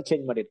ಎಲ್ಲವನ್ನ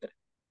ಚೇಂಜ್ ಮಾಡಿರ್ತಾರೆ,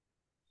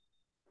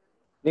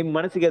 ನಿಮ್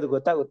ಮನಸ್ಸಿಗೆ ಅದು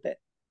ಗೊತ್ತಾಗುತ್ತೆ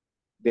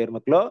ದೇವ್ರ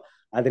ಮಕ್ಳು.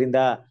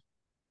 ಅದರಿಂದ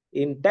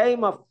in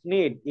time of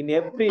need, in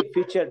every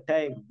future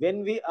time, when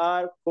we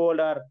are cold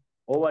or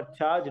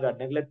overcharged or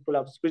neglectful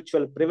of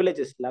spiritual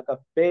privileges, lack of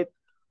faith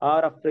or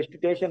of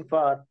frustration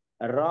for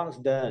wrongs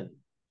done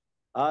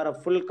or a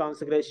full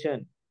consecration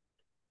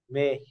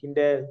may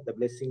hinder the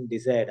blessing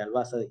desired.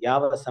 ಅಲ್ವಾ?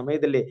 ಯಾವ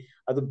ಸಮಯದಲ್ಲಿ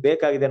ಅದು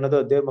ಬೇಕಾಗಿದೆ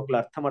ಅನ್ನೋದು ದೇವ್ರ ಮಕ್ಕಳು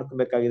ಅರ್ಥ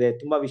ಮಾಡ್ಕೊಬೇಕಾಗಿದೆ.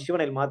 ತುಂಬಾ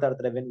ವಿಷಯವನ್ನ ಇಲ್ಲಿ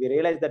ಮಾತಾಡ್ತಾರೆ. when we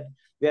realize that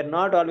we are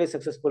not always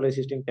successful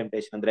resisting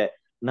temptation, ಅಂದ್ರೆ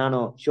ನಾನು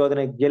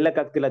ಶೋಧನೆ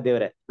ಗೆಲ್ಲಕ್ಕಾಗ್ತಿಲ್ಲ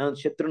ದೇವ್ರೆ, ನಾನು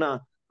ಶತ್ರುನ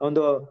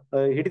ಒಂದು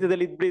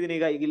ಹಿಡಿತದಲ್ಲಿ ಇದ್ಬಿಟ್ಟಿದೀನಿ,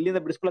 ಈಗ ಇಲ್ಲಿಂದ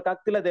ಬಿಡಿಸ್ಕೊಳಕ್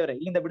ಆಗ್ತಿಲ್ಲ ದೇವ್ರೆ,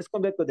 ಇಲ್ಲಿಂದ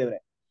ಬಿಡಿಸ್ಕೊಬೇಕು ದೇವ್ರೆ,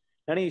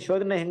 ನಾನು ಈ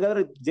ಶೋಧನೆ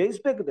ಹೆಂಗಾದ್ರೂ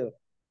ಜಯಿಸ್ಬೇಕು ದೇವ್ರೆ.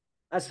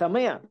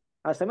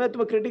 ಆ ಸಮಯ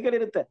ತುಂಬಾ ಕ್ರಿಟಿಕಲ್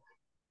ಇರುತ್ತೆ.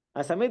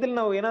 ಆ ಸಮಯದಲ್ಲಿ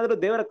ನಾವು ಏನಾದ್ರೂ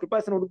ದೇವರ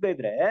ಕೃಪಾಸನ ಹುಡುಕ್ತಾ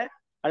ಇದ್ರೆ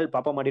ಅಲ್ಲಿ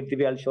ಪಾಪ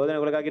ಮಾಡಿರ್ತೀವಿ, ಅಲ್ಲಿ ಶೋಧನೆ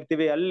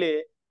ಒಳಗಾಗಿರ್ತೀವಿ,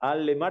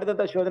 ಅಲ್ಲಿ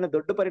ಮಾಡಿದಂತ ಶೋಧನೆ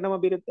ದೊಡ್ಡ ಪರಿಣಾಮ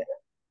ಬೀರುತ್ತೆ.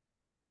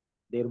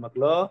 ದೇವ್ರ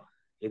ಮಕ್ಳು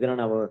ಇದನ್ನ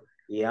ನಾವು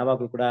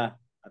ಯಾವಾಗ್ಲೂ ಕೂಡ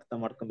ಅರ್ಥ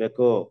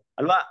ಮಾಡ್ಕೊಬೇಕು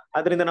ಅಲ್ವಾ?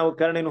 ಅದರಿಂದ ನಾವು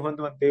ಕರುಣೆಯನ್ನು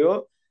ಹೊಂದುವಂತೆಯೋ,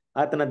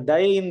 ಆತನ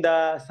ದಯೆಯಿಂದ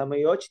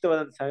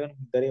ಸಮಯೋಚಿತವಾದಂತ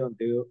ಸಹಾಯವನ್ನು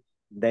ದೊರೆಯುವಂತೆಯೋ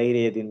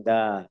ಧೈರ್ಯದಿಂದ.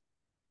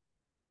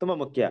 ತುಂಬಾ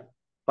ಮುಖ್ಯ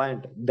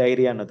ಪಾಯಿಂಟ್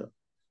ಧೈರ್ಯ ಅನ್ನೋದು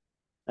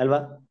ಅಲ್ವಾ?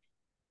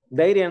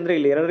 ಧೈರ್ಯ ಅಂದ್ರೆ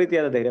ಇಲ್ಲಿ 2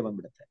 ರೀತಿಯಾದ ಧೈರ್ಯ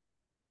ಬಂದ್ಬಿಡುತ್ತೆ.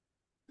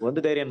 ಒಂದು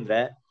ಧೈರ್ಯ ಅಂದ್ರೆ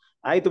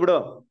ಆಯ್ತು ಬಿಡು,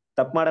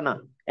 ತಪ್ಪು ಮಾಡೋಣ,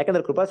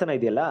 ಯಾಕಂದ್ರೆ ಕೃಪಾಸನ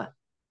ಇದೆಯಲ್ಲ,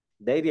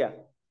 ಧೈರ್ಯ.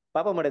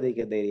 ಪಾಪ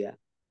ಮಾಡೋದಕ್ಕೆ ಧೈರ್ಯ,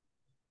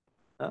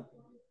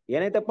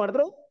 ಏನೇ ತಪ್ಪು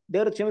ಮಾಡಿದ್ರು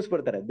ದೇವ್ರು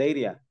ಕ್ಷಮಿಸ್ಬಿಡ್ತಾರೆ,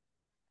 ಧೈರ್ಯ.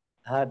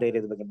 ಆ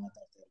ಧೈರ್ಯದ ಬಗ್ಗೆ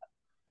ಮಾತಾಡ್ತಾ ಇಲ್ಲ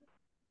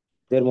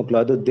ದೇವ್ರ ಮಕ್ಳು.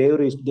 ಅದು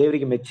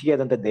ದೇವರಿಗೆ ಮೆಚ್ಚುಗೆ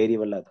ಆದಂತ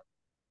ಧೈರ್ಯವಲ್ಲ ಅದು.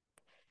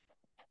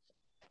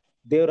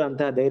 ದೇವ್ರು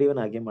ಅಂತಹ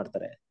ಧೈರ್ಯವನ್ನ ಹಾಗೆ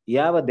ಮಾಡ್ತಾರೆ.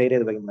 ಯಾವ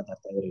ಧೈರ್ಯದ ಬಗ್ಗೆ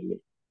ಮಾತಾಡ್ತಾ ಇದ್ರು ಇಲ್ಲಿ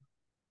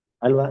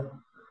ಅಲ್ವಾ?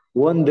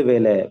 ಒಂದು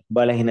ವೇಳೆ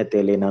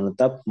ಬಲಹೀನತೆಯಲ್ಲಿ ನಾನು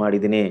ತಪ್ಪು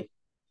ಮಾಡಿದ್ದೀನಿ,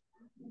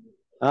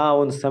 ಆ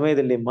ಒಂದು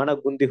ಸಮಯದಲ್ಲಿ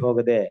ಮನಗುಂದಿ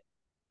ಹೋಗದೆ,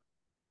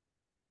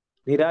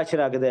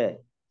 ನಿರಾಶರಾಗದೆ,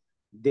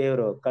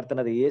 ದೇವರು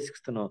ಕರ್ತನಾದ ಯೇಸು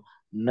ಕ್ರಿಸ್ತನು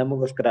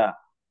ನಮಗೋಸ್ಕರ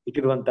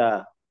ಇಟ್ಟಿರುವಂತ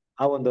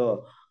ಆ ಒಂದು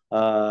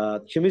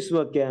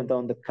ಕ್ಷಮಿಸುವಕ್ಕೆ ಅಂತ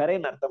ಒಂದು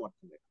ಕರೆಯನ್ನು ಅರ್ಥ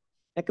ಮಾಡ್ಕೊಬೇಕು.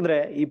 ಯಾಕಂದ್ರೆ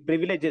ಈ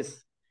ಪ್ರಿವಿಲೇಜಸ್,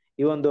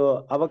 ಈ ಒಂದು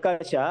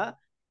ಅವಕಾಶ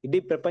ಇಡೀ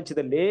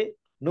ಪ್ರಪಂಚದಲ್ಲಿ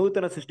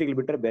ನೂತನ ಸೃಷ್ಟಿಗಳು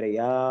ಬಿಟ್ಟರೆ ಬೇರೆ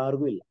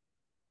ಯಾರಿಗೂ ಇಲ್ಲ.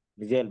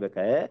 ನಿಜ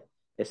ಹೇಳ್ಬೇಕಾ?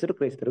 ಹೆಸರು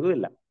ಕ್ರೈಸ್ತರಿಗೂ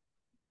ಇಲ್ಲ.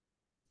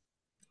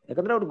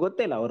 ಯಾಕಂದ್ರೆ ಅವ್ರಿಗೆ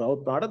ಗೊತ್ತೇ ಇಲ್ಲ,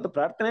 ಅವ್ರು ಮಾಡೋದು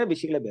ಪ್ರಾರ್ಥನೆ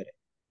ವಿಷಯಗಳೇ ಬೇರೆ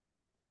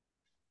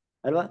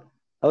ಅಲ್ವಾ?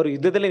 ಅವ್ರು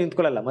ಯುದ್ಧದಲ್ಲೇ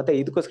ನಿಂತ್ಕೊಳ್ಳಲ್ಲ, ಮತ್ತೆ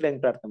ಇದಕ್ಕೋಸ್ಕರ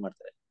ಹೆಂಗ್ ಪ್ರಾರ್ಥನೆ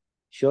ಮಾಡ್ತಾರೆ?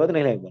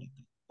 ಶೋಧನೆಗಳು ಹೇಗೆ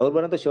ಬರುತ್ತೆ? ಅವ್ರು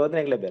ಬರೋಂಥ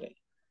ಶೋಧನೆಗಳೇ ಬೇರೆ.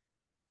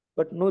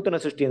 ಬಟ್ ನೂತನ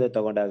ಸೃಷ್ಟಿಯಿಂದ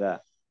ತಗೊಂಡಾಗ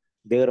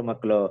ದೇವರ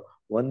ಮಕ್ಕಳು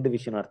ಒಂದು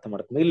ವಿಷಯನ ಅರ್ಥ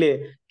ಮಾಡ್ಕೊಂಡು, ಇಲ್ಲಿ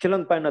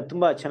ಕೆಲವೊಂದು ಪಾಯಿಂಟ್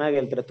ತುಂಬಾ ಚೆನ್ನಾಗಿ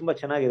ಹೇಳ್ತಾರೆ, ತುಂಬಾ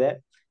ಚೆನ್ನಾಗಿದೆ.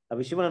 ಆ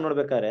ವಿಷಯವನ್ನ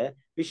ನೋಡ್ಬೇಕಾದ್ರೆ,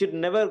 we should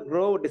never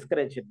grow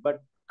discouraged but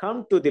come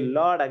to the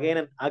lord again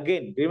and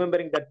again,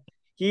 remembering that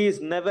he is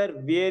never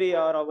weary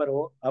or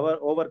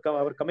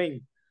our coming,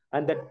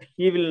 and that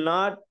he will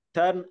not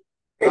turn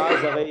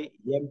us away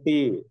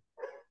empty.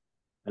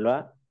 ಅಲ್ವಾ?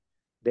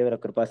 ದೇವರ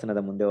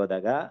ಕೃಪಾಸನದ ಮುಂದೆ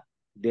ಹೋದಾಗ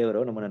ದೇವರು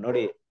ನಮ್ಮನ್ನ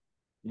ನೋಡಿ,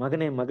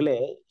 ಮಗನೇ ಮಗಳೇ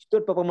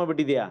ಇಷ್ಟೊತ್ತು ಪಾಪ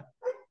ಮಾಡ್ಬಿಟ್ಟಿದ್ಯಾ,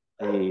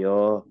 ಅಯ್ಯೋ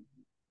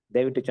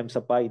ದಯವಿಟ್ಟು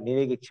ಕ್ಷಮಿಸಪ್ಪ,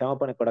 ನೀವೀಗ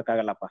ಕ್ಷಮಾಪಣೆ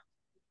ಕೊಡಕ್ಕಾಗಲ್ಲಪ್ಪ,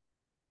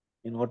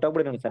 ನೀನು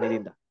ಹೊಟ್ಟೋಗ್ಬಿಡಿ ನನ್ನ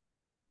ಸನ್ನಿಧಿಯಿಂದ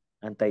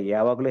ಅಂತ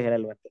ಯಾವಾಗ್ಲೂ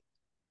ಹೇಳಲ್ವಂತೆ.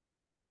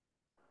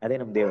 ಅದೇ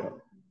ನಮ್ ದೇವರು.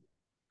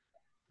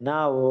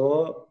 ನಾವು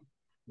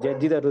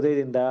ಜಜ್ಜಿದ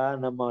ಹೃದಯದಿಂದ,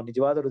 ನಮ್ಮ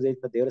ನಿಜವಾದ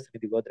ಹೃದಯದಿಂದ ದೇವರ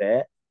ಸನ್ನಿಧಿಗೆ ಹೋದ್ರೆ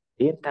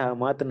ಇಂತಹ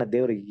ಮಾತನ್ನ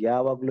ದೇವರು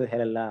ಯಾವಾಗ್ಲೂ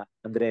ಹೇಳಲ್ಲ.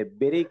 ಅಂದ್ರೆ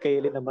ಬೇರೆ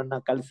ಕೈಯಲ್ಲಿ ನಮ್ಮನ್ನ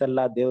ಕಳ್ಸಲ್ಲ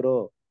ದೇವ್ರು.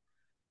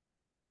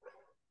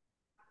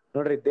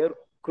 ನೋಡ್ರಿ, ದೇವ್ರ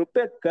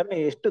ಕೃಪೆ ಕರುಣೆ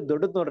ಎಷ್ಟು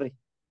ದೊಡ್ಡದ್ ನೋಡ್ರಿ.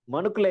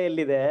 ಮನುಕುಲ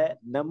ಎಲ್ಲಿದೆ,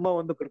 ನಮ್ಮ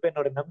ಒಂದು ಕೃಪೆ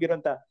ನೋಡ್ರಿ,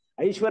 ನಮ್ಗಿರೋಂತ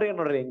ಐಶ್ವರ್ಯ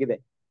ನೋಡ್ರಿ ಹೆಂಗಿದೆ,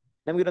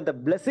 ನಮ್ಗಿರೋಂತ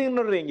ಬ್ಲೆಸ್ಸಿಂಗ್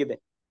ನೋಡ್ರಿ ಹೆಂಗಿದೆ.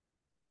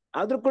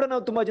 ಆದ್ರೂ ಕೂಡ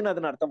ನಾವು ತುಂಬಾ ಜನ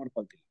ಅದನ್ನ ಅರ್ಥ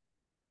ಮಾಡ್ಕೊಳ್ತೀವಿ.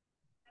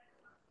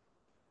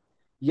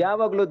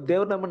 ಯಾವಾಗ್ಲೂ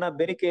ದೇವ್ರ ನಮ್ಮನ್ನ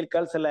ಬೇರೆ ಕೈಯಲ್ಲಿ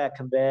ಕಳ್ಸಲ್ಲ,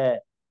 ಯಾಕಂದ್ರೆ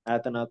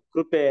ಆತನ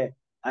ಕೃಪೆ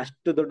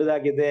ಅಷ್ಟು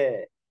ದೊಡ್ಡದಾಗಿದೆ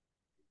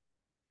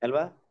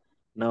ಅಲ್ವಾ?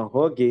 ನಾವು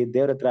ಹೋಗಿ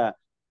ದೇವ್ರ ಹತ್ರ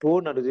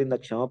ಪೂರ್ಣ ಹೃದಯದಿಂದ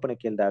ಕ್ಷಮಾಪಣೆ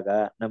ಕೇಳಿದಾಗ,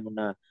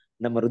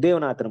 ನಮ್ಮ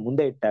ಹೃದಯವನ್ನ ಆತನ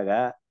ಮುಂದೆ ಇಟ್ಟಾಗ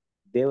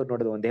ದೇವ್ರು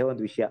ನೋಡೋದು ಒಂದೇ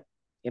ಒಂದು ವಿಷಯ,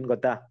 ಏನ್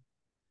ಗೊತ್ತಾ?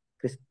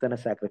 ಕ್ರಿಸ್ತನ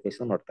ಸ್ಯಾಕ್ರಿಫೈಸ್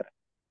ನೋಡ್ತಾರೆ.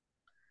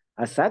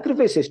 ಆ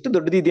ಸ್ಯಾಕ್ರಿಫೈಸ್ ಎಷ್ಟು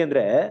ದೊಡ್ಡದಿದೆ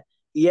ಅಂದ್ರೆ,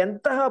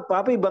 ಎಂತಹ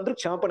ಪಾಪಿ ಬಂದ್ರು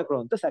ಕ್ಷಮಾಪಣೆ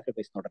ಕೊಡುವಂತ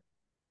ಸ್ಯಾಕ್ರಿಫೈಸ್ ನೋಡ್ರಿ.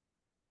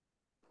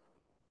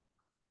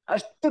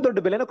 ಅಷ್ಟು ದೊಡ್ಡ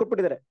ಬೆಲೆನ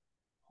ಕೊಟ್ಬಿಟ್ಟಿದ್ದಾರೆ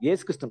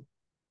ಯೇಸು ಕ್ರಿಸ್ತನ್.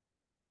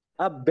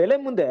 ಆ ಬೆಲೆ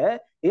ಮುಂದೆ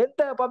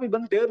ಎಂತಹ ಪಾಪಿ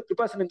ಬಂದು ದೇವ್ರ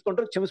ಕೃಪಾಸನ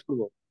ನಿಂತ್ಕೊಂಡ್ರೆ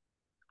ಕ್ಷಮಿಸ್ಬಿಡ್ಬೋದು.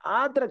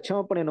 ಆತರ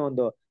ಕ್ಷಮಾಪಣೆ ಅನ್ನೋ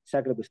ಒಂದು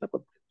ಸ್ಯಾಕ್ರಿಫೈಸ್ ನ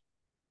ಕೊಟ್ಬಿಟ್ಟಿದ್ದಾರೆ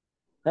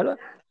ಅಲ್ವಾ.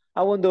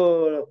 ಆ ಒಂದು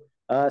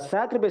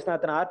ಸ್ಯಾಕ್ರಿಫೈಸ್ ನ,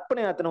 ಆತನ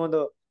ಅರ್ಪಣೆ, ಆತನ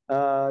ಒಂದು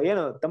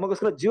ಏನು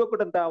ತಮಗೋಸ್ಕರ ಜೀವ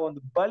ಕೊಟ್ಟಂತ ಒಂದು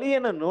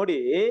ಬಲಿಯನ್ನ ನೋಡಿ,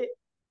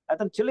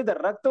 ಆತನ ಚೆಲ್ಲಿದ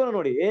ರಕ್ತವನ್ನು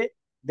ನೋಡಿ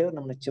ದೇವ್ರು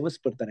ನಮ್ಮನ್ನ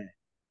ಕ್ಷಮಿಸ್ಬಿಡ್ತಾನೆ.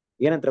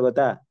 ಏನಂತ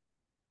ಗೊತ್ತಾ?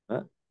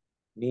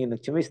 ನೀನು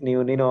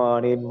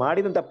ನೀನ್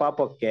ಮಾಡಿದಂತ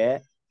ಪಾಪಕ್ಕೆ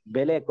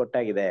ಬೆಲೆ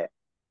ಕೊಟ್ಟಾಗಿದೆ.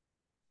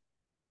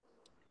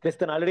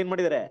 ಕ್ರಿಸ್ತನ್ ಆಲ್ರೆಡಿ ಏನ್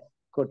ಮಾಡಿದ್ದಾರೆ?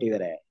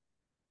 ಕೊಟ್ಟಿದ್ದಾರೆ.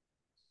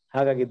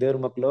 ಹಾಗಾಗಿ ದೇವ್ರ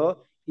ಮಕ್ಕಳು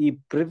ಈ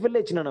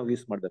ಪ್ರಿವಿಲೇಜ್ ನ ನಾವು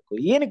ಯೂಸ್ ಮಾಡ್ಬೇಕು.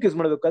 ಏನಕ್ಕೆ ಯೂಸ್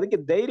ಮಾಡ್ಬೇಕು? ಅದಕ್ಕೆ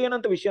ಧೈರ್ಯ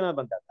ಅನ್ನೋಂಥ ವಿಷಯನ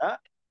ಬಂದಾಗ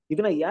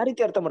ಇದನ್ನ ಯಾವ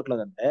ರೀತಿ ಅರ್ಥ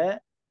ಮಾಡ್ಕೊಳ್ಳೋದಂದ್ರೆ,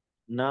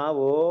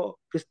 ನಾವು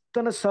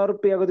ಕ್ರಿಸ್ತನ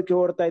ಸಾರೂಪಿ ಆಗೋದಕ್ಕೆ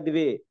ಓಡ್ತಾ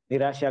ಇದ್ವಿ,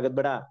 ನಿರಾಶೆ ಆಗೋದ್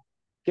ಬೇಡ.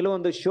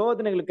 ಕೆಲವೊಂದು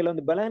ಶೋಧನೆಗಳು,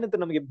 ಕೆಲವೊಂದು ಬಲಹೀನತೆ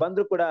ನಮಗೆ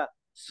ಬಂದ್ರು ಕೂಡ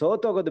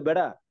ಸೋತೋಗೋದು ಬೇಡ.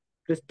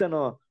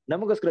 ಕ್ರಿಸ್ತನು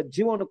ನಮಗೋಸ್ಕರ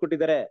ಜೀವವನ್ನು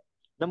ಕೊಟ್ಟಿದ್ದಾರೆ.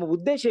 ನಮ್ಮ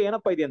ಉದ್ದೇಶ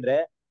ಏನಪ್ಪಾ ಇದೆ ಅಂದ್ರೆ,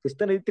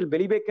 ಕ್ರಿಸ್ತನ ರೀತಿಯಲ್ಲಿ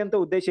ಬೆಳಿಬೇಕಂತ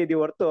ಉದ್ದೇಶ ಇದೆಯೋ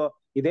ಹೊರತು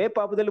ಇದೇ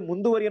ಪಾಪದಲ್ಲಿ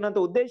ಮುಂದುವರಿಯೋಣಂತ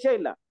ಉದ್ದೇಶ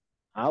ಇಲ್ಲ.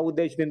 ಆ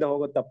ಉದ್ದೇಶದಿಂದ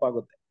ಹೋಗೋದು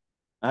ತಪ್ಪಾಗುತ್ತೆ.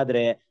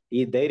 ಆದ್ರೆ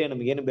ಈ ಧೈರ್ಯ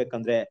ನಮ್ಗೆ ಏನು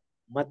ಬೇಕಂದ್ರೆ,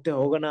 ಮತ್ತೆ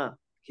ಹೋಗೋಣ,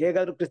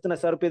 ಹೇಗಾದ್ರೂ ಕ್ರಿಸ್ತನ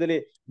ಸಾರೂಪ್ಯದಲ್ಲಿ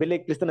ಬೆಲೆ,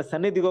 ಕ್ರಿಸ್ತನ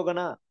ಸನ್ನಿಧಿಗೆ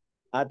ಹೋಗೋಣ.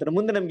 ಆತರ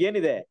ಮುಂದೆ ನಮ್ಗೆ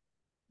ಏನಿದೆ?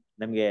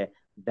 ನಮ್ಗೆ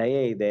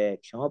ದಯೆ ಇದೆ,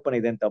 ಕ್ಷಮಾಪಣೆ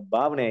ಇದೆ ಅಂತ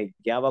ಭಾವನೆ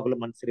ಯಾವಾಗ್ಲೂ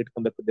ಮನಸ್ಸಲ್ಲಿ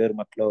ಇಟ್ಕೊಬೇಕು ದೇವ್ರ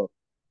ಮಕ್ಕಳು.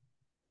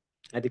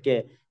 ಅದಕ್ಕೆ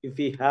if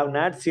you have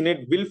not sin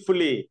it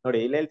ವಿಲ್ಫುಲಿ, ನೋಡಿ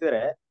ಇಲ್ಲಿ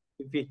ಹೇಳ್ತಿದ್ರೆ,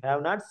 if you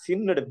have not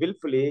ಸಿನ್ಡ್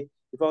ವಿಲ್ಫುಲಿ,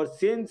 if hour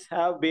since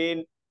have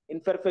been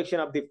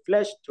ಇನ್ಪರ್ಫೆಕ್ಷನ್ of the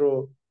flesh through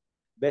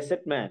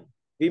beset man,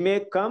 we may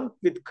come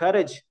with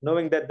courage,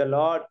 knowing that the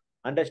Lord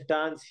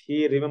understands, he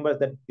remembers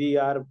that we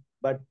are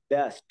but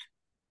dust.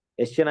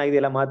 ಎಷ್ಟು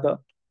ಚೆನ್ನಾಗಿದೆಯಲ್ಲ ಮಾತು.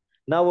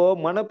 ನಾವು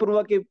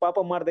ಮನಪೂರ್ವಕವಾಗಿ ಪಾಪ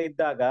ಮಾಡದೇ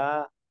ಇದ್ದಾಗ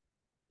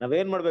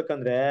ನಾವೇನ್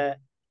ಮಾಡ್ಬೇಕಂದ್ರೆ,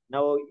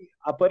 ನಾವು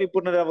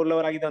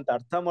ಅಪರಿಪೂರ್ಣರಾಗಿದ್ದ ಅಂತ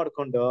ಅರ್ಥ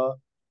ಮಾಡ್ಕೊಂಡು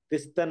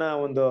ಕ್ರಿಸ್ತನ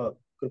ಒಂದು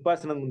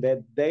ಕೃಪಾಸನದ ಮುಂದೆ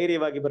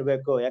ಧೈರ್ಯವಾಗಿ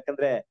ಬರ್ಬೇಕು.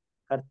 ಯಾಕಂದ್ರೆ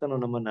ಕರ್ತನು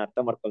ನಮ್ಮನ್ನ ಅರ್ಥ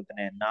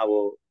ಮಾಡ್ಕೊಳ್ತಾನೆ, ನಾವು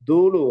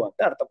ಧೂಳು ಅಂತ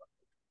ಅರ್ಥ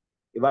ಮಾಡ್ಕೊಳ್ತೀವಿ.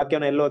 ಈ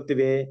ವಾಕ್ಯನ ಎಲ್ಲ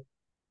ಓದ್ತೀವಿ?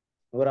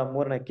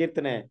 103ನೇ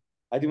ಕೀರ್ತನೆ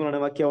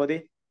 13ನೇ ವಾಕ್ಯ ಓದಿ.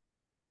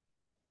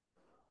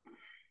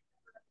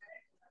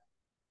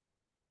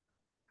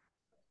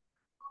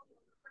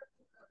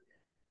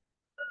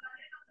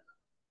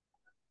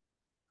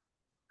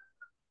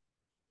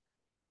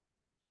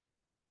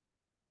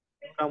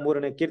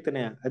 ಮೂರನೇ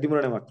ಕೀರ್ತನೆ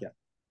 13ನೇ ವಾಕ್ಯ.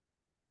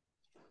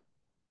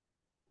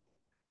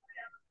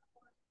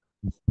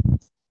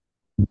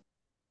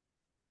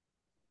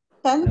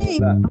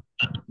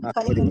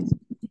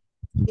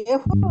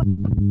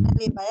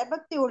 ಯೆಹೋವನಲ್ಲಿ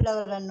ಭಯಭಕ್ತಿ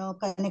ಉಳ್ಳವರನ್ನು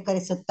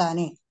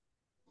ಕನಿಕರಿಸುತ್ತಾನೆ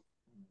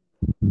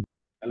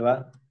ಅಲ್ವಾ?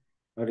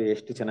 ನೋಡಿ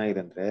ಎಷ್ಟು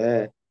ಚೆನ್ನಾಗಿದೆ ಅಂದ್ರೆ,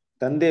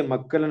 ತಂದೆ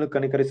ಮಕ್ಕಳನ್ನು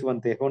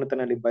ಕನಿಕರಿಸುವಂತೆ ಯೆಹೋವನು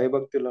ತನ್ನಲ್ಲಿ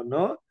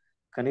ಭಯಭಕ್ತಿಗಳನ್ನು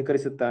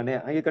ಕನಿಕರಿಸುತ್ತಾನೆ.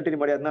 ಹಾಗೆ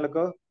ಕಂಟಿನ್ಯೂ ಮಾಡಿ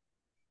 14.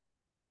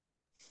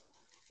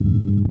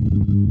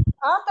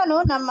 ಆತನು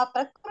ನಮ್ಮ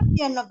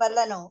ಪ್ರಕೃತಿಯನ್ನು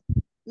ಬಲ್ಲನು,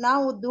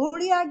 ನಾವು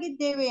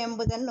ಧೂಳಿಯಾಗಿದ್ದೇವೆ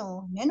ಎಂಬುದನ್ನು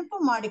ನೆನಪು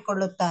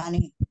ಮಾಡಿಕೊಳ್ಳುತ್ತಾನೆ.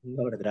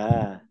 ನೋಡಿದ್ರಾ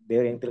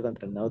ದೇವ್ರ ಹೆಂಗ್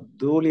ತಿಳ್ಕೊಂತಾರೆ? ನಾವು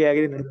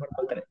ಧೂಳಿಯಾಗಿ ನೆನಪು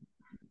ಮಾಡ್ಕೊಳ್ತಾರೆ.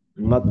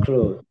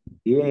 ಮಕ್ಕಳು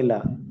ಏನಿಲ್ಲ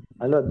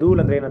ಅಲ್ವಾ? ಧೂಳ್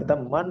ಅಂದ್ರೆ ಏನರ್ಥ?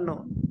 ಮಣ್ಣು.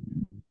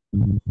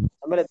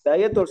 ಆಮೇಲೆ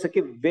ದಯ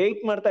ತೋರ್ಸಕ್ಕೆ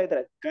ವೇಟ್ ಮಾಡ್ತಾ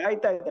ಇದ್ದಾರೆ,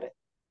 ಕಾಯ್ತಾ ಇದ್ದಾರೆ.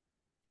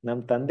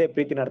 ನಮ್ ತಂದೆ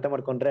ಪ್ರೀತಿನ ಅರ್ಥ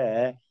ಮಾಡ್ಕೊಂಡ್ರೆ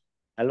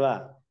ಅಲ್ವಾ,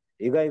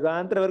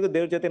 ಯುಗಾಂತರವರೆಗೂ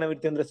ದೇವ್ರ ಜೊತೆ ನಾವ್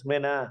ಇರ್ತೀವಿ ಅಂದ್ರೆ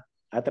ಸುಮ್ಮನೆನಾ?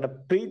 ಆತನ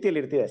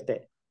ಪ್ರೀತಿಯಲ್ಲಿ ಇರ್ತೀವಿ ಅಷ್ಟೇ.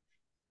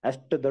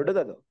 ಅಷ್ಟು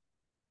ದೊಡ್ಡದದು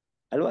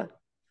ಅಲ್ವಾ?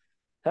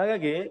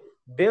 ಹಾಗಾಗಿ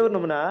ದೇವ್ರು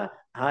ನಮ್ಮನ್ನ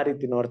ಆ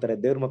ರೀತಿ ನೋಡ್ತಾರೆ.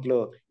 ದೇವ್ರ ಮಕ್ಕಳು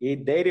ಈ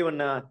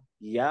ಧೈರ್ಯವನ್ನ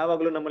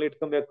ಯಾವಾಗ್ಲೂ ನಮ್ಮಲ್ಲಿ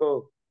ಇಟ್ಕೊಬೇಕು.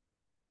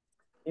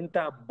 ಇಂಥ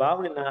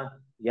ಭಾವನೆನ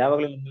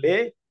ಯಾವಾಗ್ಲೂ ನಮ್ಮಲ್ಲಿ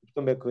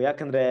ಇಟ್ಕೊಬೇಕು.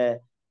 ಯಾಕಂದ್ರೆ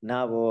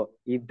ನಾವು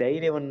ಈ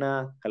ಧೈರ್ಯವನ್ನ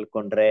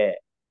ಕಲ್ಕೊಂಡ್ರೆ,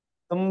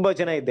 ತುಂಬಾ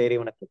ಜನ ಈ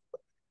ಧೈರ್ಯವನ್ನ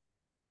ಕಲ್ತ್ಕೊತಾರೆ.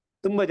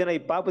 ತುಂಬಾ ಜನ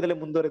ಈ ಪಾಪದಲ್ಲಿ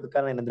ಮುಂದುವರಿದ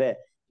ಕಾರಣ ಏನಂದ್ರೆ,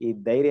 ಈ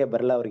ಧೈರ್ಯ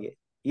ಬರಲ್ಲ ಅವ್ರಿಗೆ.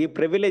 ಈ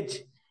ಪ್ರಿವಿಲೇಜ್,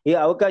 ಈ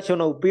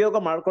ಅವಕಾಶವನ್ನ ಉಪಯೋಗ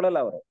ಮಾಡ್ಕೊಳಲ್ಲ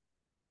ಅವರು.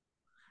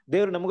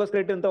 ದೇವ್ರು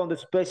ನಮಗೋಸ್ಕರ ಇಟ್ಟಂತ ಒಂದು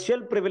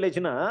ಸ್ಪೆಷಲ್ ಪ್ರಿವಿಲೇಜ್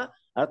ನ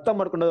ಅರ್ಥ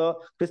ಮಾಡ್ಕೊಂಡು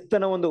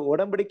ಕ್ರಿಸ್ತನ ಒಂದು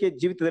ಒಡಂಬಡಿಕೆ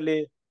ಜೀವಿತದಲ್ಲಿ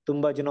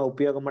ತುಂಬಾ ಜನ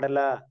ಉಪಯೋಗ ಮಾಡಲ್ಲ.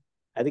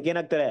 ಅದಕ್ಕೆ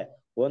ಏನಾಗ್ತಾರೆ?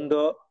 ಒಂದು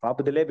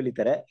ಪಾಪದಲ್ಲೇ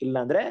ಬೆಳೀತಾರೆ, ಇಲ್ಲ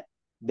ಅಂದ್ರೆ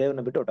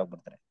ದೇವ್ರನ್ನ ಬಿಟ್ಟು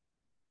ಹೊಟ್ಟೋಗ್ಬಿಡ್ತಾರೆ.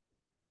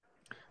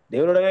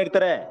 ದೇವ್ರೊಳಗೆ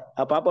ಇರ್ತಾರೆ,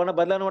 ಆ ಪಾಪವನ್ನ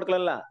ಬದಲಾವಣೆ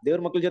ಮಾಡ್ಕೊಳ್ಳಲ್ಲ.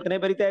 ದೇವ್ರ ಮಕ್ಳ ಜೊತೆನೆ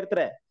ಬರಿತಾ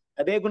ಇರ್ತಾರೆ,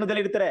 ಅದೇ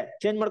ಗುಣದಲ್ಲಿ ಇರ್ತಾರೆ,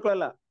 ಚೇಂಜ್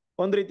ಮಾಡ್ಕೊಳ್ಳಲ್ಲ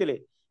ಒಂದ್ ರೀತಿಲಿ.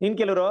 ಇನ್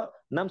ಕೆಲವರು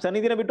ನಮ್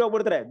ಸನ್ನಿಧಿನ ಬಿಟ್ಟು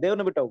ಹೋಗ್ಬಿಡ್ತಾರೆ,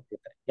 ದೇವ್ರನ್ನ ಬಿಟ್ಟು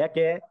ಹೋಗ್ಬಿಡ್ತಾರೆ.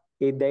 ಯಾಕೆ?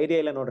 ಈ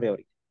ಧೈರ್ಯ ಇಲ್ಲ ನೋಡ್ರಿ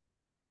ಅವ್ರಿಗೆ.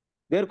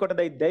 ದೇವ್ರು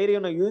ಕೊಟ್ಟದ ಈ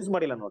ಧೈರ್ಯವನ್ನು ಯೂಸ್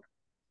ಮಾಡಿಲ್ಲ ನೋಡ್ರಿ.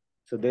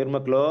 ಸೊ ದೇವ್ರ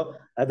ಮಕ್ಳು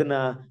ಅದನ್ನ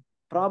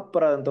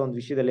ಪ್ರಾಪರ್ ಆದಂತ ಒಂದು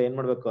ವಿಷಯದಲ್ಲಿ ಏನ್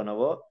ಮಾಡ್ಬೇಕು?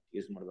 ನಾವು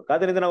ಯೂಸ್ ಮಾಡ್ಬೇಕು.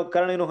 ಆದ್ರಿಂದ ನಾವು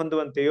ಕರುಣೆಯನ್ನು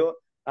ಹೊಂದುವಂತೆಯೋ,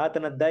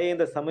 ಆತನ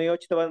ದಯೆಯಿಂದ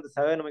ಸಮಯೋಚಿತವಾದಂತ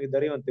ಸಹಾಯ ನಮಗೆ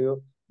ದೊರೆಯುವಂತೆಯೋ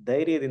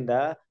ಧೈರ್ಯದಿಂದ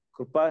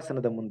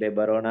ಕೃಪಾಸನದ ಮುಂದೆ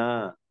ಬರೋಣ.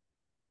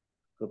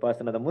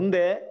 ಕೃಪಾಸನದ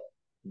ಮುಂದೆ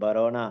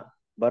ಬರೋಣ.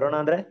 ಬರೋಣ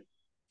ಅಂದ್ರೆ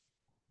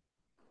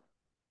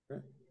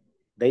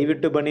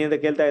ದಯವಿಟ್ಟು ಬನ್ನಿ ಅಂತ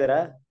ಕೇಳ್ತಾ ಇದ್ದೀರಾ?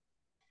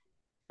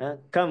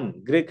 ಕಮ್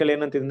ಗ್ರೀಕ್ ಅಲ್ಲಿ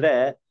ಏನಂತಂದ್ರೆ,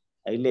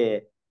 ಇಲ್ಲಿ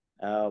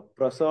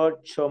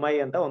ಪ್ರೊಸೋಚೋಮೈ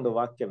ಅಂತ ಒಂದು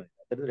ವಾಕ್ಯ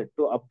ಬಂದಿದೆ.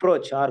 To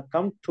approach R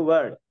come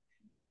toward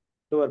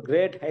toward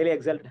great highly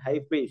ಎಕ್ಸಲ್ಟ್ high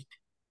priest.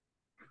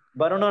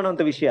 ಬರೋಣ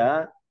ಅನ್ನೋಂಥ ವಿಷಯ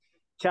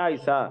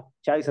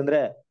ಚಾಯ್ಸ್ ಅಂದ್ರೆ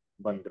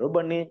ಬಂದ್ರು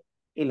ಬನ್ನಿ,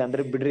 ಇಲ್ಲ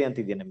ಅಂದ್ರೆ ಬಿಡ್ರಿ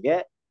ಅಂತಿದ್ಯಾ? ನಮ್ಗೆ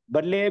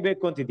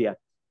ಬರ್ಲೇಬೇಕು ಅಂತಿದ್ಯಾ?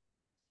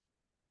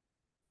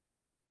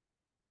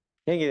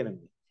 ಹೇಗಿದೆ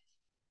ನಮ್ಗೆ?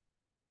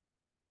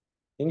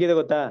 ಹೆಂಗಿದೆ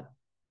ಗೊತ್ತಾ?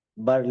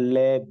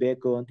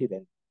 ಬರ್ಲೇಬೇಕು ಅಂತಿದೆ.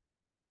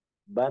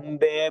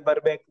 ಬಂದೇ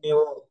ಬರ್ಬೇಕು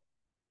ನೀವು,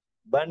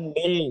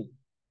 ಬನ್ನಿ,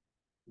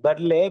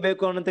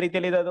 ಬರ್ಲೇಬೇಕು ಅನ್ನೋ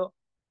ರೀತಿಯಲ್ಲಿ ಇದೆ ಅದು.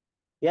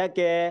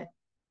 ಯಾಕೆ?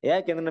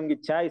 ಯಾಕೆಂದ್ರೆ ನಮ್ಗೆ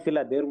ಚಾಯ್ಸ್ ಇಲ್ಲ.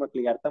 ದೇವ್ರ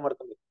ಮಕ್ಳಿಗೆ ಅರ್ಥ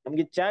ಮಾಡ್ಕೊಬೇಕು.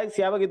 ನಮ್ಗೆ ಚಾಯ್ಸ್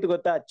ಯಾವಾಗ ಇತ್ತು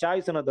ಗೊತ್ತಾ?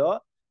 ಚಾಯ್ಸ್ ಅನ್ನೋದು,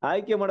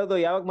 ಆಯ್ಕೆ ಮಾಡೋದು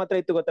ಯಾವಾಗ ಮಾತ್ರ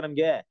ಇತ್ತು ಗೊತ್ತಾ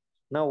ನಮ್ಗೆ?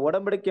 ನಾವು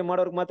ಒಡಂಬಡಿಕೆ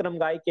ಮಾಡೋರ್ಗ್ ಮಾತ್ರ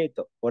ನಮ್ಗೆ ಆಯ್ಕೆ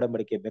ಇತ್ತು.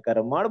 ಒಡಂಬಡಿಕೆ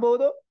ಬೇಕಾದ್ರೆ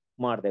ಮಾಡ್ಬೋದು,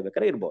 ಮಾಡದೆ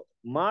ಬೇಕಾದ್ರೆ ಇರ್ಬೋದು.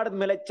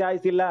 ಮಾಡಿದ್ಮೇಲೆ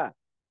ಚಾಯ್ಸ್ ಇಲ್ಲ,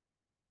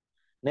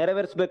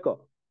 ನೆರವೇರಿಸ್ಬೇಕು.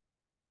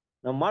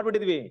 ನಾವು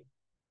ಮಾಡ್ಬಿಟ್ಟಿದ್ವಿ,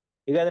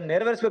 ಈಗ ಅದನ್ನ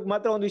ನೆರವೇರಿಸ್ಬೇಕು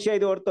ಮಾತ್ರ ಒಂದು ವಿಷಯ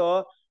ಇದೆ ಹೊರತು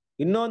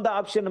ಇನ್ನೊಂದು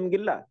ಆಪ್ಷನ್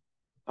ನಮ್ಗಿಲ್ಲ.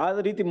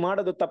 ಆದ ರೀತಿ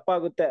ಮಾಡೋದು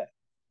ತಪ್ಪಾಗುತ್ತೆ,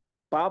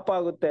 ಪಾಪ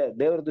ಆಗುತ್ತೆ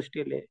ದೇವರ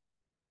ದೃಷ್ಟಿಯಲ್ಲಿ.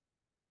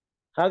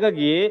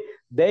 ಹಾಗಾಗಿ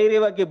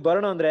ಧೈರ್ಯವಾಗಿ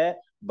ಬರೋಣ ಅಂದ್ರೆ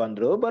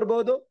ಬಂದ್ರು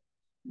ಬರ್ಬೋದು,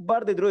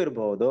 ಬರ್ದಿದ್ರು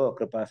ಇರ್ಬಹುದು.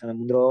 ಕೃಪಾಸನ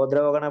ಮುಂದೆ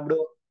ಹೋದ್ರೆ ಹೋಗೋಣ ಬಿಡು,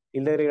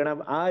 ಇಲ್ಲದ್ರೆ ಇರೋಣ.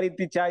 ಆ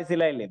ರೀತಿ ಚಾಯ್ಸ್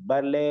ಇಲ್ಲ ಇಲ್ಲಿ.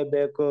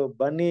 ಬರ್ಲೇಬೇಕು,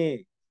 ಬನ್ನಿ,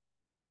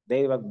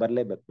 ಧೈರ್ಯವಾಗಿ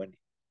ಬರ್ಲೇಬೇಕು, ಬನ್ನಿ.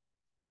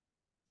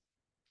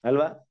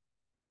 ಅಲ್ವಾ?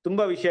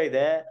 ತುಂಬಾ ವಿಷಯ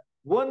ಇದೆ.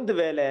 ಒಂದ್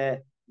ವೇಳೆ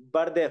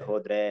ಬರ್ದೇ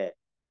ಹೋದ್ರೆ,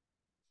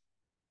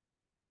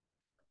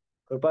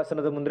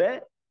 ಕೃಪಾಸನದ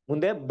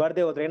ಮುಂದೆ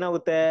ಬರ್ದೇ ಹೋದ್ರೆ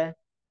ಏನಾಗುತ್ತೆ?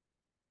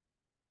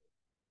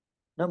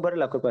 ನಾವು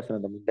ಬರಲ್ಲ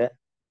ಕೃಪಾಸನದ ಮುಂದೆ.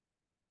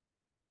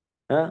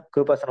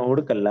 ಕೃಪಾಸನ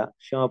ಹುಡುಕಲ್ಲ,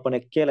 ಕ್ಷಮಾಪಣೆ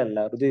ಕೇಳಲ್ಲ,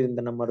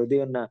 ಹೃದಯದಿಂದ ನಮ್ಮ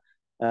ಹೃದಯವನ್ನ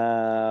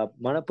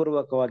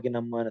ಮನಪೂರ್ವಕವಾಗಿ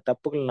ನಮ್ಮ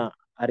ತಪ್ಪುಗಳನ್ನ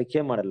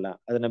ಅರಿಕೆ ಮಾಡಲ್ಲ,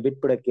 ಅದನ್ನ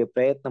ಬಿಟ್ಬಿಡಕ್ಕೆ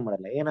ಪ್ರಯತ್ನ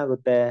ಮಾಡಲ್ಲ.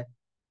 ಏನಾಗುತ್ತೆ?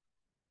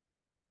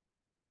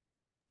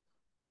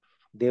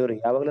 ದೇವರು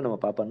ಯಾವಾಗಲೂ ನಮ್ಮ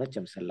ಪಾಪನ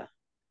ಕ್ಷಮಿಸಲ್ಲ.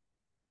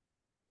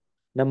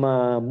 ನಮ್ಮ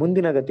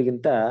ಮುಂದಿನ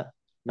ಗತಿಗಿಂತ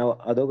ನಾವು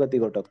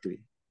ಅಧೋಗತಿಗೆ ಹೊರಟೋಗ್ತೀವಿ.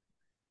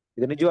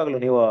 ಇದು ನಿಜವಾಗ್ಲು.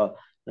 ನೀವು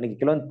ನನಗೆ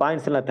ಕೆಲವೊಂದು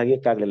ಪಾಯಿಂಟ್ಸ್ ಎಲ್ಲ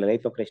ತೆಗಿಯಕ್ಕಾಗ್ಲಿಲ್ಲ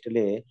ಲೈಫ್ ಆಫ್ ಕ್ರೈಸ್ಟ್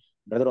ಅಲ್ಲಿ.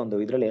 ಬ್ರದರ್ ಒಂದು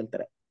ಇದ್ರಲ್ಲಿ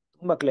ಹೇಳ್ತಾರೆ,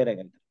 ತುಂಬಾ ಕ್ಲಿಯರ್ ಆಗಿ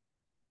ಹೇಳ್ತಾರೆ.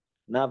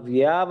 ನಾವ್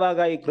ಯಾವಾಗ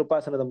ಈ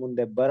ಕೃಪಾಸನದ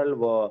ಮುಂದೆ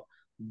ಬರಲ್ವೋ,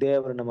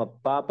 ದೇವರು ನಮ್ಮ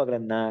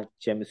ಪಾಪಗಳನ್ನ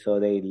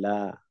ಕ್ಷಮಿಸೋದೇ ಇಲ್ಲ.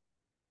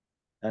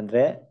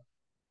 ಅಂದ್ರೆ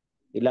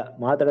ಇಲ್ಲ,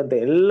 ಮಾತಾಡಂತ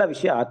ಎಲ್ಲ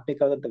ವಿಷಯ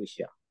ಆತ್ಮಿಕವಾದಂತ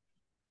ವಿಷಯ.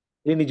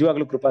 ಇಲ್ಲಿ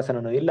ನಿಜವಾಗ್ಲೂ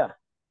ಕೃಪಾಸನನೂ ಇಲ್ಲ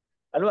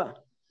ಅಲ್ವಾ?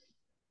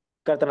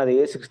 ಕರ್ತನಾದ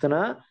ಯೇಸು ಕ್ರಿಸ್ತನ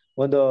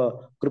ಒಂದು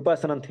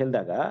ಕೃಪಾಸನ ಅಂತ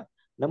ಹೇಳಿದಾಗ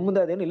ನಮ್ಮ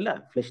ಮುಂದೆ ಅದೇನಿಲ್ಲ,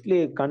 ಫ್ಲೆಶ್ಲಿ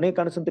ಕಣ್ಣೇ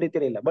ಕಾಣಿಸೋಂತ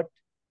ರೀತಿಯಲ್ಲಿ ಇಲ್ಲ. ಬಟ್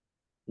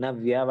ನಾವ್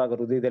ಯಾವಾಗ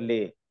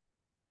ಹೃದಯದಲ್ಲಿ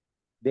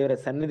ದೇವರ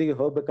ಸನ್ನಿಧಿಗೆ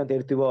ಹೋಗ್ಬೇಕಂತ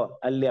ಹೇಳ್ತೀವೋ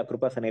ಅಲ್ಲಿ ಆ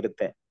ಕೃಪಾಸನ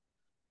ಇರುತ್ತೆ.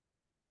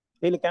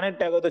 ಇಲ್ಲಿ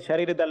ಕನೆಕ್ಟ್ ಆಗೋದು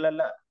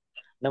ಶರೀರದಲ್ಲ,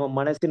 ನಮ್ಮ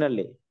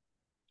ಮನಸ್ಸಿನಲ್ಲಿ,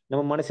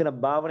 ನಮ್ಮ ಮನಸ್ಸಿನ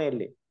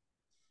ಭಾವನೆಯಲ್ಲಿ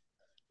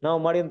ನಾವು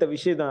ಮಾಡಿದಂತ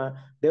ವಿಷಯದ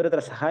ದೇವ್ರ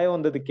ಹತ್ರ ಸಹಾಯ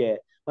ಹೊಂದೋದಕ್ಕೆ,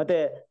 ಮತ್ತೆ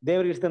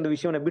ದೇವರಿಗೆ ಇಷ್ಟೊಂದು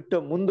ವಿಷಯವನ್ನ ಬಿಟ್ಟು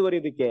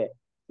ಮುಂದುವರಿಯೋದಕ್ಕೆ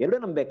ಎರಡೂ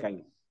ನಮ್ಗೆ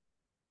ಬೇಕಾಗಿ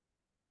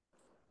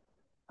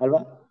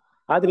ಅಲ್ವಾ?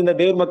 ಆದ್ರಿಂದ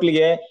ದೇವ್ರ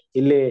ಮಕ್ಳಿಗೆ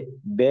ಇಲ್ಲಿ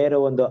ಬೇರೆ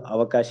ಒಂದು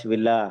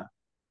ಅವಕಾಶವಿಲ್ಲ.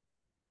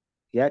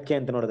 ಯಾಕೆ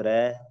ಅಂತ ನೋಡಿದ್ರೆ,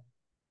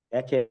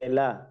 ಯಾಕೆ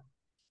ಇಲ್ಲ,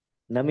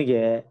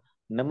 ನಮಗೆ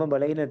ನಮ್ಮ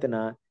ಬಲಹೀನತೆನ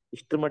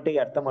ಇಷ್ಟ್ರ ಮಟ್ಟಿಗೆ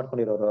ಅರ್ಥ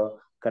ಮಾಡ್ಕೊಂಡಿರೋರು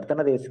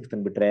ಕರ್ತನಾದ ಯೇಸು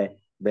ಕ್ರಿಸ್ತನ್ ಬಿಟ್ರೆ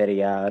ಬೇರೆ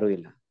ಯಾರೂ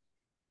ಇಲ್ಲ.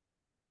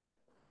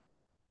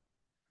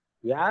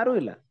 ಯಾರೂ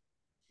ಇಲ್ಲ.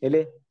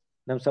 ಇಲ್ಲಿ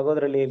ನಮ್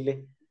ಸಹೋದರಲ್ಲಿ ಇರ್ಲಿ,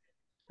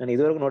 ನಾನು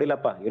ಇದುವರೆಗೂ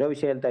ನೋಡಿಲ್ಲಪ್ಪ, ಇರೋ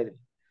ವಿಷಯ ಹೇಳ್ತಾ ಇದ್ದೀನಿ.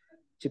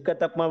 ಚಿಕ್ಕ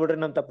ತಪ್ಪು ಮಾಡ್ಬಿಟ್ರೆ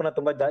ನಮ್ಮ ತಪ್ಪನ್ನ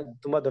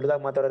ತುಂಬಾ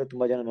ದೊಡ್ಡದಾಗಿ ಮಾತಾಡೋರು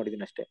ತುಂಬಾ ಜನ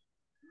ನೋಡಿದೀನಿ ಅಷ್ಟೇ.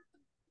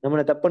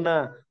 ನಮ್ಮನ್ನ ತಪ್ಪನ್ನ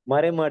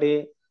ಮರೆ ಮಾಡಿ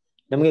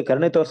ನಮ್ಗೆ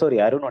ಕರುಣೆ ತೋರಿಸೋರು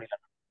ಯಾರೂ ನೋಡಿಲ್ಲ.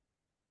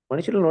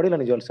 ಮನುಷ್ಯರು ನೋಡಿಲ್ಲ.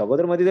 ನಿಜವಾಗ್ಲು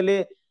ಸಹೋದರ ಮಧ್ಯದಲ್ಲಿ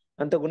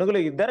ಅಂತ ಗುಣಗಳು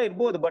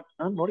ಇರ್ಬೋದು, ಬಟ್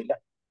ನಾನು ನೋಡಿಲ್ಲ.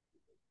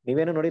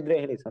 ನೀವೇನು ನೋಡಿದ್ರೆ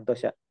ಹೇಳಿ,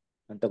 ಸಂತೋಷ.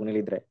 ಅಂತ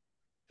ಗುಣಗಳಿದ್ರೆ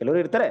ಕೆಲವರು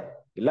ಇರ್ತಾರೆ,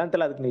 ಇಲ್ಲ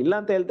ಅಂತಲ್ಲ, ಅದಕ್ಕೆ ಇಲ್ಲ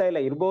ಅಂತ ಹೇಳ್ತಾ ಇಲ್ಲ,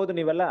 ಇರ್ಬೋದು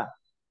ನೀವೆಲ್ಲ,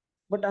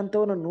 ಬಟ್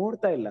ಅಂತವನ್ನ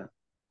ನೋಡ್ತಾ ಇಲ್ಲ.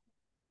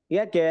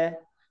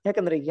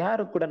 ಯಾಕಂದ್ರೆ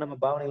ಯಾರು ಕೂಡ ನಮ್ಮ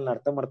ಭಾವನೆಗಳನ್ನ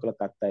ಅರ್ಥ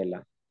ಮಾಡ್ಕೊಳಕ್ ಆಗ್ತಾ ಇಲ್ಲ.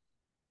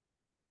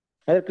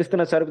 ಅದೇ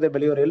ಕ್ರಿಸ್ತನ ಸ್ವರೂಪದ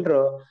ಬೆಳೆಯೋರು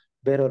ಎಲ್ರು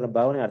ಬೇರೆಯವ್ರನ್ನ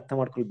ಭಾವನೆ ಅರ್ಥ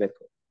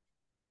ಮಾಡ್ಕೊಳ್ಬೇಕು.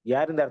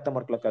 ಯಾರಿಂದ ಅರ್ಥ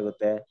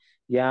ಮಾಡ್ಕೊಳಕ್ಕಾಗುತ್ತೆ?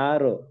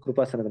 ಯಾರು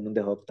ಕೃಪಾಸನದ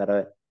ಮುಂದೆ ಹೋಗ್ತಾರೆ,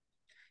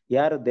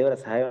 ಯಾರು ದೇವರ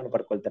ಸಹಾಯವನ್ನು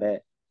ಪಡ್ಕೊಳ್ತಾರೆ,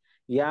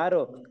 ಯಾರು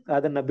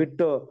ಅದನ್ನ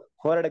ಬಿಟ್ಟು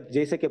ಹೋರಾಡಕ್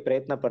ಜಯಿಸಕ್ಕೆ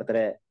ಪ್ರಯತ್ನ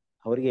ಪಡ್ತಾರೆ,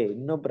 ಅವ್ರಿಗೆ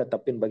ಇನ್ನೊಬ್ಬರ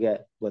ತಪ್ಪಿನ ಬಗ್ಗೆ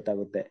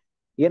ಗೊತ್ತಾಗುತ್ತೆ.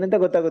 ಏನಂತ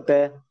ಗೊತ್ತಾಗುತ್ತೆ?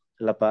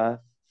 ಅಲ್ಲಪ್ಪ,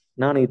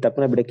 ನಾನು ಈ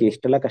ತಪ್ಪನ ಬಿಡಕ್ಕೆ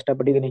ಇಷ್ಟೆಲ್ಲ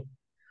ಕಷ್ಟಪಟ್ಟಿದ್ದೀನಿ,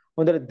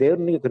 ಒಂದ್ರೆ ದೇವ್ರ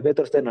ನನಗೆ ಕೃಪೆ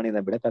ತೋರಿಸ್ತಾ ನಾನು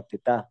ಇದನ್ನ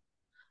ಬಿಡಕ್ಕಾಗ್ತಿತ್ತಾ?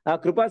 ಆ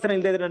ಕೃಪಾಸನ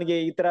ಇಲ್ದೇ ಇದ್ರೆ ನನಗೆ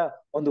ಈ ತರ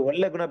ಒಂದು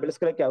ಒಳ್ಳೆ ಗುಣ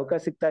ಬೆಳೆಸ್ಕೊಳಕ್ಕೆ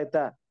ಅವಕಾಶ ಸಿಗ್ತಾ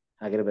ಇತ್ತಾ?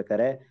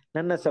 ಹಾಗಿರ್ಬೇಕಾರೆ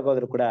ನನ್ನ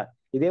ಸಹೋದರರು ಕೂಡ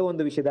ಇದೇ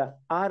ಒಂದು ವಿಷಯದ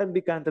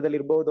ಆರಂಭಿಕ ಹಂತದಲ್ಲಿ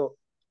ಇರ್ಬಹುದು.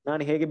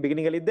 ನಾನು ಹೇಗೆ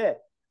ಬಿಗಿನಿಂಗ್ ಅಲ್ಲಿ ಇದ್ದೆ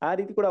ಆ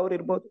ರೀತಿ ಕೂಡ ಅವ್ರು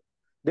ಇರ್ಬೋದು.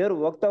 ದೇವ್ರು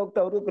ಹೋಗ್ತಾ ಹೋಗ್ತಾ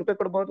ಅವ್ರಿಗೂ ಕೃಪೆ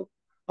ಕೊಡ್ಬೋದು,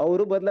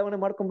 ಅವರು ಬದಲಾವಣೆ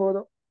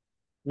ಮಾಡ್ಕೊಬಹುದು.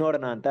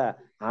 ನೋಡೋಣ ಅಂತ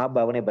ಆ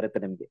ಭಾವನೆ ಬರುತ್ತೆ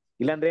ನಮ್ಗೆ.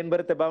 ಇಲ್ಲಾಂದ್ರೆ ಏನ್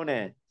ಬರುತ್ತೆ ಭಾವನೆ?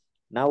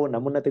 ನಾವು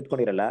ನಮ್ಮನ್ನ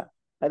ತಿದ್ಕೊಂಡಿರಲ್ಲ,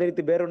 ಅದೇ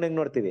ರೀತಿ ಬೇರೆಯವ್ರನ್ನ ಹೆಂಗ್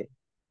ನೋಡ್ತೀವಿ?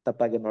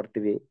 ತಪ್ಪಾಗಿ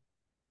ನೋಡ್ತೀವಿ.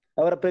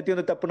 ಅವರ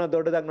ಪ್ರತಿಯೊಂದು ತಪ್ಪನ್ನ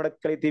ದೊಡ್ಡದಾಗಿ ನೋಡಕ್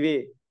ಕಲಿತೀವಿ,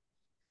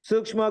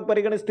 ಸೂಕ್ಷ್ಮವಾಗಿ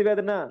ಪರಿಗಣಿಸ್ತೀವಿ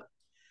ಅದನ್ನ.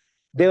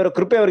 ದೇವರ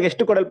ಕೃಪೆ ಅವ್ರಿಗೆ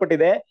ಎಷ್ಟು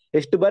ಕೊಡಲ್ಪಟ್ಟಿದೆ,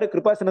 ಎಷ್ಟು ಬಾರಿ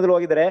ಕೃಪಾಸನದಲ್ಲಿ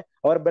ಹೋಗಿದ್ದಾರೆ,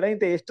 ಅವ್ರ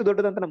ಬೆಲೆಯಿಂದ ಎಷ್ಟು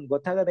ದೊಡ್ಡದಂತ ನಮ್ಗೆ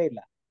ಗೊತ್ತಾಗದೇ ಇಲ್ಲ.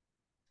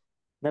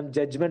 ನಮ್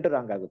ಜಡ್ಜ್ಮೆಂಟ್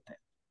ರಾಂಗ್ ಆಗುತ್ತೆ.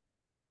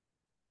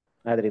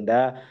 ಆದ್ರಿಂದ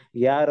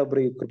ಯಾರೊಬ್ರು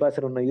ಈ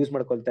ಕೃಪಾಸನವನ್ನು ಯೂಸ್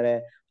ಮಾಡ್ಕೊಳ್ತಾರೆ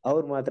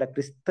ಅವ್ರು ಮಾತ್ರ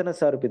ಕ್ರಿಸ್ತನ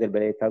ಸ್ವರೂಪದಲ್ಲಿ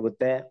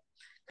ಬೆಳೆಯಕ್ಕಾಗುತ್ತೆ,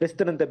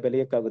 ಕ್ರಿಸ್ತನಂತೆ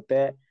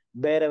ಬೆಳೆಯಕ್ಕಾಗುತ್ತೆ,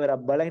 ಬೇರೆಯವರ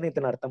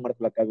ಬಲಹೀನತೆನ ಅರ್ಥ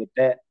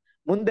ಮಾಡ್ಕೊಳಕ್ಕಾಗುತ್ತೆ.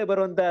 ಮುಂದೆ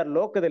ಬರುವಂತ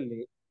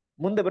ಲೋಕದಲ್ಲಿ,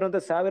 ಮುಂದೆ ಬರುವಂತ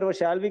 1000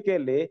 ವರ್ಷ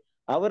ಆಳ್ವಿಕೆಯಲ್ಲಿ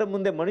ಅವರ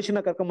ಮುಂದೆ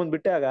ಮನುಷ್ಯನ ಕರ್ಕೊಂಡ್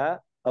ಬಿಟ್ಟಾಗ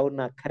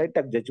ಅವ್ರನ್ನ ಕರೆಕ್ಟ್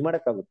ಆಗಿ ಜಡ್ಜ್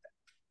ಮಾಡಕ್ಕಾಗುತ್ತೆ.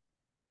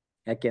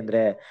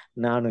 ಯಾಕೆಂದ್ರೆ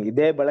ನಾನು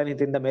ಇದೇ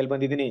ಬಲಹೀನತೆಯಿಂದ ಮೇಲ್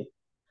ಬಂದಿದ್ದೀನಿ,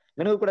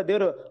 ನನಗೂ ಕೂಡ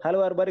ದೇವರು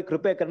ಹಲವಾರು ಬಾರಿ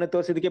ಕೃಪೆ ಕರುಣೆ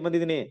ತೋರಿಸಿದಕ್ಕೆ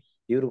ಬಂದಿದ್ದೀನಿ,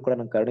 ಇವ್ರು ಕೂಡ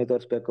ನಂಗೆ ಕರುಣೆ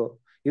ತೋರಿಸ್ಬೇಕು,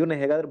 ಇವ್ರನ್ನ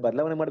ಹೇಗಾದ್ರೂ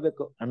ಬದಲಾವಣೆ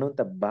ಮಾಡ್ಬೇಕು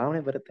ಅನ್ನುವಂತ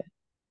ಭಾವನೆ ಬರುತ್ತೆ.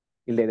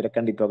 ಇಲ್ಲದೆ ಇದ್ರೆ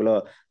ಖಂಡಿತವಾಗ್ಲೂ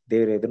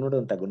ದೇವ್ರ ಎದುರು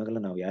ನೋಡುವಂತ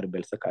ಗುಣಗಳನ್ನ ನಾವು ಯಾರು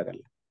ಬೆಳ್ಸಕ್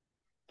ಆಗಲ್ಲ.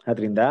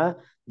 ಆದ್ರಿಂದ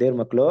ದೇವ್ರ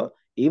ಮಕ್ಕಳು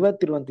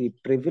ಇವತ್ತಿರುವಂತ ಈ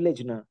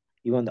ಪ್ರಿವಿಲೇಜ್ ನ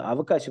ಈ ಒಂದು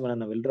ಅವಕಾಶವನ್ನ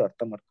ನಾವೆಲ್ಲರೂ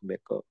ಅರ್ಥ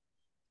ಮಾಡ್ಕೊಬೇಕು.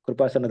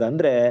 ಕೃಪಾಸನದ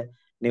ಅಂದ್ರೆ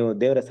ನೀವು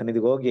ದೇವರ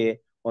ಸನ್ನಿಧಿಗೆ ಹೋಗಿ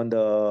ಒಂದು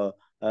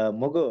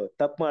ಮಗು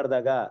ತಪ್ಪು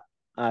ಮಾಡಿದಾಗ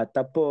ಆ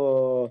ತಪ್ಪು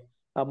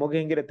ಆ ಮಗು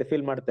ಹೆಂಗಿರುತ್ತೆ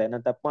ಫೀಲ್ ಮಾಡುತ್ತೆ,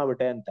 ನಾನ್ ತಪ್ಪು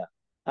ಮಾಡ್ಬಿಟ್ಟೆ ಅಂತ.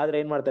 ಆದ್ರೆ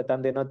ಏನ್ ಮಾಡ್ತಾರೆ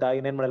ತಂದೆನೋ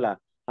ತಾಯಿನ ಏನ್ ಮಾಡಲ್ಲ,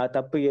 ಆ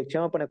ತಪ್ಪಿಗೆ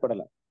ಕ್ಷಮಾಪಣೆ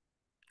ಕೊಡಲ್ಲ.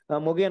 ಆ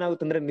ಮಗು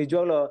ಏನಾಗುತ್ತೆ ಅಂದ್ರೆ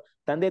ನಿಜವಾಗ್ಲೂ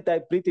ತಂದೆ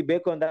ತಾಯಿ ಪ್ರೀತಿ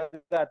ಬೇಕು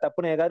ಅಂದಾಗ ಆ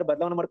ತಪ್ಪನ್ನ ಹೇಗಾದ್ರೂ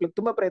ಬದಲಾವಣೆ ಮಾಡ್ಕೊಳಕ್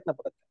ತುಂಬಾ ಪ್ರಯತ್ನ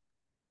ಪಡುತ್ತೆ.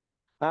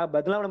 ಆ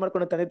ಬದಲಾವಣೆ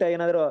ಮಾಡ್ಕೊಂಡು ತಂದೆ ತಾಯಿ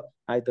ಏನಾದ್ರು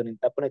ಆಯ್ತು ನಿನ್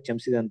ತಪ್ಪನ್ನ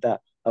ಕ್ಷಮಿಸಿದೆ ಅಂತ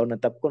ಅವ್ರನ್ನ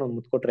ತಪ್ಕೊಂಡು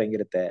ಮುತ್ಕೊಟ್ರೆ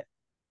ಹೆಂಗಿರುತ್ತೆ?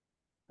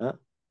 ಆ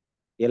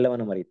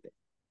ಎಲ್ಲವನ್ನ ಮರೆಯುತ್ತೆ.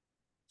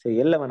 ಸೊ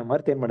ಎಲ್ಲವನ್ನ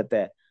ಮರ್ತು ಏನ್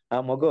ಮಾಡುತ್ತೆ ಆ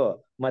ಮಗು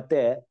ಮತ್ತೆ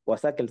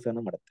ಹೊಸ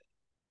ಕೆಲ್ಸವನ್ನ ಮಾಡುತ್ತೆ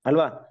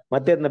ಅಲ್ವಾ?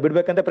 ಮತ್ತೆ ಅದನ್ನ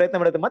ಬಿಡ್ಬೇಕಂತ ಪ್ರಯತ್ನ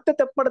ಮಾಡುತ್ತೆ, ಮತ್ತೆ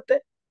ತಪ್ಪು ಮಾಡುತ್ತೆ.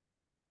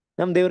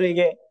 ನಮ್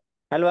ದೇವ್ರಿಗೆ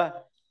ಅಲ್ವಾ,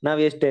 ನಾವ್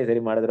ಎಷ್ಟೇ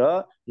ಸರಿ ಮಾಡಿದ್ರು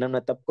ನಮ್ಮನ್ನ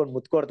ತಪ್ಕೊಂಡು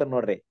ಮುತ್ಕೊಡ್ತಾರ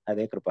ನೋಡ್ರಿ,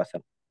 ಅದೇ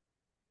ಕೃಪಾಸನ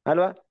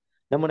ಅಲ್ವಾ?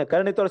 ನಮ್ಮನ್ನ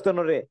ಕರುಣೆ ತೋರಿಸ್ತಾರ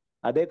ನೋಡ್ರಿ,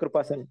 ಅದೇ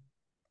ಕೃಪಾಸನ.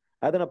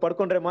 ಅದನ್ನ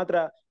ಪಡ್ಕೊಂಡ್ರೆ ಮಾತ್ರ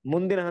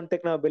ಮುಂದಿನ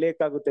ಹಂತಕ್ಕೆ ನಾವು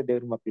ಬೆಳೆಯಕ್ಕಾಗುತ್ತೆ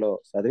ದೇವ್ರ ಮಕ್ಕಳು.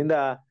 ಅದರಿಂದ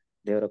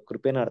ದೇವರ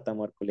ಕೃಪೆನ ಅರ್ಥ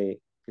ಮಾಡ್ಕೊಳ್ಳಿ,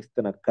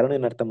 ಕ್ರಿಸ್ತನ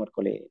ಕರುಣೆನ ಅರ್ಥ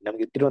ಮಾಡ್ಕೊಳ್ಳಿ.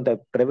 ನಮ್ಗೆ ಇಟ್ಟಿರುವಂತ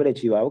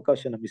ಪ್ರಿವಿಲೇಜ್, ಈ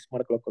ಅವಕಾಶನ ಮಿಸ್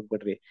ಮಾಡ್ಕೊಳಕ್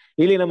ಹೋಗ್ಬೇಡ್ರಿ.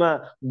 ಇಲ್ಲಿ ನಮ್ಮ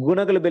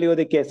ಗುಣಗಳು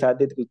ಬೆಳೆಯೋದಕ್ಕೆ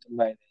ಸಾಧ್ಯತೆಗಳು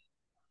ತುಂಬಾ ಇದೆ.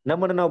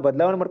 ನಮ್ಮನ್ನ ನಾವು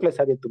ಬದಲಾವಣೆ ಮಾಡ್ಕೊಳ್ಳೋ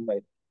ಸಾಧ್ಯತೆ ತುಂಬಾ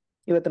ಇದೆ.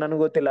 ಇವತ್ತು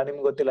ನನಗೆ ಗೊತ್ತಿಲ್ಲ,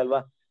 ನಿಮ್ಗೆ ಗೊತ್ತಿಲ್ಲ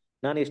ಅಲ್ವಾ?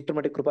 ನಾನು ಎಷ್ಟು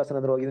ಮಟ್ಟಿಗೆ ಕೃಪಾಸನ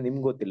ಅಂದ್ರೆ ಹೋಗಿದ್ದು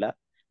ನಿಮ್ಗೆ ಗೊತ್ತಿಲ್ಲ,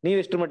 ನೀವ್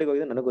ಎಷ್ಟು ಮಟ್ಟಿಗೆ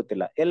ಹೋಗಿದ್ದು ನನಗೆ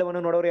ಗೊತ್ತಿಲ್ಲ.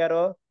 ಎಲ್ಲವನ್ನು ನೋಡೋರು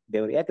ಯಾರೋ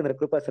ದೇವ್ರು. ಯಾಕಂದ್ರೆ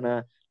ಕೃಪಾಸನ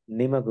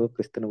ನಿಮಗೂ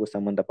ಕ್ರಿಸ್ತನಿಗೂ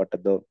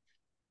ಸಂಬಂಧಪಟ್ಟದ್ದು.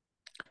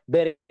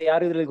 ಬೇರೆ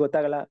ಯಾರು ಇದ್ರಲ್ಲಿ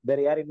ಗೊತ್ತಾಗಲ್ಲ,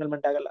 ಬೇರೆ ಯಾರು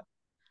ಇನ್ವಾಲ್ವ್ಮೆಂಟ್ ಆಗಲ್ಲ.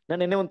 ನಾನು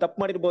ನಿನ್ನೆ ಒಂದು ತಪ್ಪು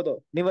ಮಾಡಿರ್ಬೋದು,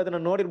 ನೀವ್ ಅದನ್ನ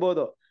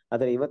ನೋಡಿರ್ಬೋದು,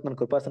 ಆದ್ರೆ ಇವತ್ತು ನನ್ನ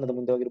ಕೃಪಾಸನದ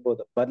ಮುಂದೆ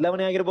ಹೋಗಿರ್ಬೋದು,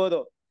 ಬದಲಾವಣೆ ಆಗಿರ್ಬೋದು.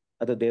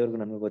 ಅದು ದೇವ್ರಿಗೂ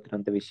ನನಗೂ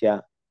ಗೊತ್ತಿರೋಂತ ವಿಷಯ.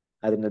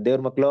 ಅದನ್ನ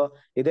ದೇವ್ರ ಮಕ್ಕಳು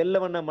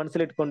ಇದೆಲ್ಲವನ್ನ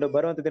ಮನಸ್ಸಲ್ಲಿ ಇಟ್ಕೊಂಡು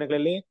ಬರುವಂತ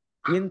ದಿನಗಳಲ್ಲಿ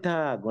ಇಂತಹ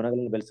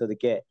ಗುಣಗಳನ್ನು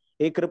ಬೆಳೆಸೋದಕ್ಕೆ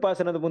ಈ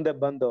ಕೃಪಾಸನದ ಮುಂದೆ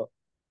ಬಂದು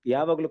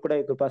ಯಾವಾಗ್ಲೂ ಕೂಡ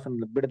ಈ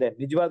ಕೃಪಾಸನ ಬಿಡದೆ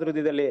ನಿಜವಾದ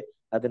ಹೃದಯದಲ್ಲಿ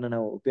ಅದನ್ನ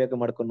ನಾವು ಉಪಯೋಗ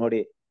ಮಾಡ್ಕೊಂಡು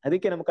ನೋಡಿ.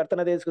 ಅದಕ್ಕೆ ನಮ್ಮ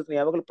ಕರ್ತನಾದ ಯೇಸು ಕ್ರಿಸ್ತನು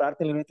ಯಾವಾಗ್ಲೂ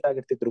ಪ್ರಾರ್ಥನೆ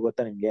ನಿರತರಾಗಿರ್ತಿದ್ರು,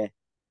 ಗೊತ್ತಾ ನಿಮ್ಗೆ?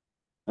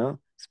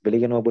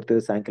 ಬೆಳಿಗ್ಗೆ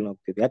ಹೋಗ್ಬಿಡ್ತಿದ್ರು, ಸಾಯಂಕಾಲ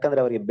ಹೋಗ್ತಿದ್ರು.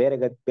 ಯಾಕಂದ್ರೆ ಅವ್ರಿಗೆ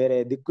ಬೇರೆ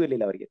ದಿಕ್ಕು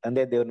ಇರ್ಲಿಲ್ಲ. ಅವರಿಗೆ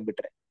ತಂದೆ ದೇವ್ರನ್ನ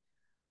ಬಿಟ್ರೆ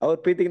ಅವ್ರ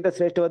ಪ್ರೀತಿಗಿಂತ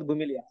ಶ್ರೇಷ್ಠವಾದ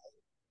ಭೂಮಿಲಿ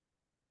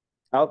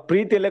ಆ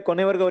ಪ್ರೀತಿಯಲ್ಲೇ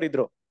ಕೊನೆವರೆಗೂ ಅವ್ರು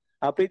ಇದ್ರು.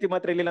 ಆ ಪ್ರೀತಿ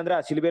ಮಾತ್ರ ಇರ್ಲಿಲ್ಲ ಅಂದ್ರೆ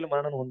ಆ ಶಿಲುಬೆಯಲ್ಲಿ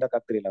ಮರಣನ ಹೊಂದಕ್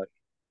ಆಗ್ತಿರ್ಲಿಲ್ಲ ಅವ್ರಿಗೆ.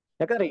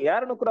 ಯಾಕಂದ್ರೆ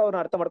ಯಾರನ್ನು ಕೂಡ ಅವ್ರನ್ನ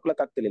ಅರ್ಥ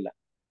ಮಾಡ್ಕೊಳಕ್ ಆಗ್ತಿರ್ಲಿಲ್ಲ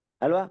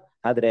ಅಲ್ವಾ?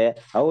 ಆದ್ರೆ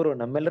ಅವರು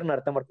ನಮ್ಮೆಲ್ಲರನ್ನ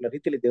ಅರ್ಥ ಮಾಡ್ಕೊಳ್ಳೋ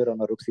ರೀತಿಯಲ್ಲಿ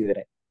ದೇವರನ್ನ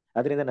ರೂಪಿಸಿದ್ದಾರೆ.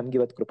 ಅದರಿಂದ ನಮ್ಗೆ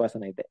ಇವತ್ತು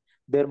ಕೃಪಾಸನ ಇದೆ.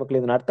 ದೇವ್ರ ಮಕ್ಳು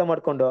ಇದನ್ನ ಅರ್ಥ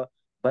ಮಾಡ್ಕೊಂಡು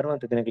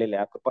ಬರುವಂತ ದಿನಗಳಲ್ಲಿ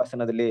ಆ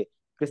ಕೃಪಾಸನದಲ್ಲಿ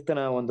ಕ್ರಿಸ್ತನ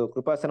ಒಂದು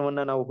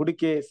ಕೃಪಾಸನವನ್ನ ನಾವು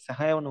ಹುಡುಕಿ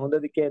ಸಹಾಯವನ್ನು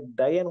ಹೊಂದೋದಕ್ಕೆ,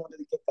 ದಯೆಯನ್ನು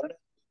ಹೊಂದೋದಕ್ಕೆ, ಕರುಣೆ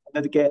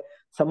ಹೊಂದೋದಕ್ಕೆ,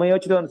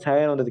 ಸಮಯೋಚಿತ ಒಂದು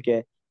ಸಹಾಯ ಹೊಂದೋದಕ್ಕೆ,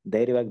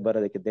 ಧೈರ್ಯವಾಗಿ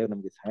ಬರೋದಕ್ಕೆ ದೇವ್ರು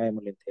ನಮ್ಗೆ ಸಹಾಯ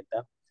ಮಾಡಲಿ ಅಂತ ಹೇಳ್ತಾ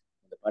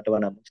ಒಂದು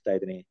ಪಾಠವನ್ನ ಮುಗಿಸ್ತಾ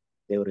ಇದ್ದೀನಿ.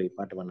 ದೇವರು ಈ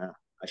ಪಾಠವನ್ನ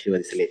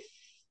ಆಶೀರ್ವದಿಸಲಿ.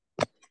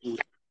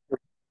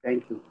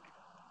 Thank you.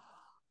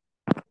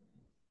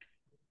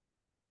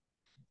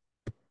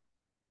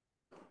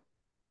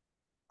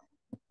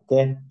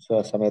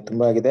 ಸಮಯ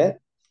ತುಂಬಾ ಆಗಿದೆ,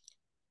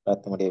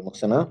 ಪ್ರಾರ್ಥನೆ ಮಾಡಿ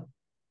ಮುಗಿಸೋಣ.